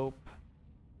 I hope.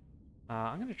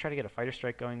 I'm going to try to get a fighter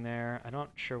strike going there. I'm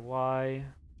not sure why.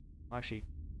 Well, actually,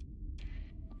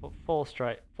 full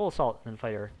assault and then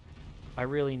fighter. I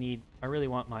really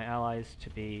want my allies to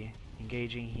be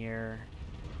engaging here.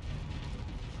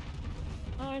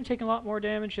 I'm taking a lot more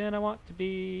damage than I want to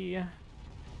be.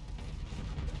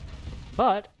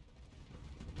 But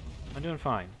I'm doing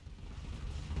fine.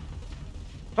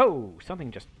 Oh,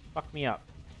 something just fucked me up.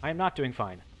 I am not doing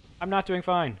fine. I'm not doing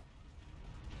fine.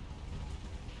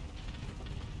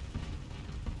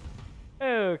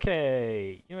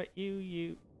 Okay. You know what?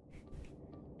 You.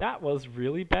 That was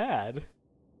really bad.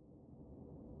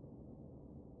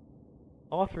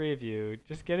 All 3 of you,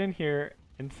 just get in here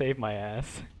and save my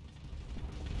ass.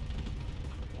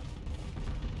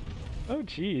 Oh,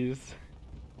 jeez.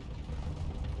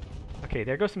 Okay,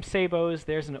 there goes some sabos.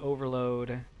 There's an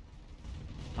overload.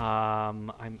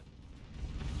 I'm...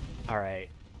 Alright.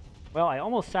 Well, I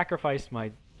almost sacrificed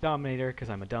my Dominator because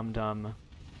I'm a dum-dum.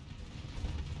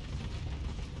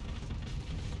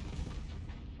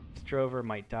 This Drover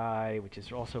might die, which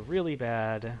is also really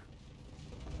bad.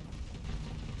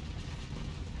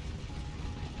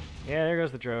 Yeah, there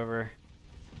goes the Drover.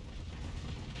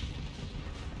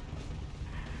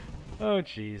 Oh,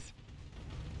 jeez.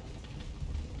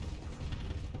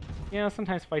 You know,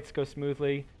 sometimes fights go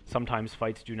smoothly. Sometimes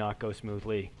fights do not go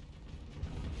smoothly.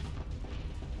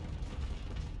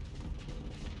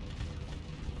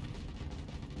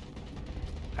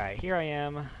 Alright, here I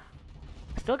am. I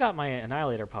still got my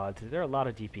Annihilator pods. There are a lot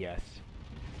of DPS.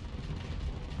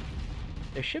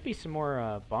 There should be some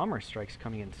more bomber strikes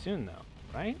coming in soon, though,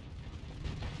 right?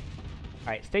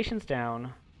 Alright, station's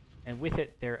down, and with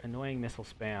it, their annoying missile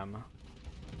spam.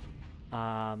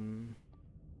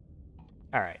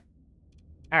 Alright.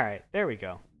 Alright, there we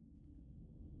go.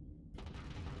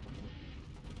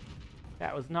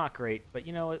 That was not great, but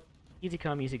you know what? Easy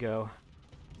come, easy go.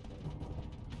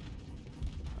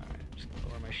 Alright, I'm just gonna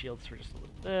lower my shields for just a little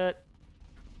bit.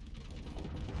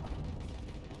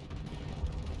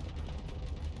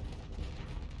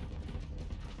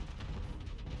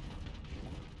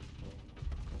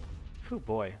 Oh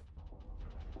boy.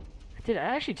 I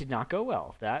actually did not go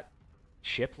well. That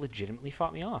ship legitimately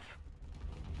fought me off.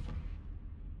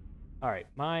 Alright,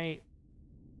 my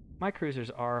cruisers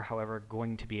are, however,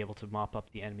 going to be able to mop up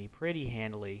the enemy pretty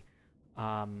handily.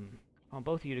 I want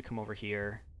both of you to come over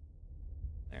here.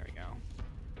 There we go.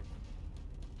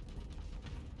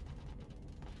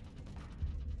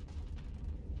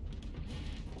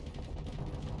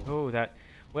 Oh, that...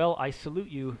 Well, I salute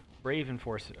you, brave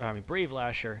enforcer... I mean, brave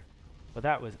Lasher. But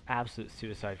that was absolute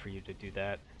suicide for you to do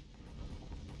that.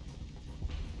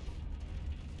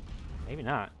 Maybe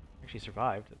not. Actually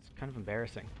survived. That's kind of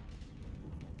embarrassing.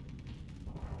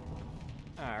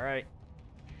 Alright.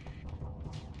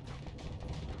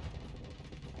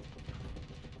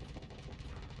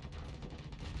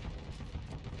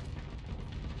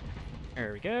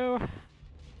 There we go.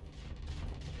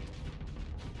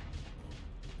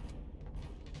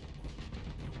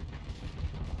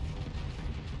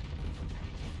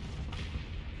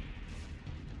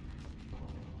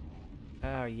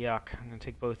 Oh, yuck. I'm gonna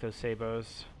take both those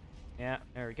sabos. Yeah,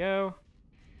 there we go.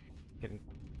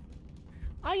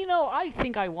 You know, I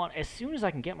think I want, as soon as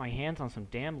I can get my hands on some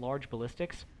damn large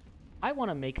ballistics, I want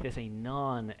to make this a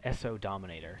non-SO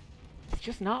Dominator. It's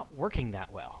just not working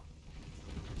that well.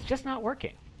 It's just not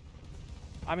working.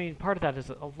 I mean, part of that is,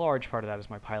 a large part of that is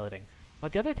my piloting.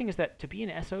 But the other thing is that to be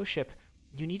an SO ship,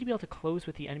 you need to be able to close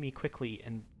with the enemy quickly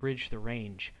and bridge the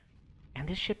range. And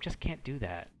this ship just can't do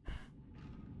that.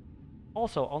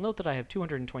 Also, I'll note that I have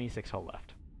 226 hull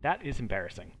left. That is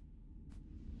embarrassing.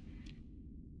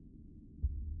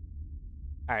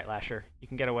 Alright, Lasher, you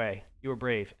can get away. You were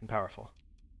brave and powerful.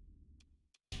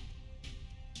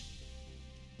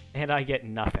 And I get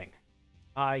nothing.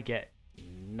 I get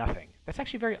nothing. That's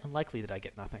actually very unlikely that I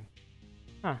get nothing.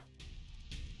 Huh.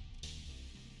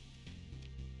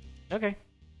 Okay.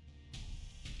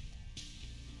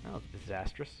 That was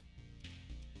disastrous.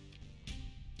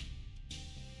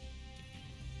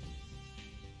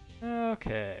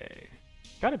 Okay.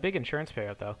 Got a big insurance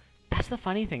payout, though. That's the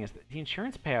funny thing, is that the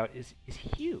insurance payout is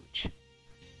huge.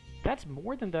 That's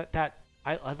more than that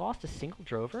I lost a single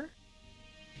drover?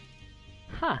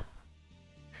 Huh.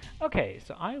 Okay,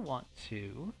 so I want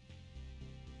to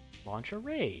launch a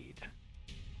raid.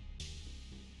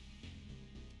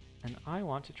 And I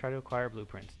want to try to acquire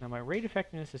blueprints. Now my raid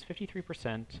effectiveness is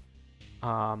 53%.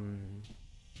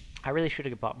 I really should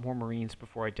have bought more Marines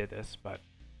before I did this, but...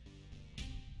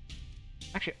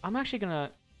 Actually, I'm actually going to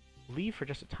leave for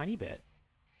just a tiny bit.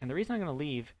 And the reason I'm going to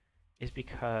leave is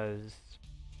because...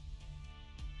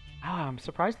 I'm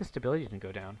surprised the stability didn't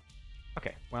go down.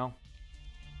 Okay, well...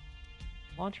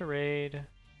 Launch a raid.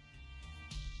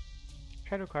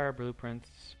 Try to acquire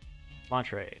blueprints.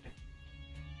 Launch raid.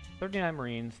 39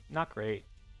 Marines, not great.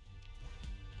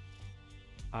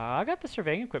 I got the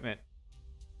surveying equipment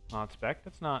on spec.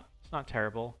 It's not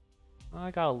terrible.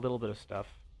 I got a little bit of stuff.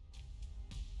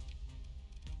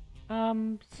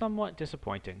 Somewhat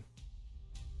disappointing.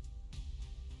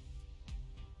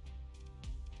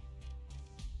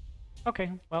 Okay,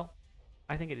 well,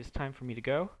 I think it is time for me to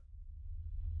go.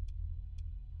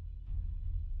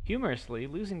 Humorously,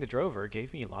 losing the drover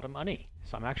gave me a lot of money,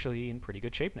 so I'm actually in pretty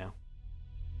good shape now.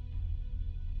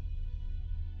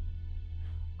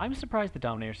 I'm surprised the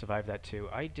Dominator survived that too.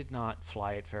 I did not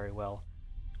fly it very well.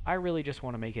 I really just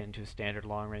want to make it into a standard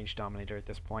long-range Dominator at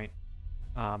this point.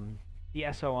 The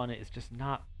SO on it is just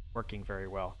not working very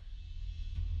well.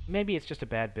 Maybe it's just a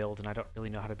bad build and I don't really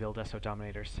know how to build SO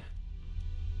Dominators.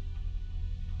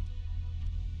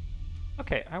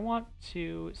 Okay, I want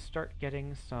to start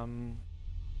getting some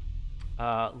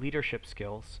leadership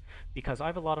skills, because I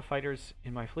have a lot of fighters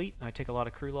in my fleet, and I take a lot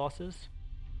of crew losses,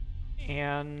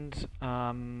 and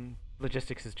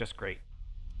logistics is just great.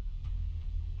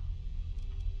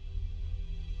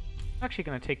 I'm actually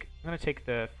going to take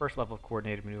the first level of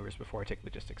coordinated maneuvers before I take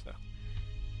logistics, though.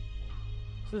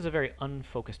 So this is a very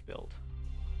unfocused build.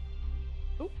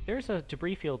 Oh, there's a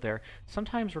debris field there.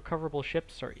 Sometimes recoverable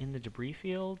ships are in the debris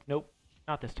field. Nope,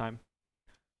 not this time.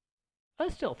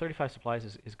 Still, 35 supplies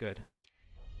is good.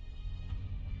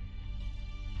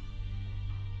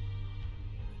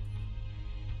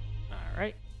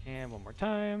 Alright, and one more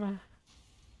time.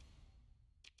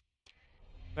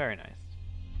 Very nice.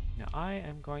 Now I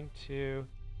am going to...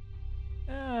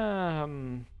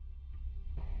 probably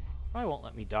won't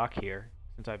let me dock here,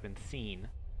 since I've been seen.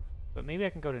 But maybe I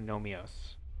can go to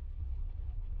Nomios.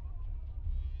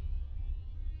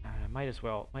 Might as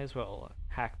well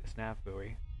hack this nav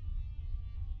buoy.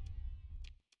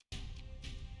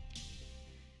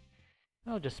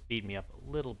 That'll just speed me up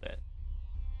a little bit.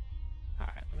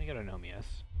 Alright, let me go to Nomios.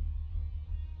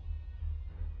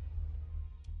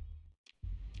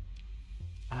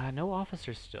 No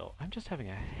officers still. I'm just having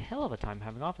a hell of a time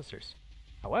having officers.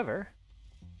 However,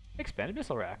 expanded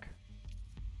missile rack.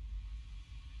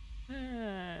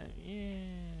 Yeah.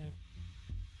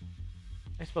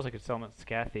 I suppose I could sell them at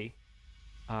Scathy.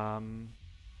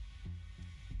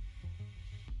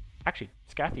 Actually,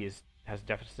 Scathy has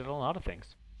deficit on a lot of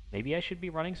things. Maybe I should be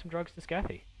running some drugs to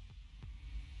Scathy.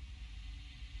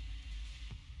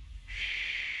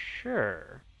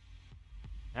 Sure.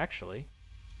 Actually,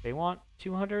 they want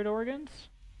 200 organs?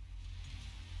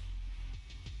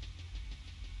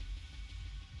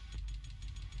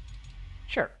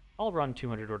 Sure, I'll run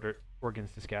 200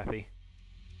 organs to Scathy.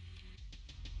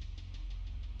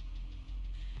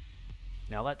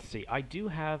 Now let's see, I do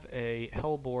have a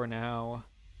Hellbore now.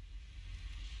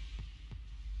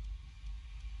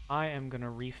 I am going to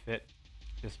refit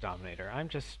this Dominator. I'm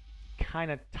just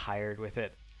kind of tired with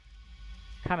it.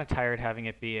 Kind of tired having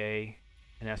it be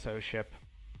an SO ship.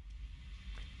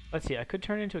 Let's see, I could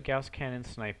turn it into a Gauss Cannon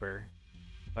Sniper,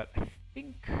 but I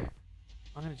think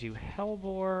I'm going to do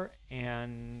Hellbore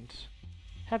and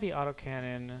Heavy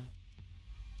Autocannon.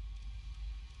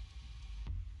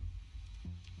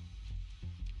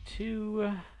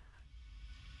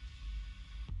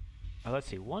 Let's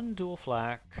see, 1 dual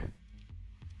flak,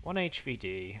 1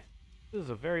 HVD. This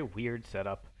is a very weird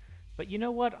setup. But you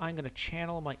know what? I'm going to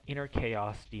channel my inner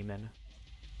Chaos Demon.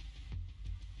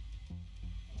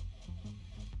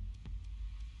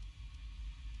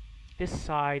 This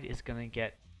side is going to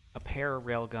get a pair of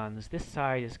railguns. This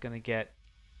side is going to get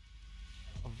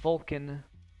a Vulcan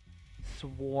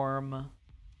swarm.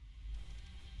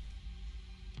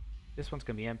 This one's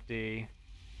going to be empty.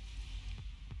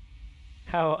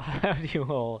 How do you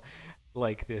all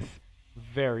like this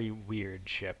very weird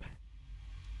ship?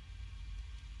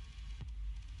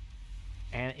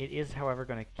 And it is, however,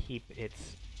 going to keep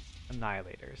its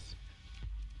annihilators.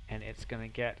 And it's going to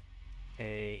get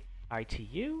a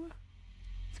ITU.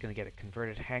 It's going to get a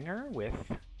converted hangar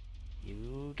with,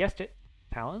 you guessed it,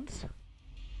 Talons.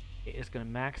 It is going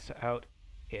to max out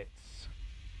its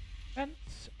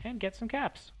vents and get some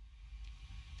caps.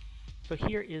 So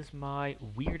here is my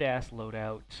weird-ass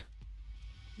loadout.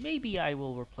 Maybe I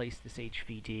will replace this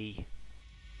HVD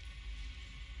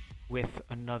with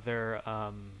another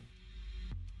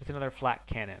flak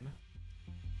cannon.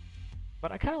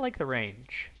 But I kind of like the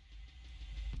range.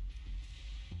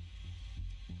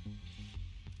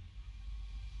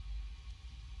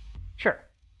 Sure.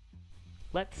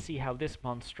 Let's see how this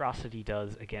monstrosity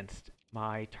does against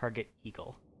my target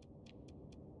Eagle.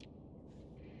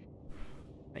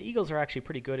 Now, Eagles are actually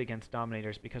pretty good against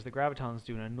Dominators because the Gravitons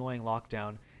do an annoying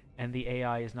lockdown, and the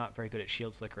AI is not very good at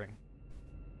shield flickering.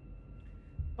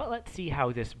 But let's see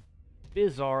how this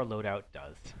bizarre loadout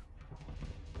does.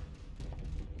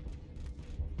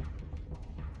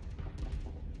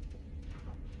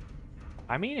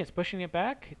 I mean, it's pushing it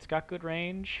back. It's got good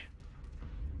range.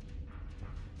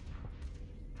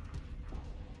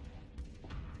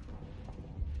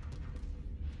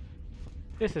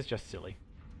 This is just silly.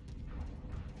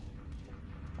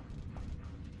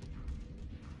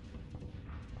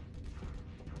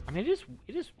 I mean,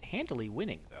 it is handily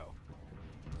winning, though.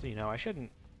 So, you know, I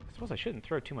suppose I shouldn't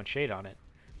throw too much shade on it.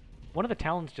 One of the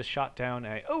Talons just shot down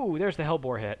a... Oh, there's the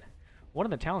Hellbore hit. One of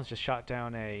the Talons just shot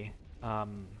down a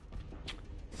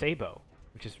Sabo,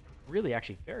 which is really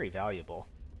actually very valuable.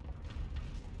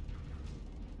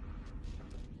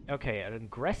 Okay, an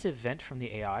aggressive vent from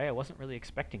the AI. I wasn't really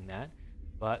expecting that,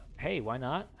 but hey, why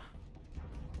not?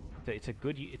 It's a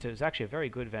good. It's actually a very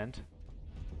good vent.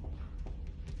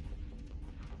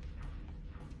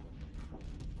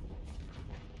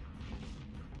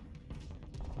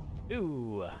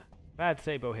 Ooh, bad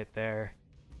Sabo hit there.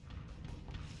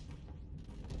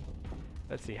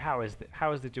 Let's see, how is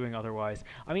it doing otherwise?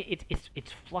 I mean,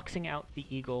 it's fluxing out the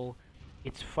Eagle.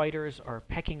 Its fighters are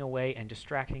pecking away and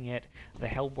distracting it. The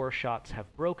Hellbore shots have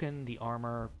broken the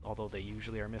armor, although they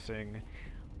usually are missing.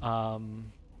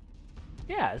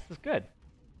 Yeah, this is good.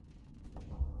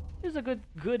 This is a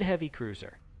good heavy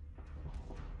cruiser.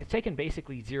 It's taken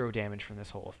basically 0 damage from this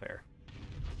whole affair.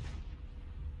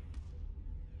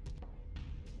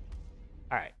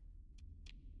 Alright.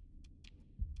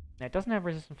 Now, it doesn't have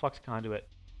resistant flux conduit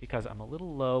because I'm a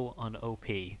little low on OP.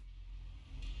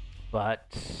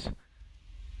 But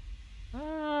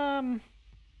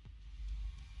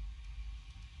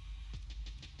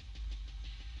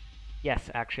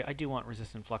yes, actually, I do want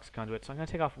resistant flux conduit, so I'm going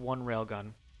to take off 1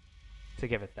 railgun to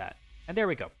give it that. And there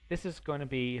we go. This is going to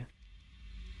be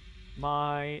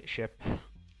my ship.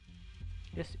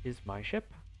 This is my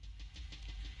ship.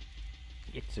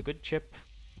 It's a good ship.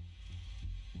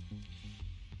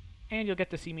 And you'll get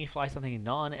to see me fly something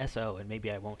non-SO, and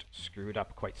maybe I won't screw it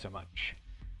up quite so much.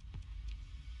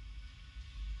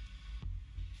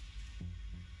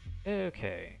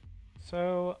 Okay,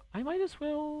 so I might as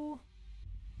well.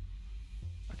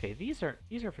 Okay, these are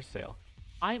for sale.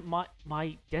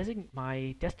 My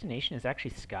destination is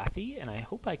actually Scathy, and I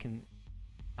hope I can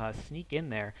sneak in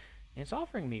there. And it's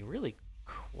offering me really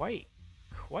quite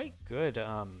good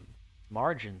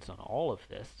margins on all of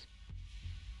this.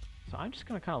 So I'm just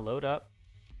gonna kind of load up.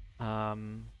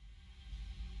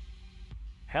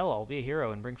 Hell, I'll be a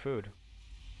hero and bring food.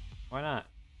 Why not?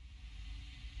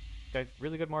 Got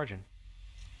really good margin.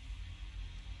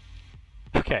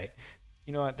 Okay,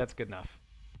 you know what? That's good enough.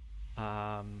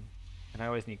 And I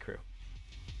always need crew.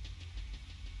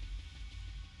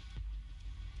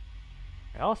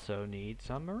 I also need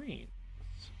some Marines.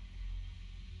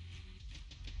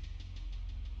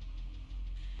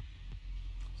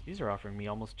 So these are offering me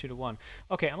almost 2 to 1.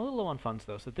 Okay, I'm a little low on funds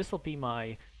though, so this will be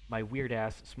my weird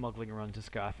ass smuggling run to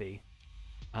Scathy.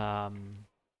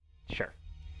 Sure,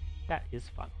 that is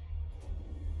fun.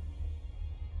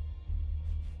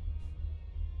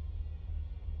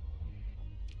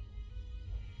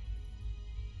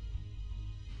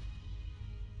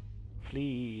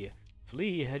 Flee!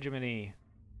 Flee, hegemony!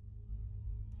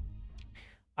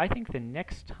 I think the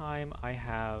next time I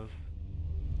have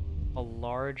a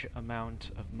large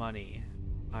amount of money,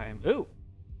 I am... Ooh!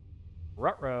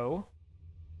 Rutrow!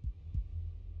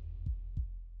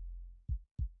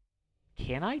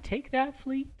 Can I take that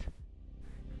fleet?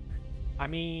 I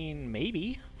mean,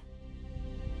 maybe.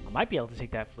 I might be able to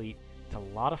take that fleet. It's a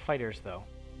lot of fighters, though.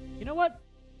 You know what?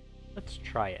 Let's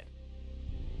try it.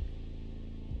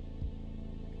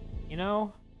 You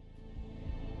know,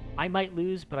 I might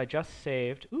lose, but I just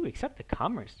saved... Ooh, accept the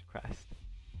Commerce Crest.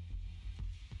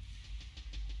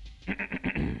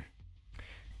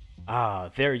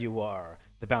 Ah, there you are,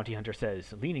 the bounty hunter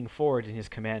says, leaning forward in his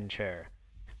command chair.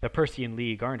 The Persian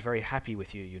League aren't very happy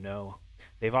with you, you know.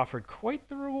 They've offered quite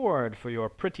the reward for your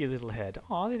pretty little head.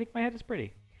 Aw, they think my head is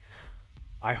pretty.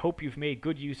 I hope you've made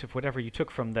good use of whatever you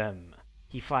took from them.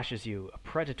 He flashes you a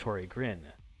predatory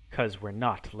grin, 'cause we're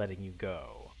not letting you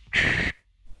go.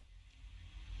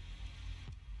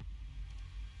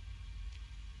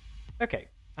 Okay,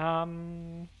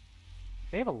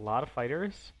 they have a lot of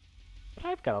fighters, but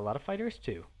I've got a lot of fighters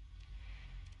too.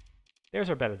 Theirs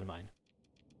are better than mine.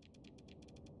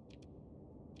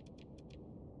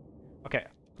 Okay,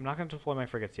 I'm not going to deploy my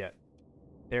frigates yet.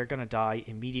 They're going to die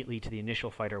immediately to the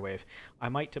initial fighter wave. I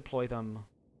might deploy them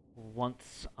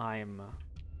once I'm,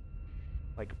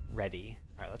 like, ready.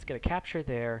 Alright, let's get a capture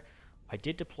there. I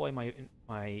did deploy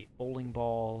my bowling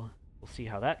ball. We'll see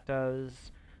how that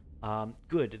does.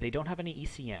 Good, they don't have any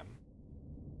ECM.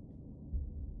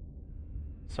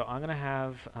 So I'm going to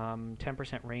have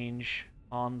 10% range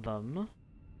on them,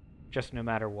 just no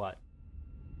matter what.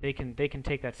 They can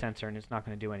take that sensor and it's not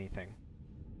going to do anything.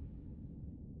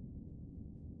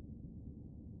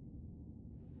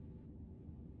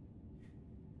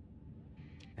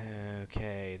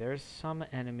 Okay, there's some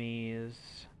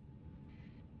enemies.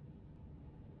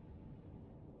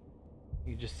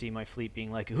 You just see my fleet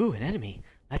being like, ooh, an enemy!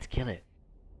 Let's kill it.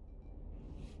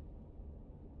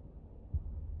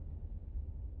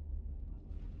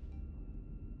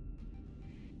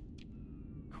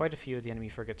 quite a few of the enemy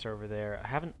frigates over there. I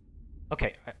haven't...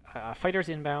 Okay, fighters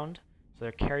inbound, so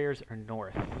their carriers are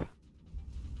north.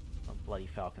 Oh, bloody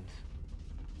falcons.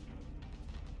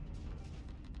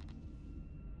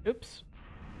 Oops.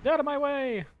 Get out of my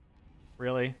way!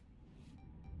 Really?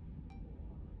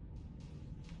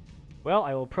 Well,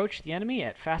 I will approach the enemy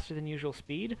at faster than usual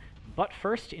speed, butt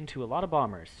first into a lot of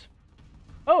bombers.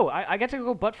 Oh, I get to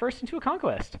go butt first into a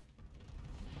conquest!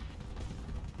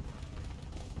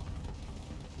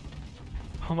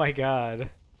 Oh my god.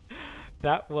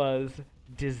 That was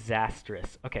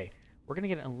disastrous. Okay, we're gonna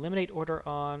get an eliminate order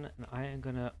on, and I am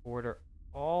gonna order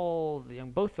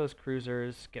both those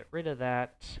cruisers, get rid of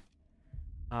that.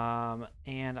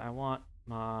 And I want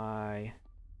my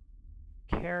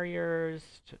carriers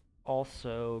to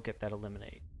also get that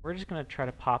eliminate. We're just gonna try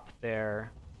to pop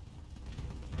their...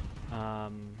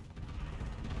 oh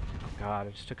god, I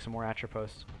just took some more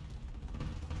Atropos.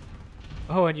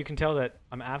 Oh, and you can tell that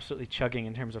I'm absolutely chugging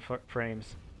in terms of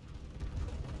frames.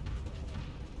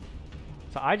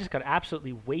 So I just got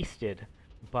absolutely wasted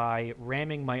by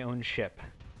ramming my own ship.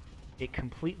 It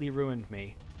completely ruined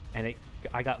me, and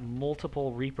I got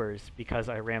multiple Reapers because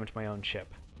I rammed my own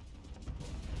ship.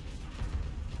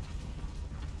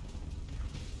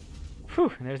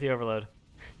 Whew, and there's the overload.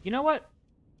 You know what?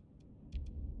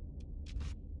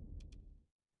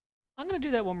 I'm gonna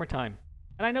do that one more time.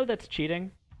 And I know that's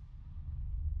cheating.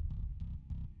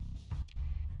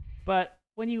 But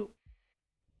when you...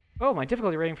 Oh, my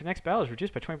difficulty rating for the next battle is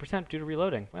reduced by 20% due to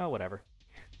reloading. Well, whatever.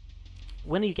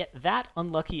 When you get that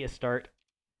unlucky a start,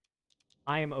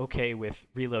 I am okay with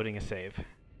reloading a save.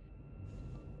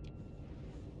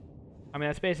 I mean,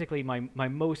 that's basically my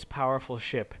most powerful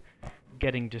ship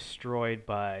getting destroyed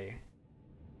by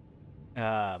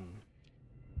an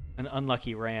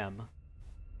unlucky ram.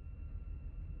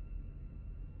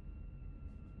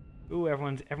 Ooh,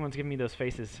 everyone's giving me those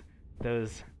faces.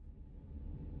 Those...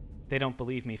 They don't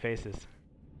believe me faces.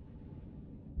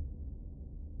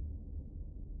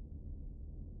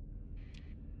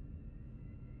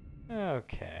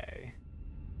 Okay.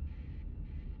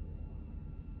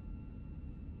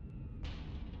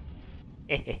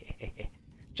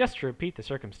 Just to repeat the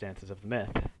circumstances of the myth.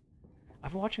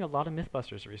 I've been watching a lot of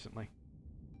Mythbusters recently.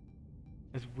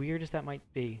 As weird as that might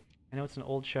be. I know it's an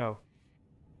old show.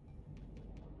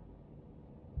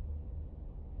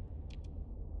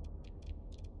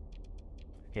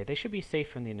 Okay, they should be safe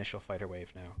from the initial fighter wave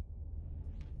now.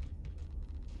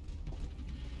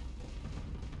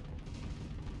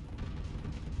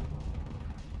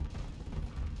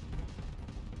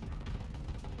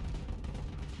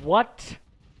 What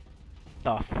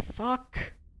the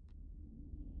fuck?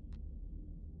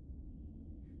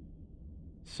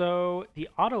 So, the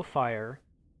auto-fire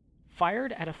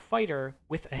fired at a fighter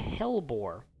with a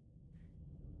hellbore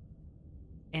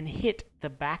and hit the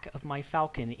back of my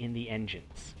Falcon in the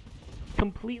engines,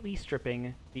 completely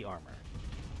stripping the armor.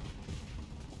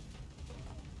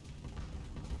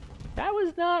 That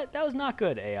was not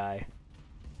good, AI.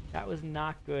 That was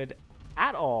not good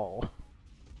at all.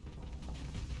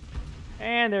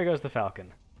 And there goes the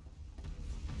Falcon.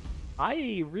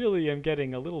 I really am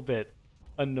getting a little bit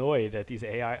annoyed at these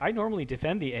AI. I normally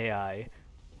defend the AI,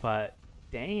 but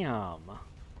damn.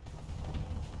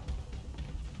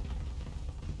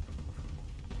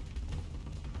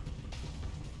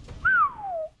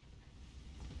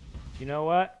 You know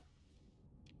what?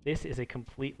 This is a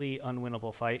completely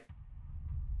unwinnable fight.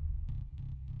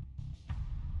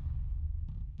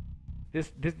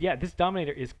 This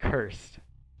Dominator is cursed.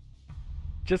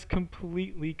 Just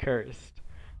completely cursed.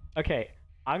 Okay,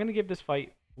 I'm gonna give this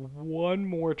fight one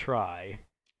more try,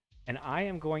 and I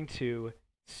am going to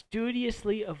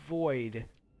studiously avoid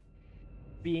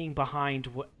being behind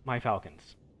my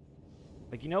Falcons.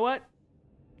 Like, you know what?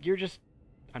 You're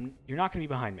not gonna be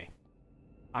behind me.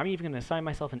 I'm even gonna assign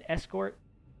myself an escort,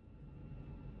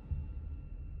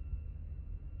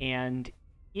 and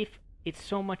if it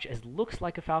so much as looks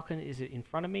like a Falcon is in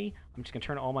front of me, I'm just gonna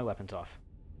turn all my weapons off.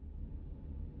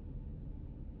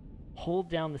 Hold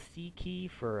down the C key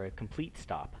for a complete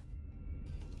stop.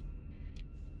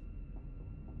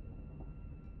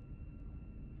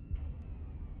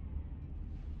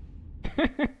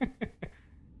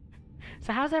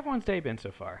 So how's everyone's day been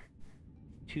so far?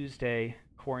 Tuesday,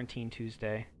 Quarantine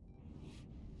Tuesday.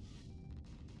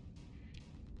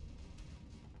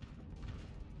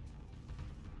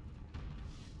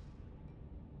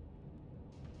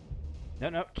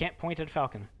 No, can't point at a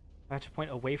Falcon. I have to point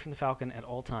away from the Falcon at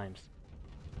all times.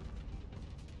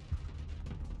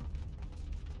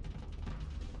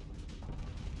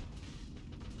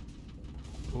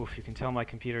 Oof, you can tell my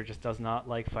computer just does not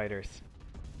like fighters.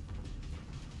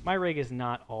 My rig is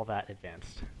not all that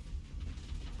advanced.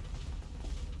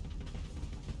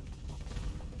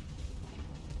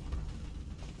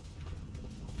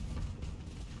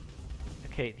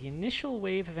 Okay, the initial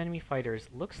wave of enemy fighters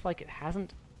looks like it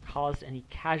hasn't caused any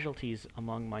casualties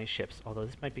among my ships, although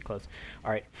this might be close.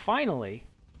 Alright, finally,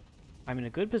 I'm in a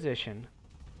good position.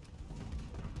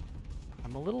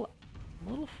 I'm a little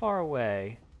far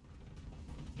away.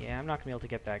 Yeah, I'm not going to be able to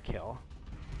get that kill.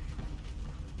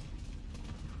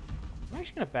 I'm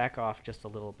actually going to back off just a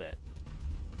little bit.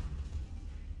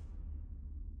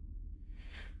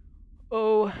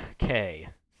 Okay,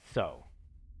 so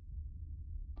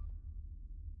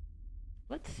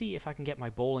let's see if I can get my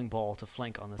bowling ball to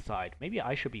flank on the side. Maybe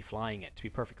I should be flying it, to be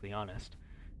perfectly honest,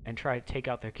 and try to take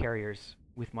out their carriers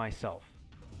with myself.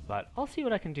 But I'll see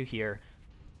what I can do here.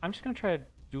 I'm just going to try to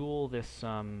duel this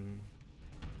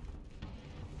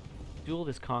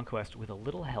conquest with a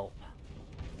little help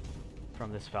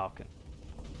from this Falcon.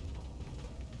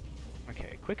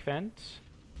 Okay, quick vent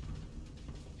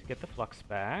to get the flux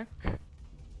back.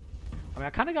 I mean, I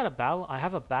kind of got a battle. I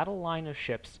have a battle line of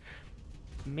ships.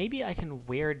 Maybe I can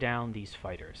wear down these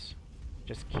fighters.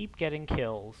 Just keep getting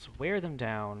kills, wear them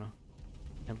down,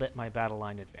 and let my battle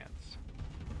line advance.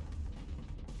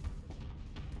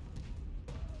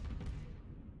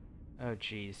 Oh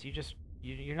geez,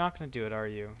 you're not going to do it, are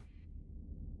you?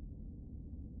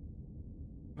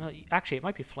 Well, actually, it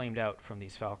might be flamed out from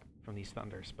these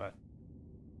thunders, but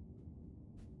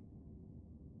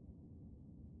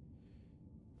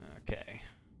okay.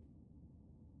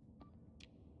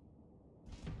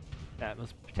 That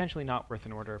was potentially not worth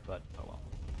an order, but oh well.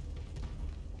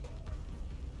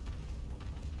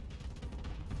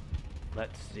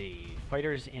 Let's see.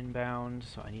 Fighters inbound,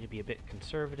 so I need to be a bit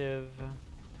conservative.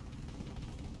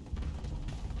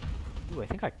 Ooh, I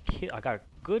think I got a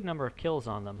good number of kills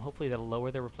on them. Hopefully that'll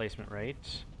lower their replacement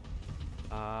rate.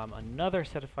 Another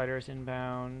set of fighters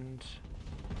inbound.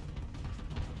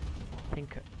 I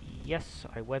think, yes,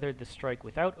 I weathered the strike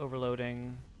without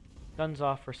overloading. Guns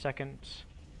off for second.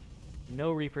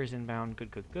 No Reapers inbound.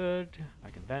 Good, good, good.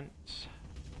 I can vent.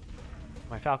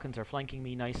 My Falcons are flanking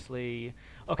me nicely.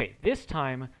 Okay, this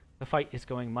time the fight is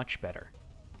going much better.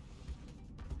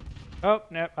 Oh,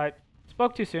 no, I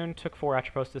spoke too soon. Took 4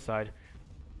 atropos to the side.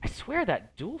 I swear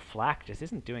that dual flak just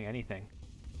isn't doing anything.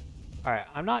 Alright,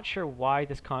 I'm not sure why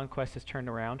this conquest has turned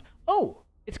around. Oh!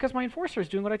 It's because my Enforcer is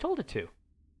doing what I told it to.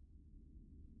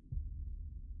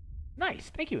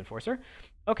 Nice! Thank you, Enforcer.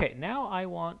 Okay, now I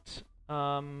want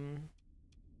a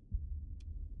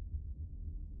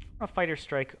fighter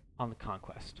strike on the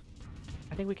conquest.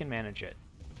 I think we can manage it.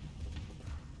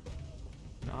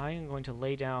 Now I am going to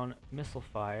lay down missile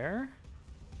fire.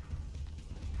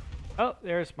 Oh,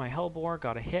 there's my Hellbore,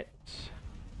 got a hit.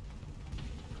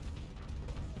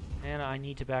 And I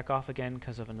need to back off again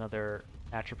because of another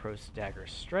Atropos dagger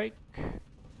strike.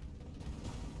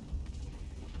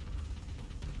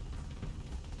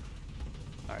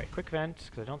 Alright, quick vent,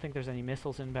 because I don't think there's any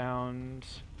missiles inbound.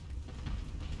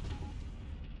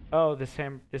 Oh, this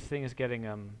thing is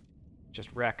getting, just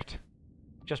wrecked.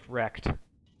 Just wrecked.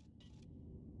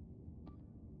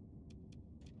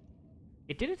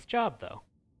 It did its job, though.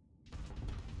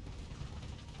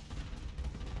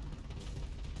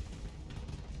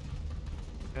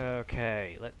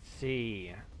 Okay, let's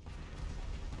see.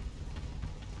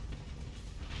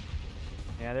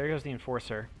 Yeah, there goes the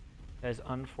Enforcer. That is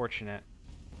unfortunate.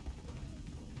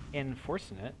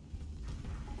 Unfortunate.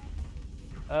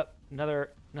 Another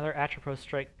Atropos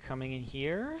strike coming in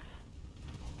here.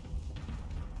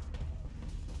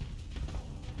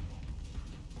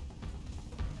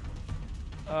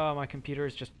 Oh, my computer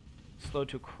is just slow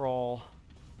to crawl.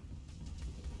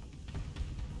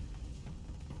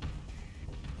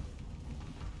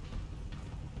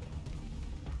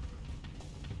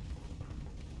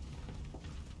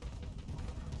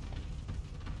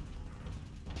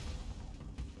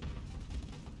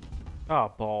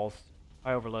 Oh, balls.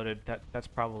 I overloaded. That's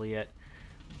probably it.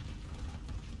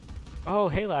 Oh,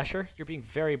 hey, Lasher. You're being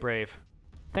very brave.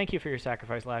 Thank you for your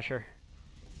sacrifice, Lasher.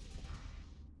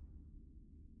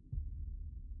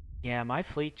 Yeah, my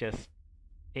fleet just...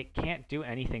 it can't do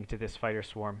anything to this fighter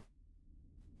swarm.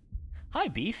 Hi,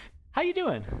 Beef. How you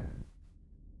doing?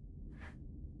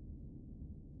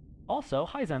 Also,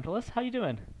 hi, Xanthilus. How you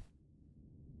doing?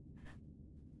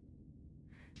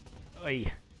 Oy.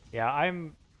 Yeah,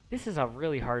 this is a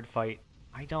really hard fight.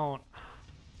 I don't...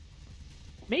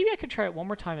 Maybe I could try it one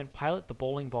more time and pilot the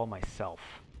bowling ball myself.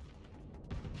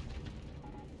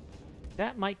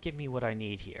 That might give me what I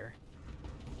need here.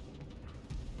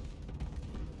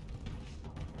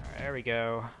 Alright, there we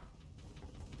go.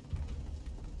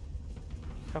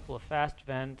 Couple of fast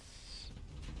vents.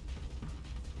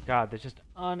 God, there's just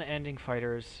unending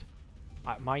fighters.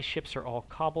 My ships are all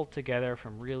cobbled together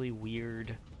from really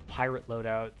weird pirate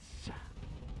loadouts.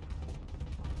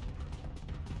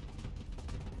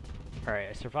 Alright,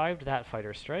 I survived that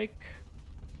fighter strike.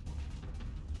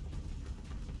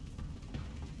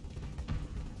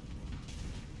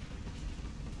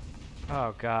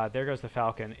 Oh god, there goes the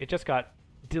Falcon. It just got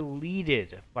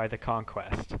deleted by the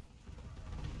Conquest.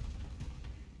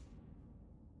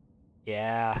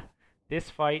 Yeah, this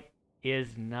fight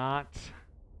is not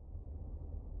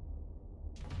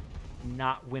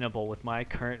winnable with my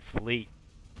current fleet.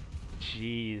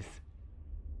 Jeez.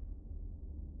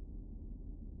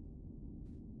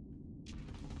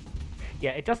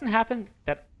 Yeah, it doesn't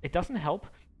help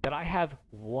that I have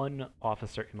one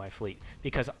officer in my fleet,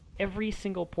 because every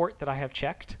single port that I have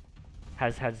checked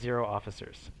has had 0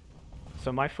 officers.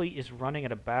 So my fleet is running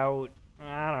at about,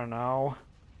 I don't know,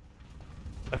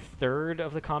 a third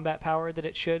of the combat power that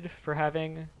it should for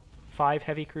having 5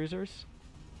 heavy cruisers,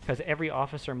 because every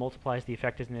officer multiplies the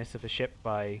effectiveness of a ship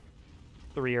by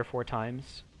 3 or 4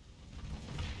 times.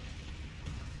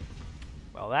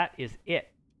 Well, that is it.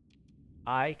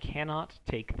 I cannot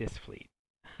take this fleet.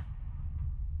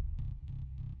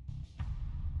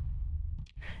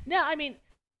 Now, I mean,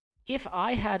 if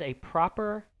I had a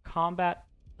proper combat...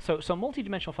 So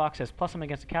multi-dimensional Fox says, plus I'm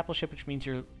against a capital ship, which means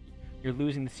you're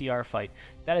losing the CR fight.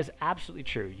 That is absolutely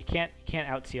true. You can't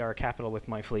out-CR a capital with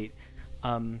my fleet.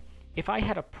 If I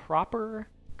had a proper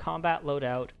combat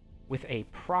loadout with a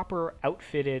proper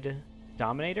outfitted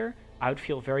Dominator, I would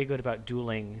feel very good about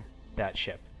dueling that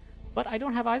ship. But I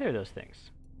don't have either of those things.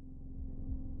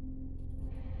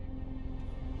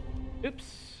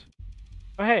 Oops.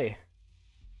 Oh, hey.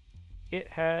 It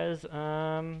has,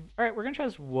 alright, we're gonna try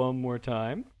this one more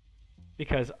time,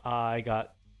 because I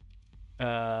got,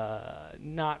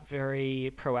 not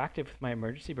very proactive with my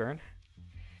emergency burn.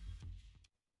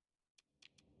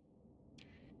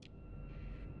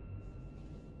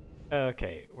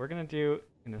 Okay, we're gonna do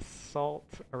an assault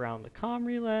around the comm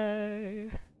relay.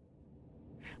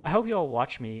 I hope you all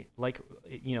watch me,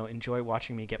 enjoy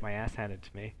watching me get my ass handed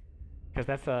to me, because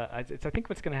that's, I think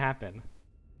what's gonna happen.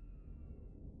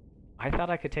 I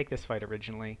thought I could take this fight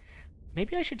originally.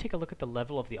 Maybe I should take a look at the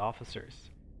level of the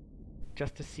officers,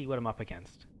 just to see what I'm up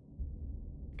against.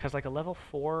 Because like a level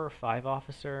 4 or 5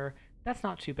 officer, that's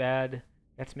not too bad.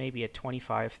 That's maybe a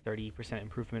 25-30%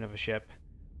 improvement of a ship.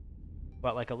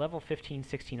 But like a level 15,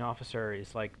 16 officer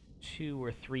is like 2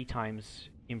 or 3 times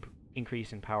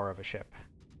increase in power of a ship.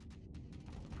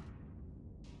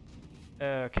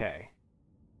 Okay.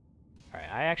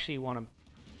 Alright, I actually want to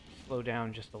slow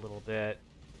down just a little bit.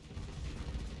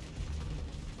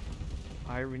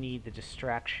 I need the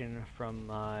distraction from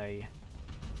my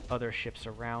other ships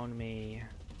around me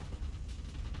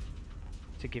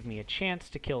to give me a chance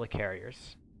to kill the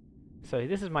carriers. So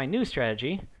this is my new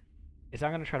strategy, is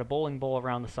I'm going to try to bowling bowl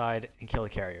around the side and kill the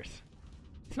carriers.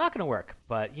 It's not going to work,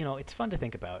 but, you know, it's fun to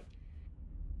think about.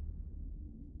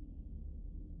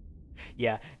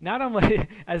 Yeah, not only,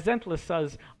 as Zentless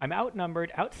says, I'm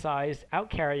outnumbered, outsized,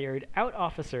 outcarriered,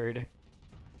 out-officered,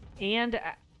 and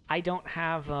I don't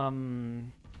have,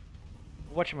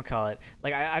 whatchamacallit,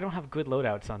 like, I don't have good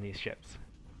loadouts on these ships.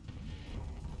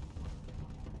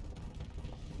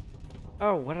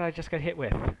 Oh, what did I just get hit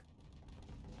with?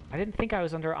 I didn't think I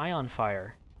was under ion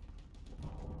fire.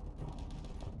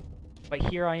 But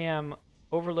here I am,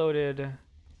 overloaded.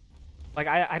 Like,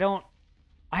 I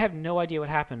have no idea what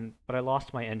happened, but I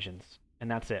lost my engines,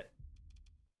 and that's it.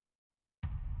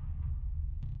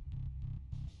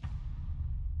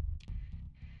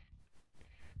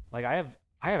 Like, I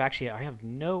have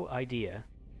no idea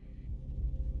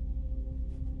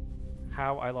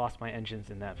how I lost my engines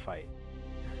in that fight.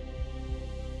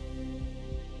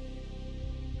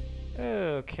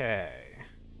 Okay.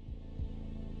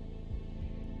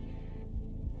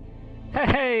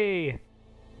 Hey!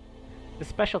 The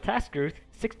Special Task Group,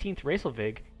 16th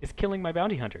Racelvig, is killing my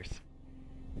bounty hunters.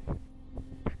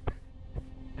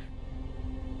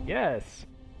 Yes.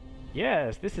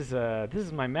 Yes, this is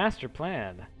my master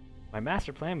plan. My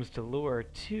master plan was to lure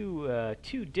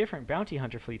two different bounty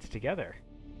hunter fleets together.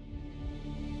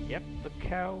 Yep, look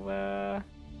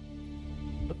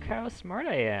how smart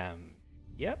I am.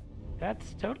 Yep,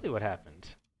 that's totally what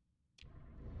happened.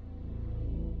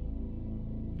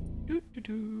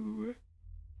 Doo-doo-doo.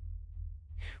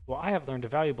 Well, I have learned a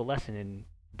valuable lesson in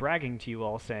bragging to you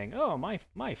all, saying, "Oh, my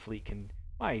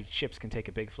ships can take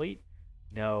a big fleet."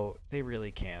 No, they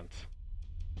really can't.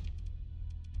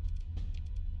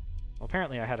 Well,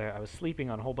 apparently I was sleeping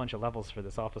on a whole bunch of levels for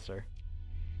this officer.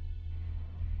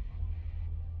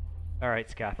 Alright,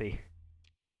 Scathy. Do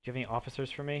you have any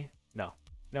officers for me? No.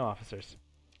 No officers.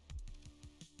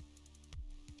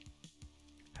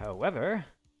 However,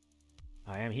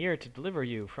 I am here to deliver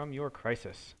you from your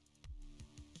crisis.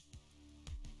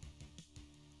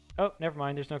 Oh, never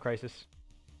mind, there's no crisis.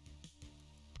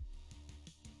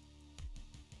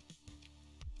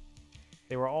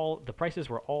 The prices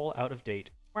were all out of date.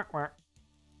 Wah, wah.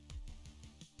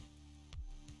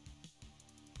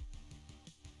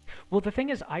 Well, the thing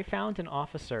is, I found an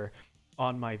officer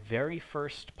on my very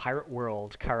first Pirate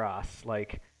World, Karas,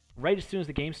 like, right as soon as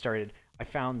the game started, I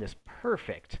found this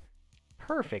perfect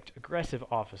aggressive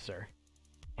officer.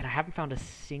 And I haven't found a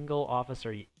single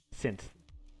officer since.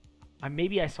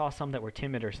 Maybe I saw some that were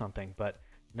timid or something, but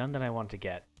none that I wanted to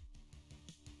get.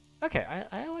 Okay,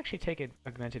 I'll actually take an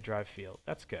augmented drive field.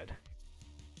 That's good.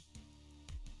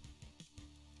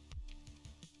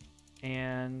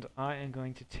 And I am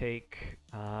going to take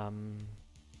a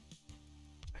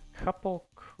couple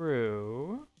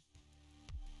crew,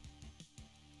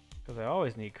 because I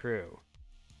always need crew.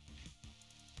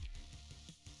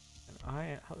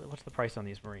 And what's the price on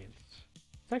these Marines?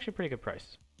 It's actually a pretty good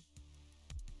price.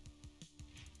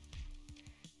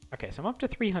 Okay, so I'm up to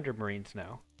 300 Marines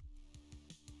now.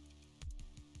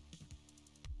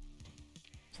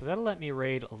 So that'll let me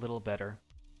raid a little better.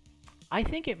 I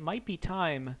think it might be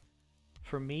time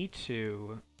for me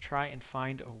to try and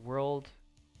find a world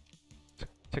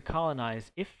to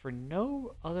colonize, if for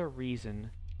no other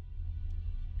reason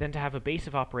than to have a base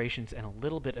of operations and a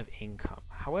little bit of income.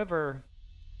 However,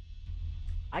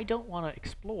 I don't want to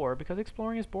explore because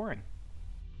exploring is boring.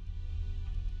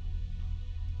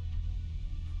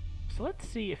 So let's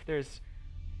see if there's...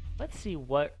 Let's see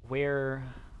where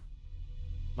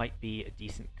might be a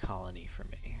decent colony for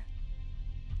me.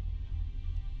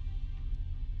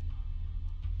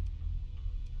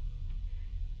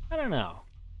 I don't know.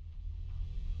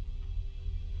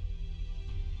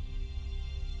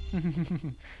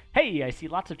 Hey, I see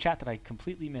lots of chat that I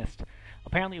completely missed.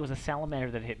 Apparently it was a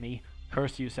salamander that hit me.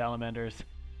 Curse you, salamanders.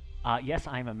 Yes,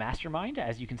 I'm a mastermind,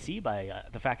 as you can see by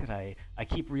the fact that I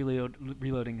keep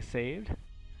reloading saved.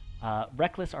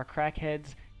 Reckless are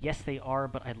crackheads. Yes, they are,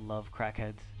 but I love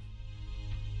crackheads.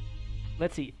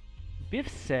 Let's see. Biff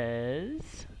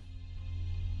says,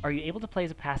 are you able to play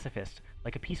as a pacifist,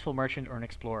 like a peaceful merchant or an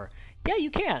explorer? Yeah,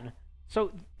 you can.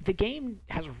 So the game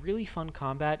has really fun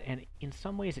combat, and in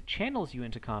some ways it channels you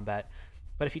into combat.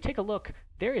 But if you take a look,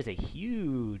 there is a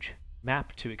huge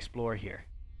map to explore here.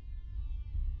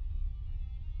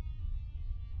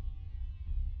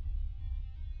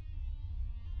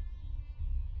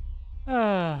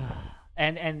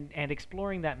 And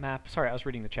exploring that map, sorry, I was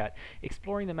reading the chat.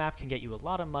 Exploring the map can get you a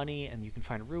lot of money, and you can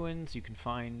find ruins, you can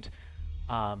find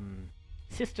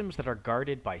systems that are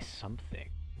guarded by something.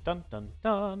 Dun dun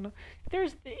dun.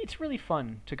 It's really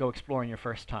fun to go exploring your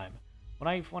first time. When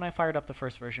I fired up the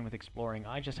first version with exploring,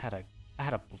 I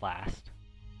had a blast.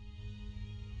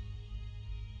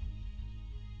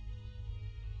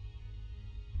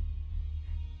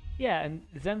 Yeah, and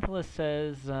Zenthalus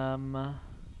says,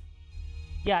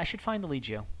 yeah, I should find the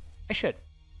Legio. I should.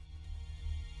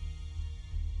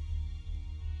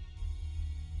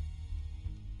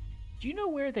 Do you know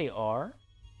where they are,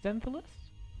 Zenthalus?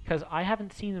 Because I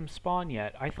haven't seen them spawn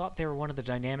yet. I thought they were one of the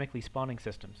dynamically spawning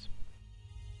systems.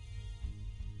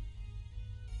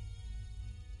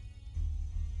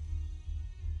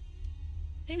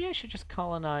 Maybe I should just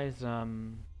colonize, I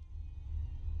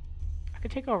could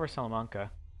take over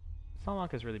Salamanca.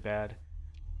 Salamanca's really bad.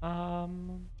 I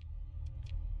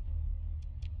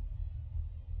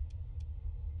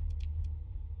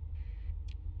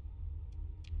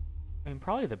mean,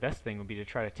 probably the best thing would be to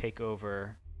try to take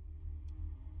over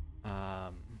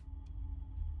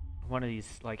one of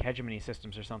these like hegemony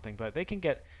systems or something, but they can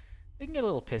get a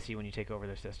little pissy when you take over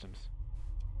their systems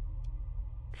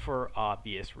for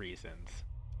obvious reasons.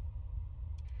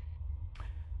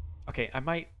 Okay, I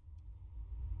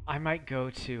might go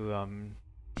to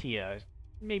Tia.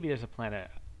 Maybe there's a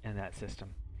planet in that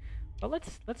system. But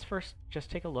let's first just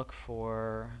take a look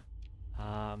for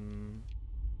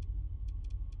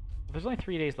there's only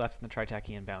 3 days left in the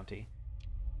Tritachian bounty.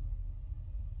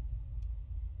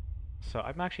 So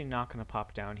I'm actually not going to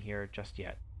pop down here just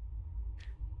yet.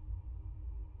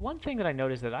 One thing that I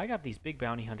noticed is that I got these big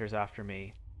bounty hunters after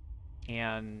me,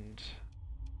 and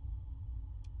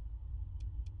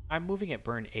I'm moving at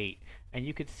burn 8, and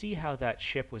you could see how that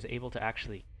ship was able to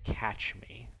actually catch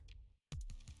me.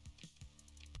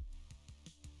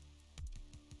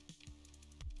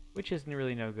 Which isn't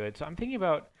really no good. So I'm thinking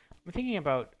about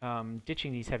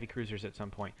ditching these heavy cruisers at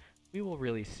some point. We will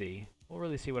really see. We'll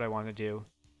really see what I want to do.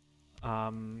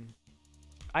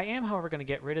 I am, however, going to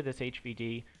get rid of this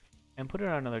HVD and put it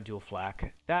on another dual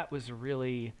flak. That was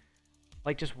really,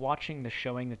 like, just watching the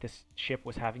showing that this ship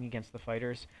was having against the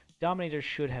fighters. Dominators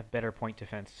should have better point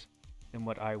defense than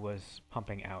what I was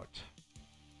pumping out.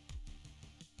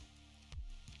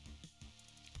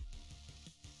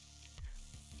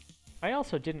 I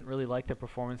also didn't really like the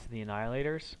performance of the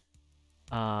Annihilators.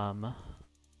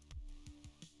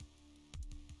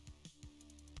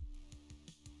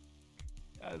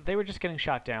 They were just getting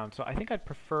shot down, so I think I'd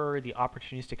prefer the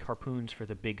opportunistic harpoons for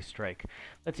the big strike.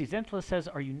 Let's see, Zenthla says,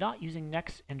 are you not using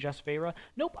Nex and just Vera?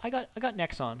 Nope, I got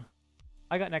Nex on.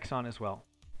 I got Nex on as well.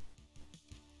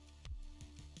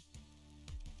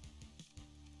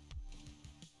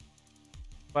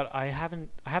 But I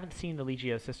haven't seen the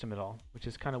Legio system at all, which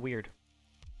is kind of weird.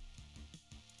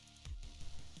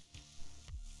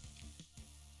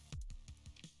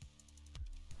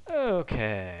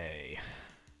 Okay.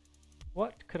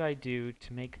 What could I do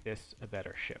to make this a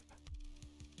better ship?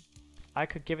 I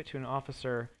could give it to an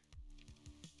officer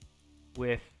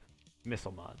with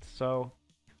missile mods. So,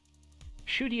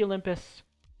 Shooty Olympus,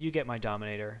 you get my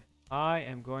Dominator. I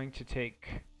am going to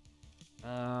take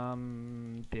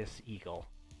this Eagle.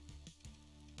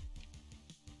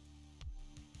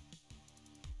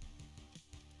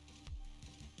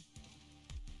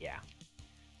 Yeah,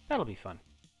 that'll be fun.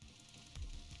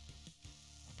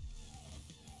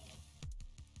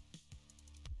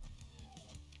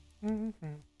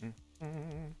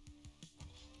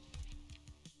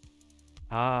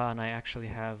 Ah, and I actually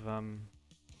have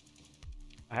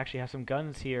some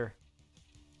guns here.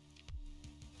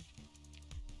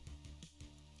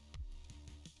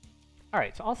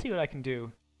 Alright, so I'll see what I can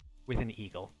do with an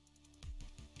Eagle.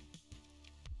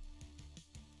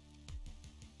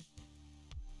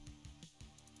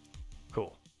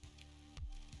 Cool.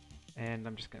 And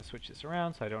I'm just going to switch this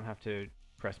around so I don't have to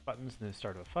press buttons in the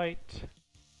start of a fight.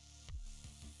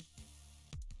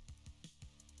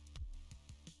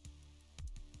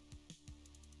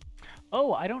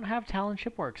 Oh, I don't have Talon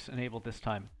Shipworks enabled this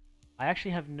time. I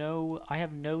actually have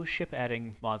no ship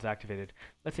adding mods activated.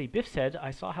 Let's see, Biff said,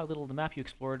 I saw how little of the map you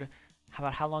explored. How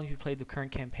about how long you played the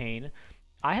current campaign?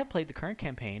 I have played the current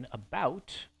campaign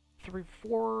about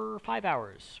 5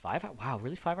 hours. Wow,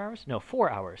 really 5 hours? No,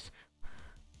 4 hours.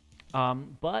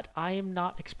 But I am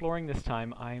not exploring this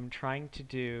time. I am trying to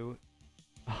do...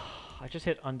 I just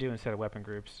hit undo instead of weapon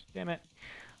groups. Damn it.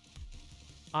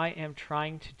 I am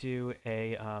trying to do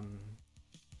a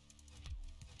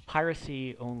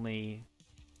piracy only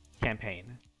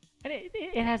campaign, and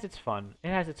it has its fun. It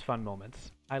has its fun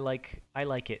moments. I like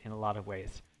it in a lot of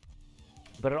ways,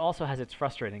 but it also has its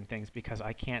frustrating things because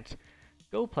I can't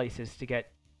go places to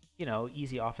get, you know,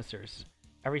 easy officers.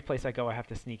 Every place I go, I have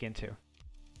to sneak into.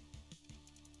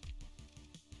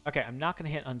 Okay, I'm not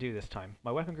going to hit undo this time.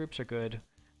 My weapon groups are good.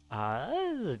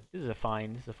 This is a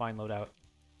fine loadout.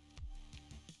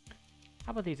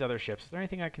 How about these other ships? Is there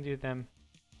anything I can do with them?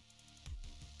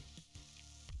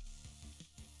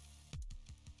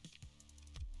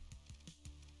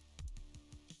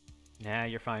 Nah,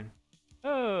 you're fine.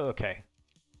 Oh, okay.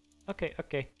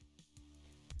 Okay.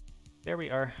 There we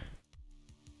are.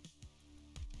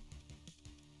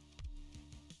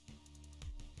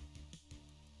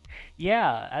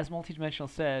 Yeah, as Multidimensional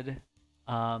said,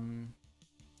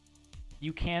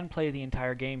 you can play the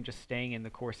entire game just staying in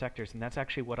the core sectors, and that's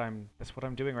actually what I'm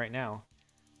doing right now.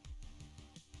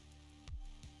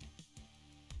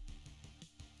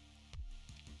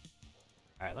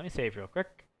 Alright, let me save real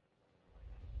quick.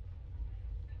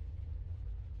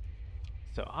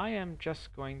 So I am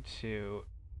just going to...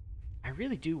 I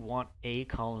really do want a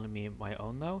colony of my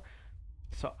own, though.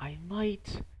 So I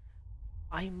might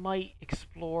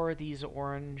explore these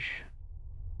orange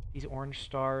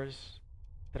stars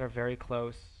that are very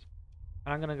close.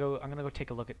 And I'm gonna go take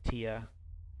a look at Tia.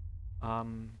 I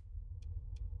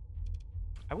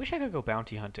wish I could go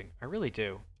bounty hunting. I really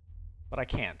do, but I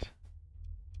can't.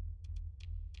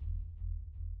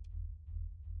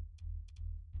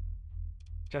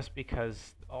 Just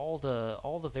because all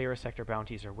the Vera sector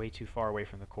bounties are way too far away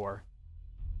from the core.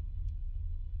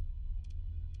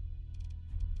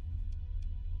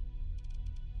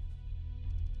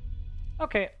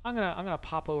 Okay, I'm gonna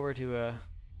pop over to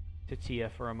Tia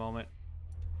for a moment.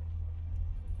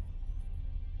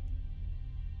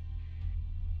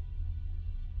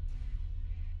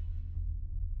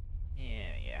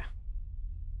 Yeah.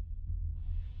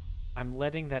 I'm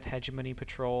letting that hegemony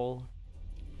patrol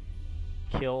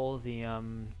kill the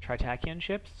Tritakian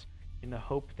ships in the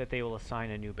hope that they will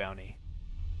assign a new bounty.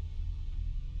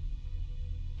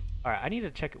 Alright, I need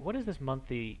to check, what is this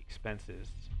monthly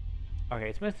expenses? Okay,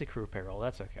 it's mostly crew payroll,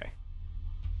 that's okay.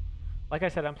 Like I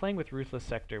said, I'm playing with Ruthless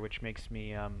Sector, which makes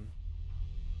me,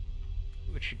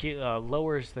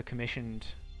 lowers the commissioned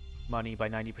money by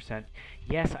 90%.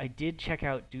 Yes, I did check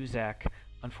out Duzak.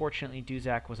 Unfortunately,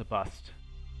 Duzak was a bust.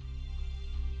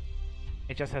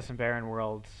 It just has some barren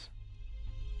worlds.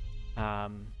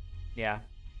 Yeah,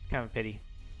 kind of a pity.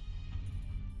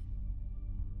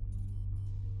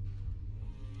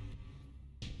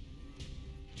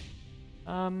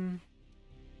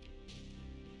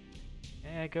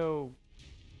 Yeah, go.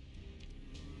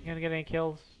 You gonna get any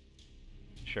kills?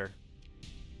 Sure.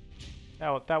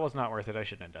 That was not worth it. I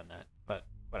shouldn't have done that, but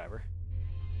whatever.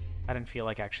 I didn't feel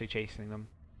like actually chasing them.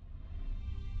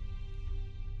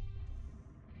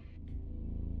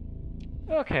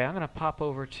 Okay, I'm gonna pop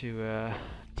over to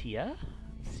Tia,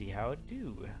 see how it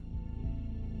do.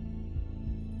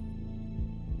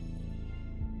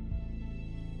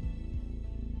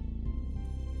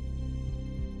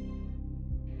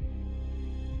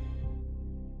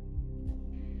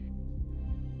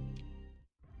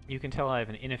 You can tell I have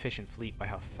an inefficient fleet by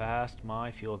how fast my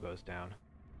fuel goes down.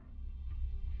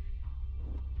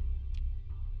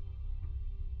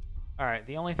 Alright,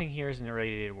 the only thing here is an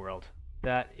irradiated world.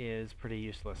 That is pretty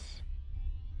useless.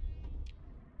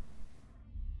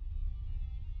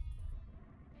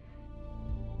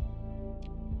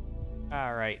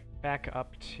 Alright, back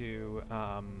up to,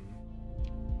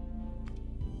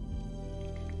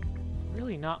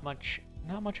 really not much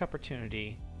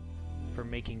opportunity for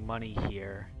making money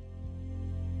here.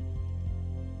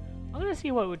 I'm gonna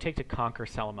see what it would take to conquer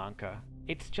Salamanca.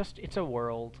 It's a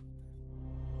world.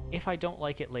 If I don't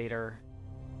like it later,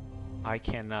 I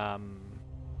can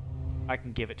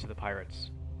give it to the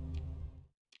pirates.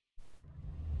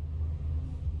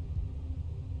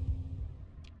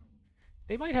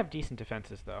 They might have decent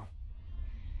defenses, though.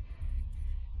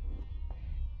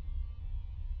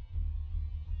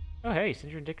 Oh hey,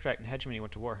 Cinder and Dictract and Hegemony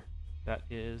went to war. That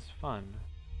is fun.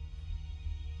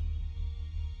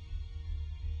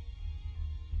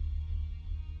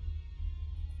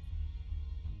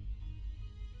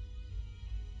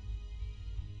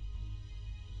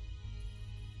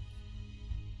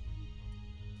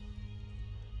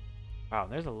 Wow,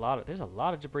 there's a lot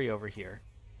of debris over here.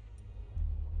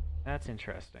 That's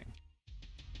interesting.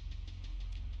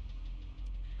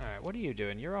 Alright, what are you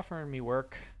doing? You're offering me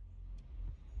work.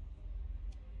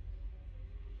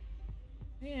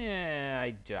 Yeah,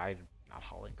 I'm not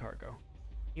hauling cargo.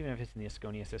 Even if it's in the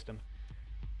Asconia system.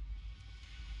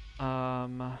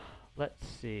 Let's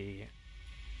see.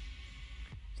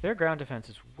 So their ground defense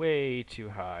is way too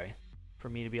high for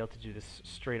me to be able to do this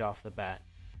straight off the bat.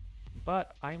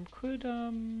 But I could do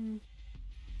an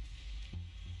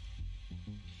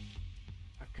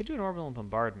orbital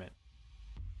bombardment.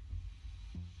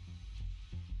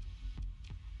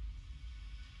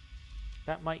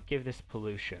 That might give this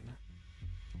pollution.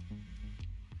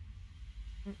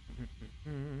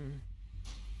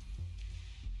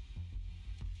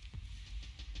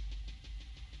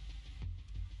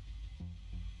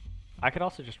 I could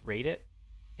also just raid it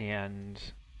and...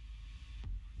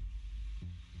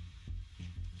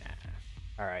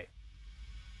 Alright.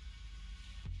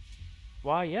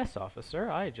 Why, yes,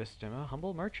 officer, I just am a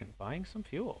humble merchant buying some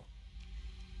fuel.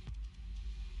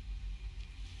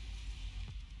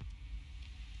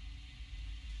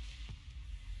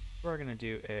 We're gonna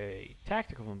do a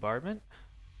tactical bombardment.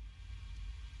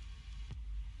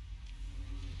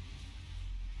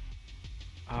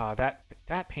 Ah,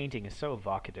 that painting is so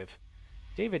evocative.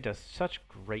 David does such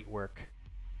great work.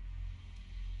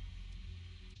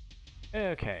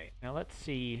 Okay, now let's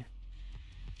see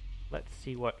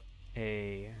what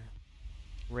a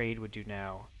raid would do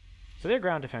now. So their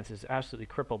ground defense is absolutely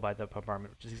crippled by the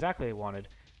bombardment, which is exactly what I wanted.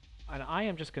 And I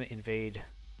am just going to invade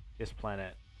this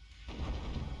planet.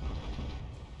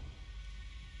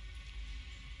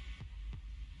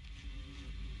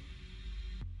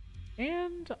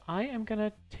 And I am going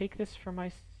to take this for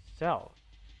myself.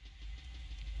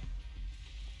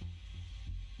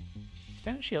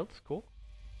 Standard shields, cool.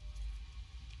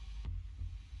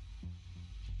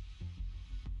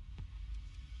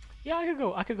 Yeah,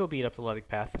 I could go beat up the Luddic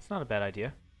Path. That's not a bad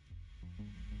idea.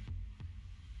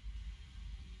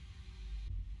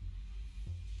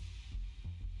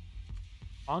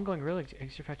 Ongoing guerrilla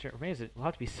extra remains. It will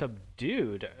have to be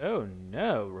subdued. Oh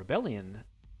no, rebellion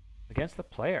against the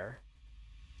player.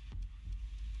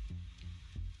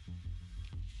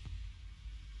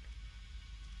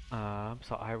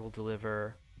 So I will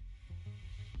deliver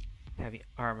heavy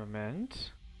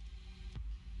armament.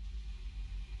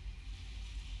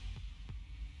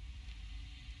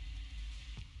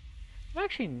 I'm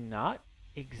actually not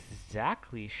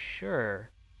exactly sure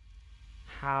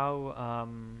how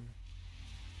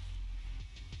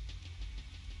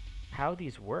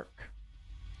these work.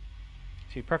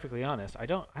 To be perfectly honest, I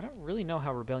don't really know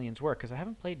how rebellions work because I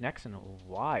haven't played Nex in a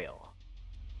while.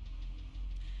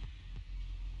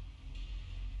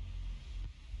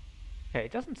 Okay,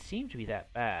 it doesn't seem to be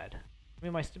that bad. I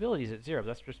mean, my stability's at 0, but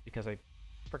that's just because I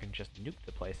frickin' just nuked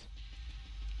the place.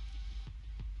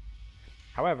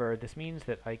 However, this means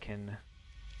that I can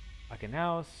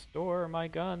now store my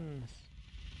guns.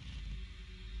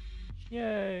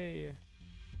 Yay!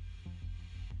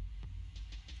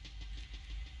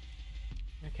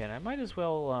 Okay, and I might as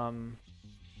well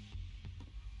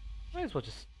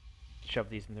just shove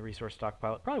these in the resource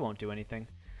stockpile. It probably won't do anything.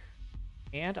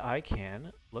 And I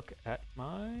can look at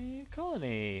my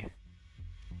colony.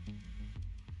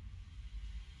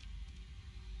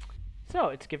 So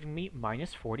it's giving me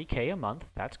minus 40k a month.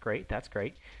 That's great, that's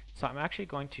great. So I'm actually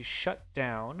going to shut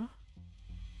down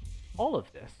all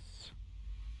of this.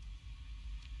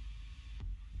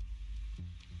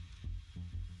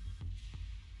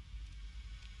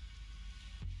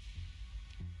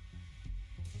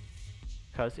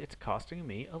 Because it's costing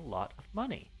me a lot of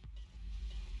money.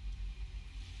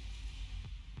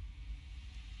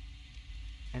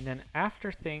 And then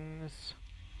after things,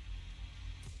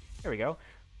 there we go.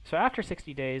 So after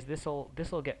 60 days, this'll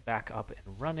get back up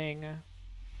and running.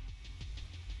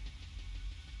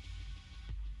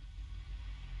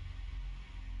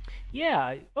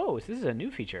 Yeah. Oh, so this is a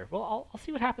new feature. Well, I'll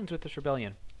see what happens with this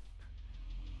rebellion.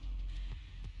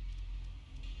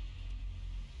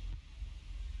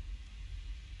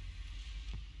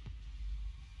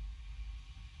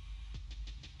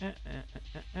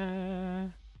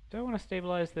 Do I want to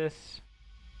stabilize this?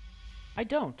 I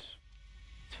don't.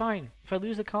 It's fine. If I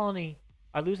lose a colony,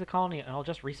 I lose the colony and I'll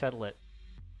just resettle it.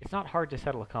 It's not hard to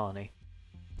settle a colony,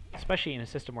 especially in a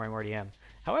system where I already am.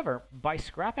 However, by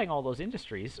scrapping all those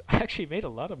industries, I actually made a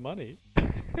lot of money.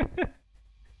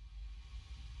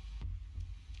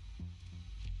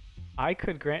 I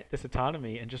could grant this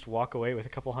autonomy and just walk away with a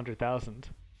couple 100,000.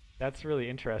 That's really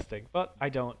interesting, but I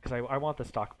don't because I want the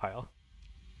stockpile.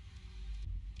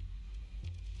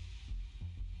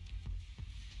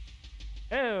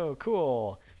 Oh,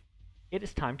 cool. It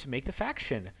is time to make the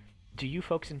faction. Do you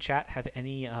folks in chat have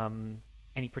any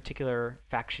particular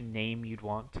faction name you'd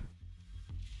want?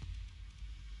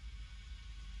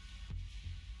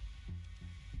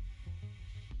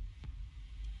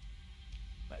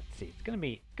 Let's see. It's gonna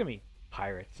be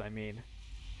pirates, I mean.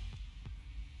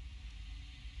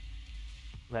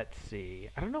 Let's see.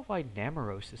 I don't know why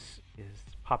Namoros is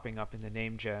popping up in the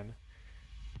name gen.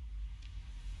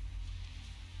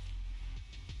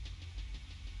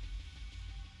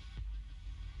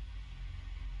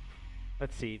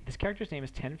 Let's see. This character's name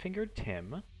is Ten-Fingered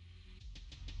Tim.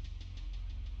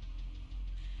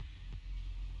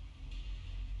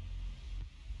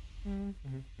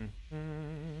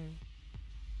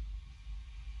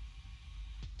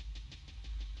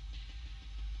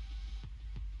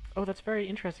 Oh, that's very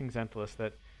interesting, Xenthalus,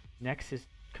 that Nex has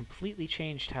completely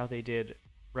changed how they did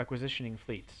requisitioning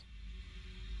fleets.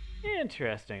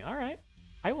 Interesting. Alright.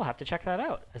 I will have to check that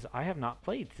out, as I have not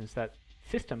played since that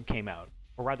system came out.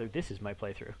 Or rather, this is my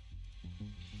playthrough.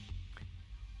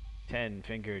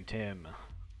 Ten-Fingered Tim.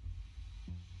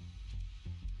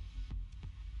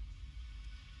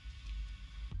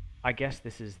 I guess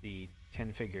this is the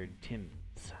Ten-Fingered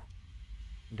Tims.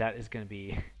 That is going to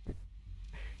be...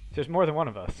 There's more than one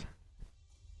of us.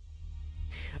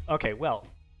 Okay, well,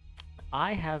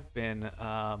 I have been...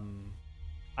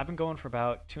 I've been going for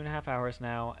about 2.5 hours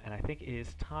now, and I think it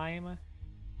is time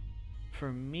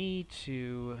for me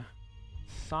to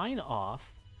sign off,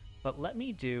 but let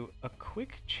me do a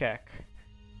quick check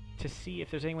to see if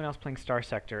there's anyone else playing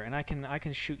Starsector, and I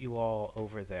can shoot you all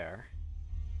over there.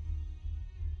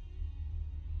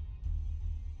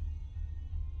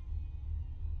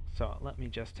 So let me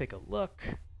just take a look.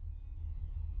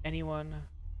 Anyone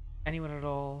at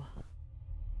all?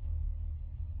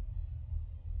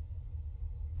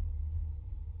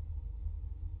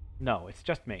 No, it's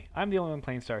just me. I'm the only one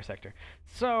playing Starsector.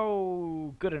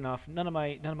 So good enough. None of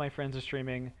my friends are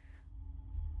streaming.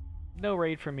 No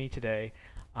raid from me today.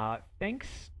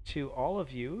 Thanks to all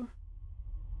of you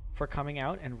for coming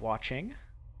out and watching.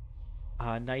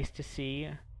 Nice to see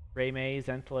Raymay,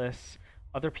 Xenthalus,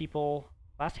 other people.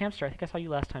 Last Hamster, I think I saw you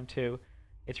last time too.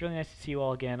 It's really nice to see you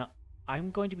all again.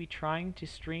 I'm going to be trying to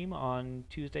stream on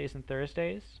Tuesdays and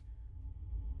Thursdays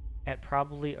at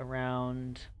probably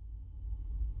around,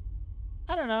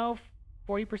 I don't know,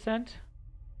 40%.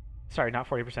 Sorry, not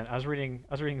 40%. I was reading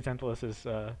Xenthalus's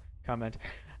comment.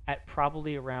 At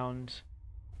probably around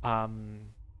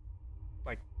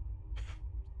like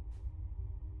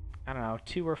I don't know,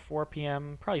 2 or 4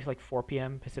 p.m., probably like 4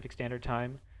 p.m. Pacific Standard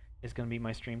Time is going to be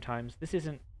my stream times. This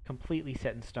isn't completely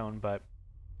set in stone, but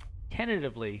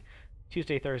tentatively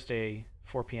Tuesday, Thursday,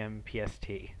 4 p.m. PST.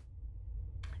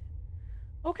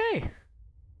 Okay.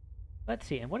 Let's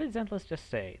see, and what did Zentless just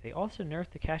say? They also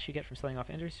nerfed the cash you get from selling off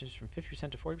industries from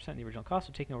 50% to 40% of the original cost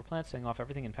of taking over plants, selling off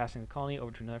everything and passing the colony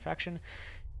over to another faction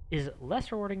is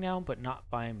less rewarding now, but not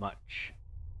by much.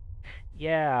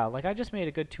 Yeah, like I just made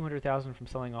a good 200,000 from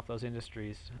selling off those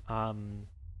industries.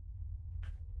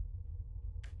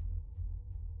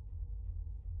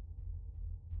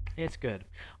 It's good.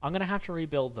 I'm gonna have to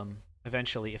rebuild them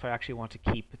eventually if I actually want to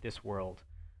keep this world.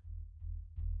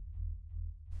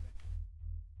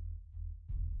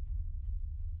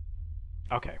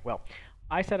 Okay, well,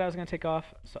 I said I was gonna take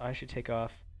off, so I should take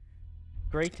off.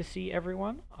 Great to see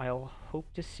everyone. I'll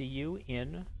hope to see you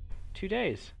in 2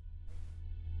 days.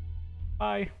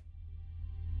 Bye.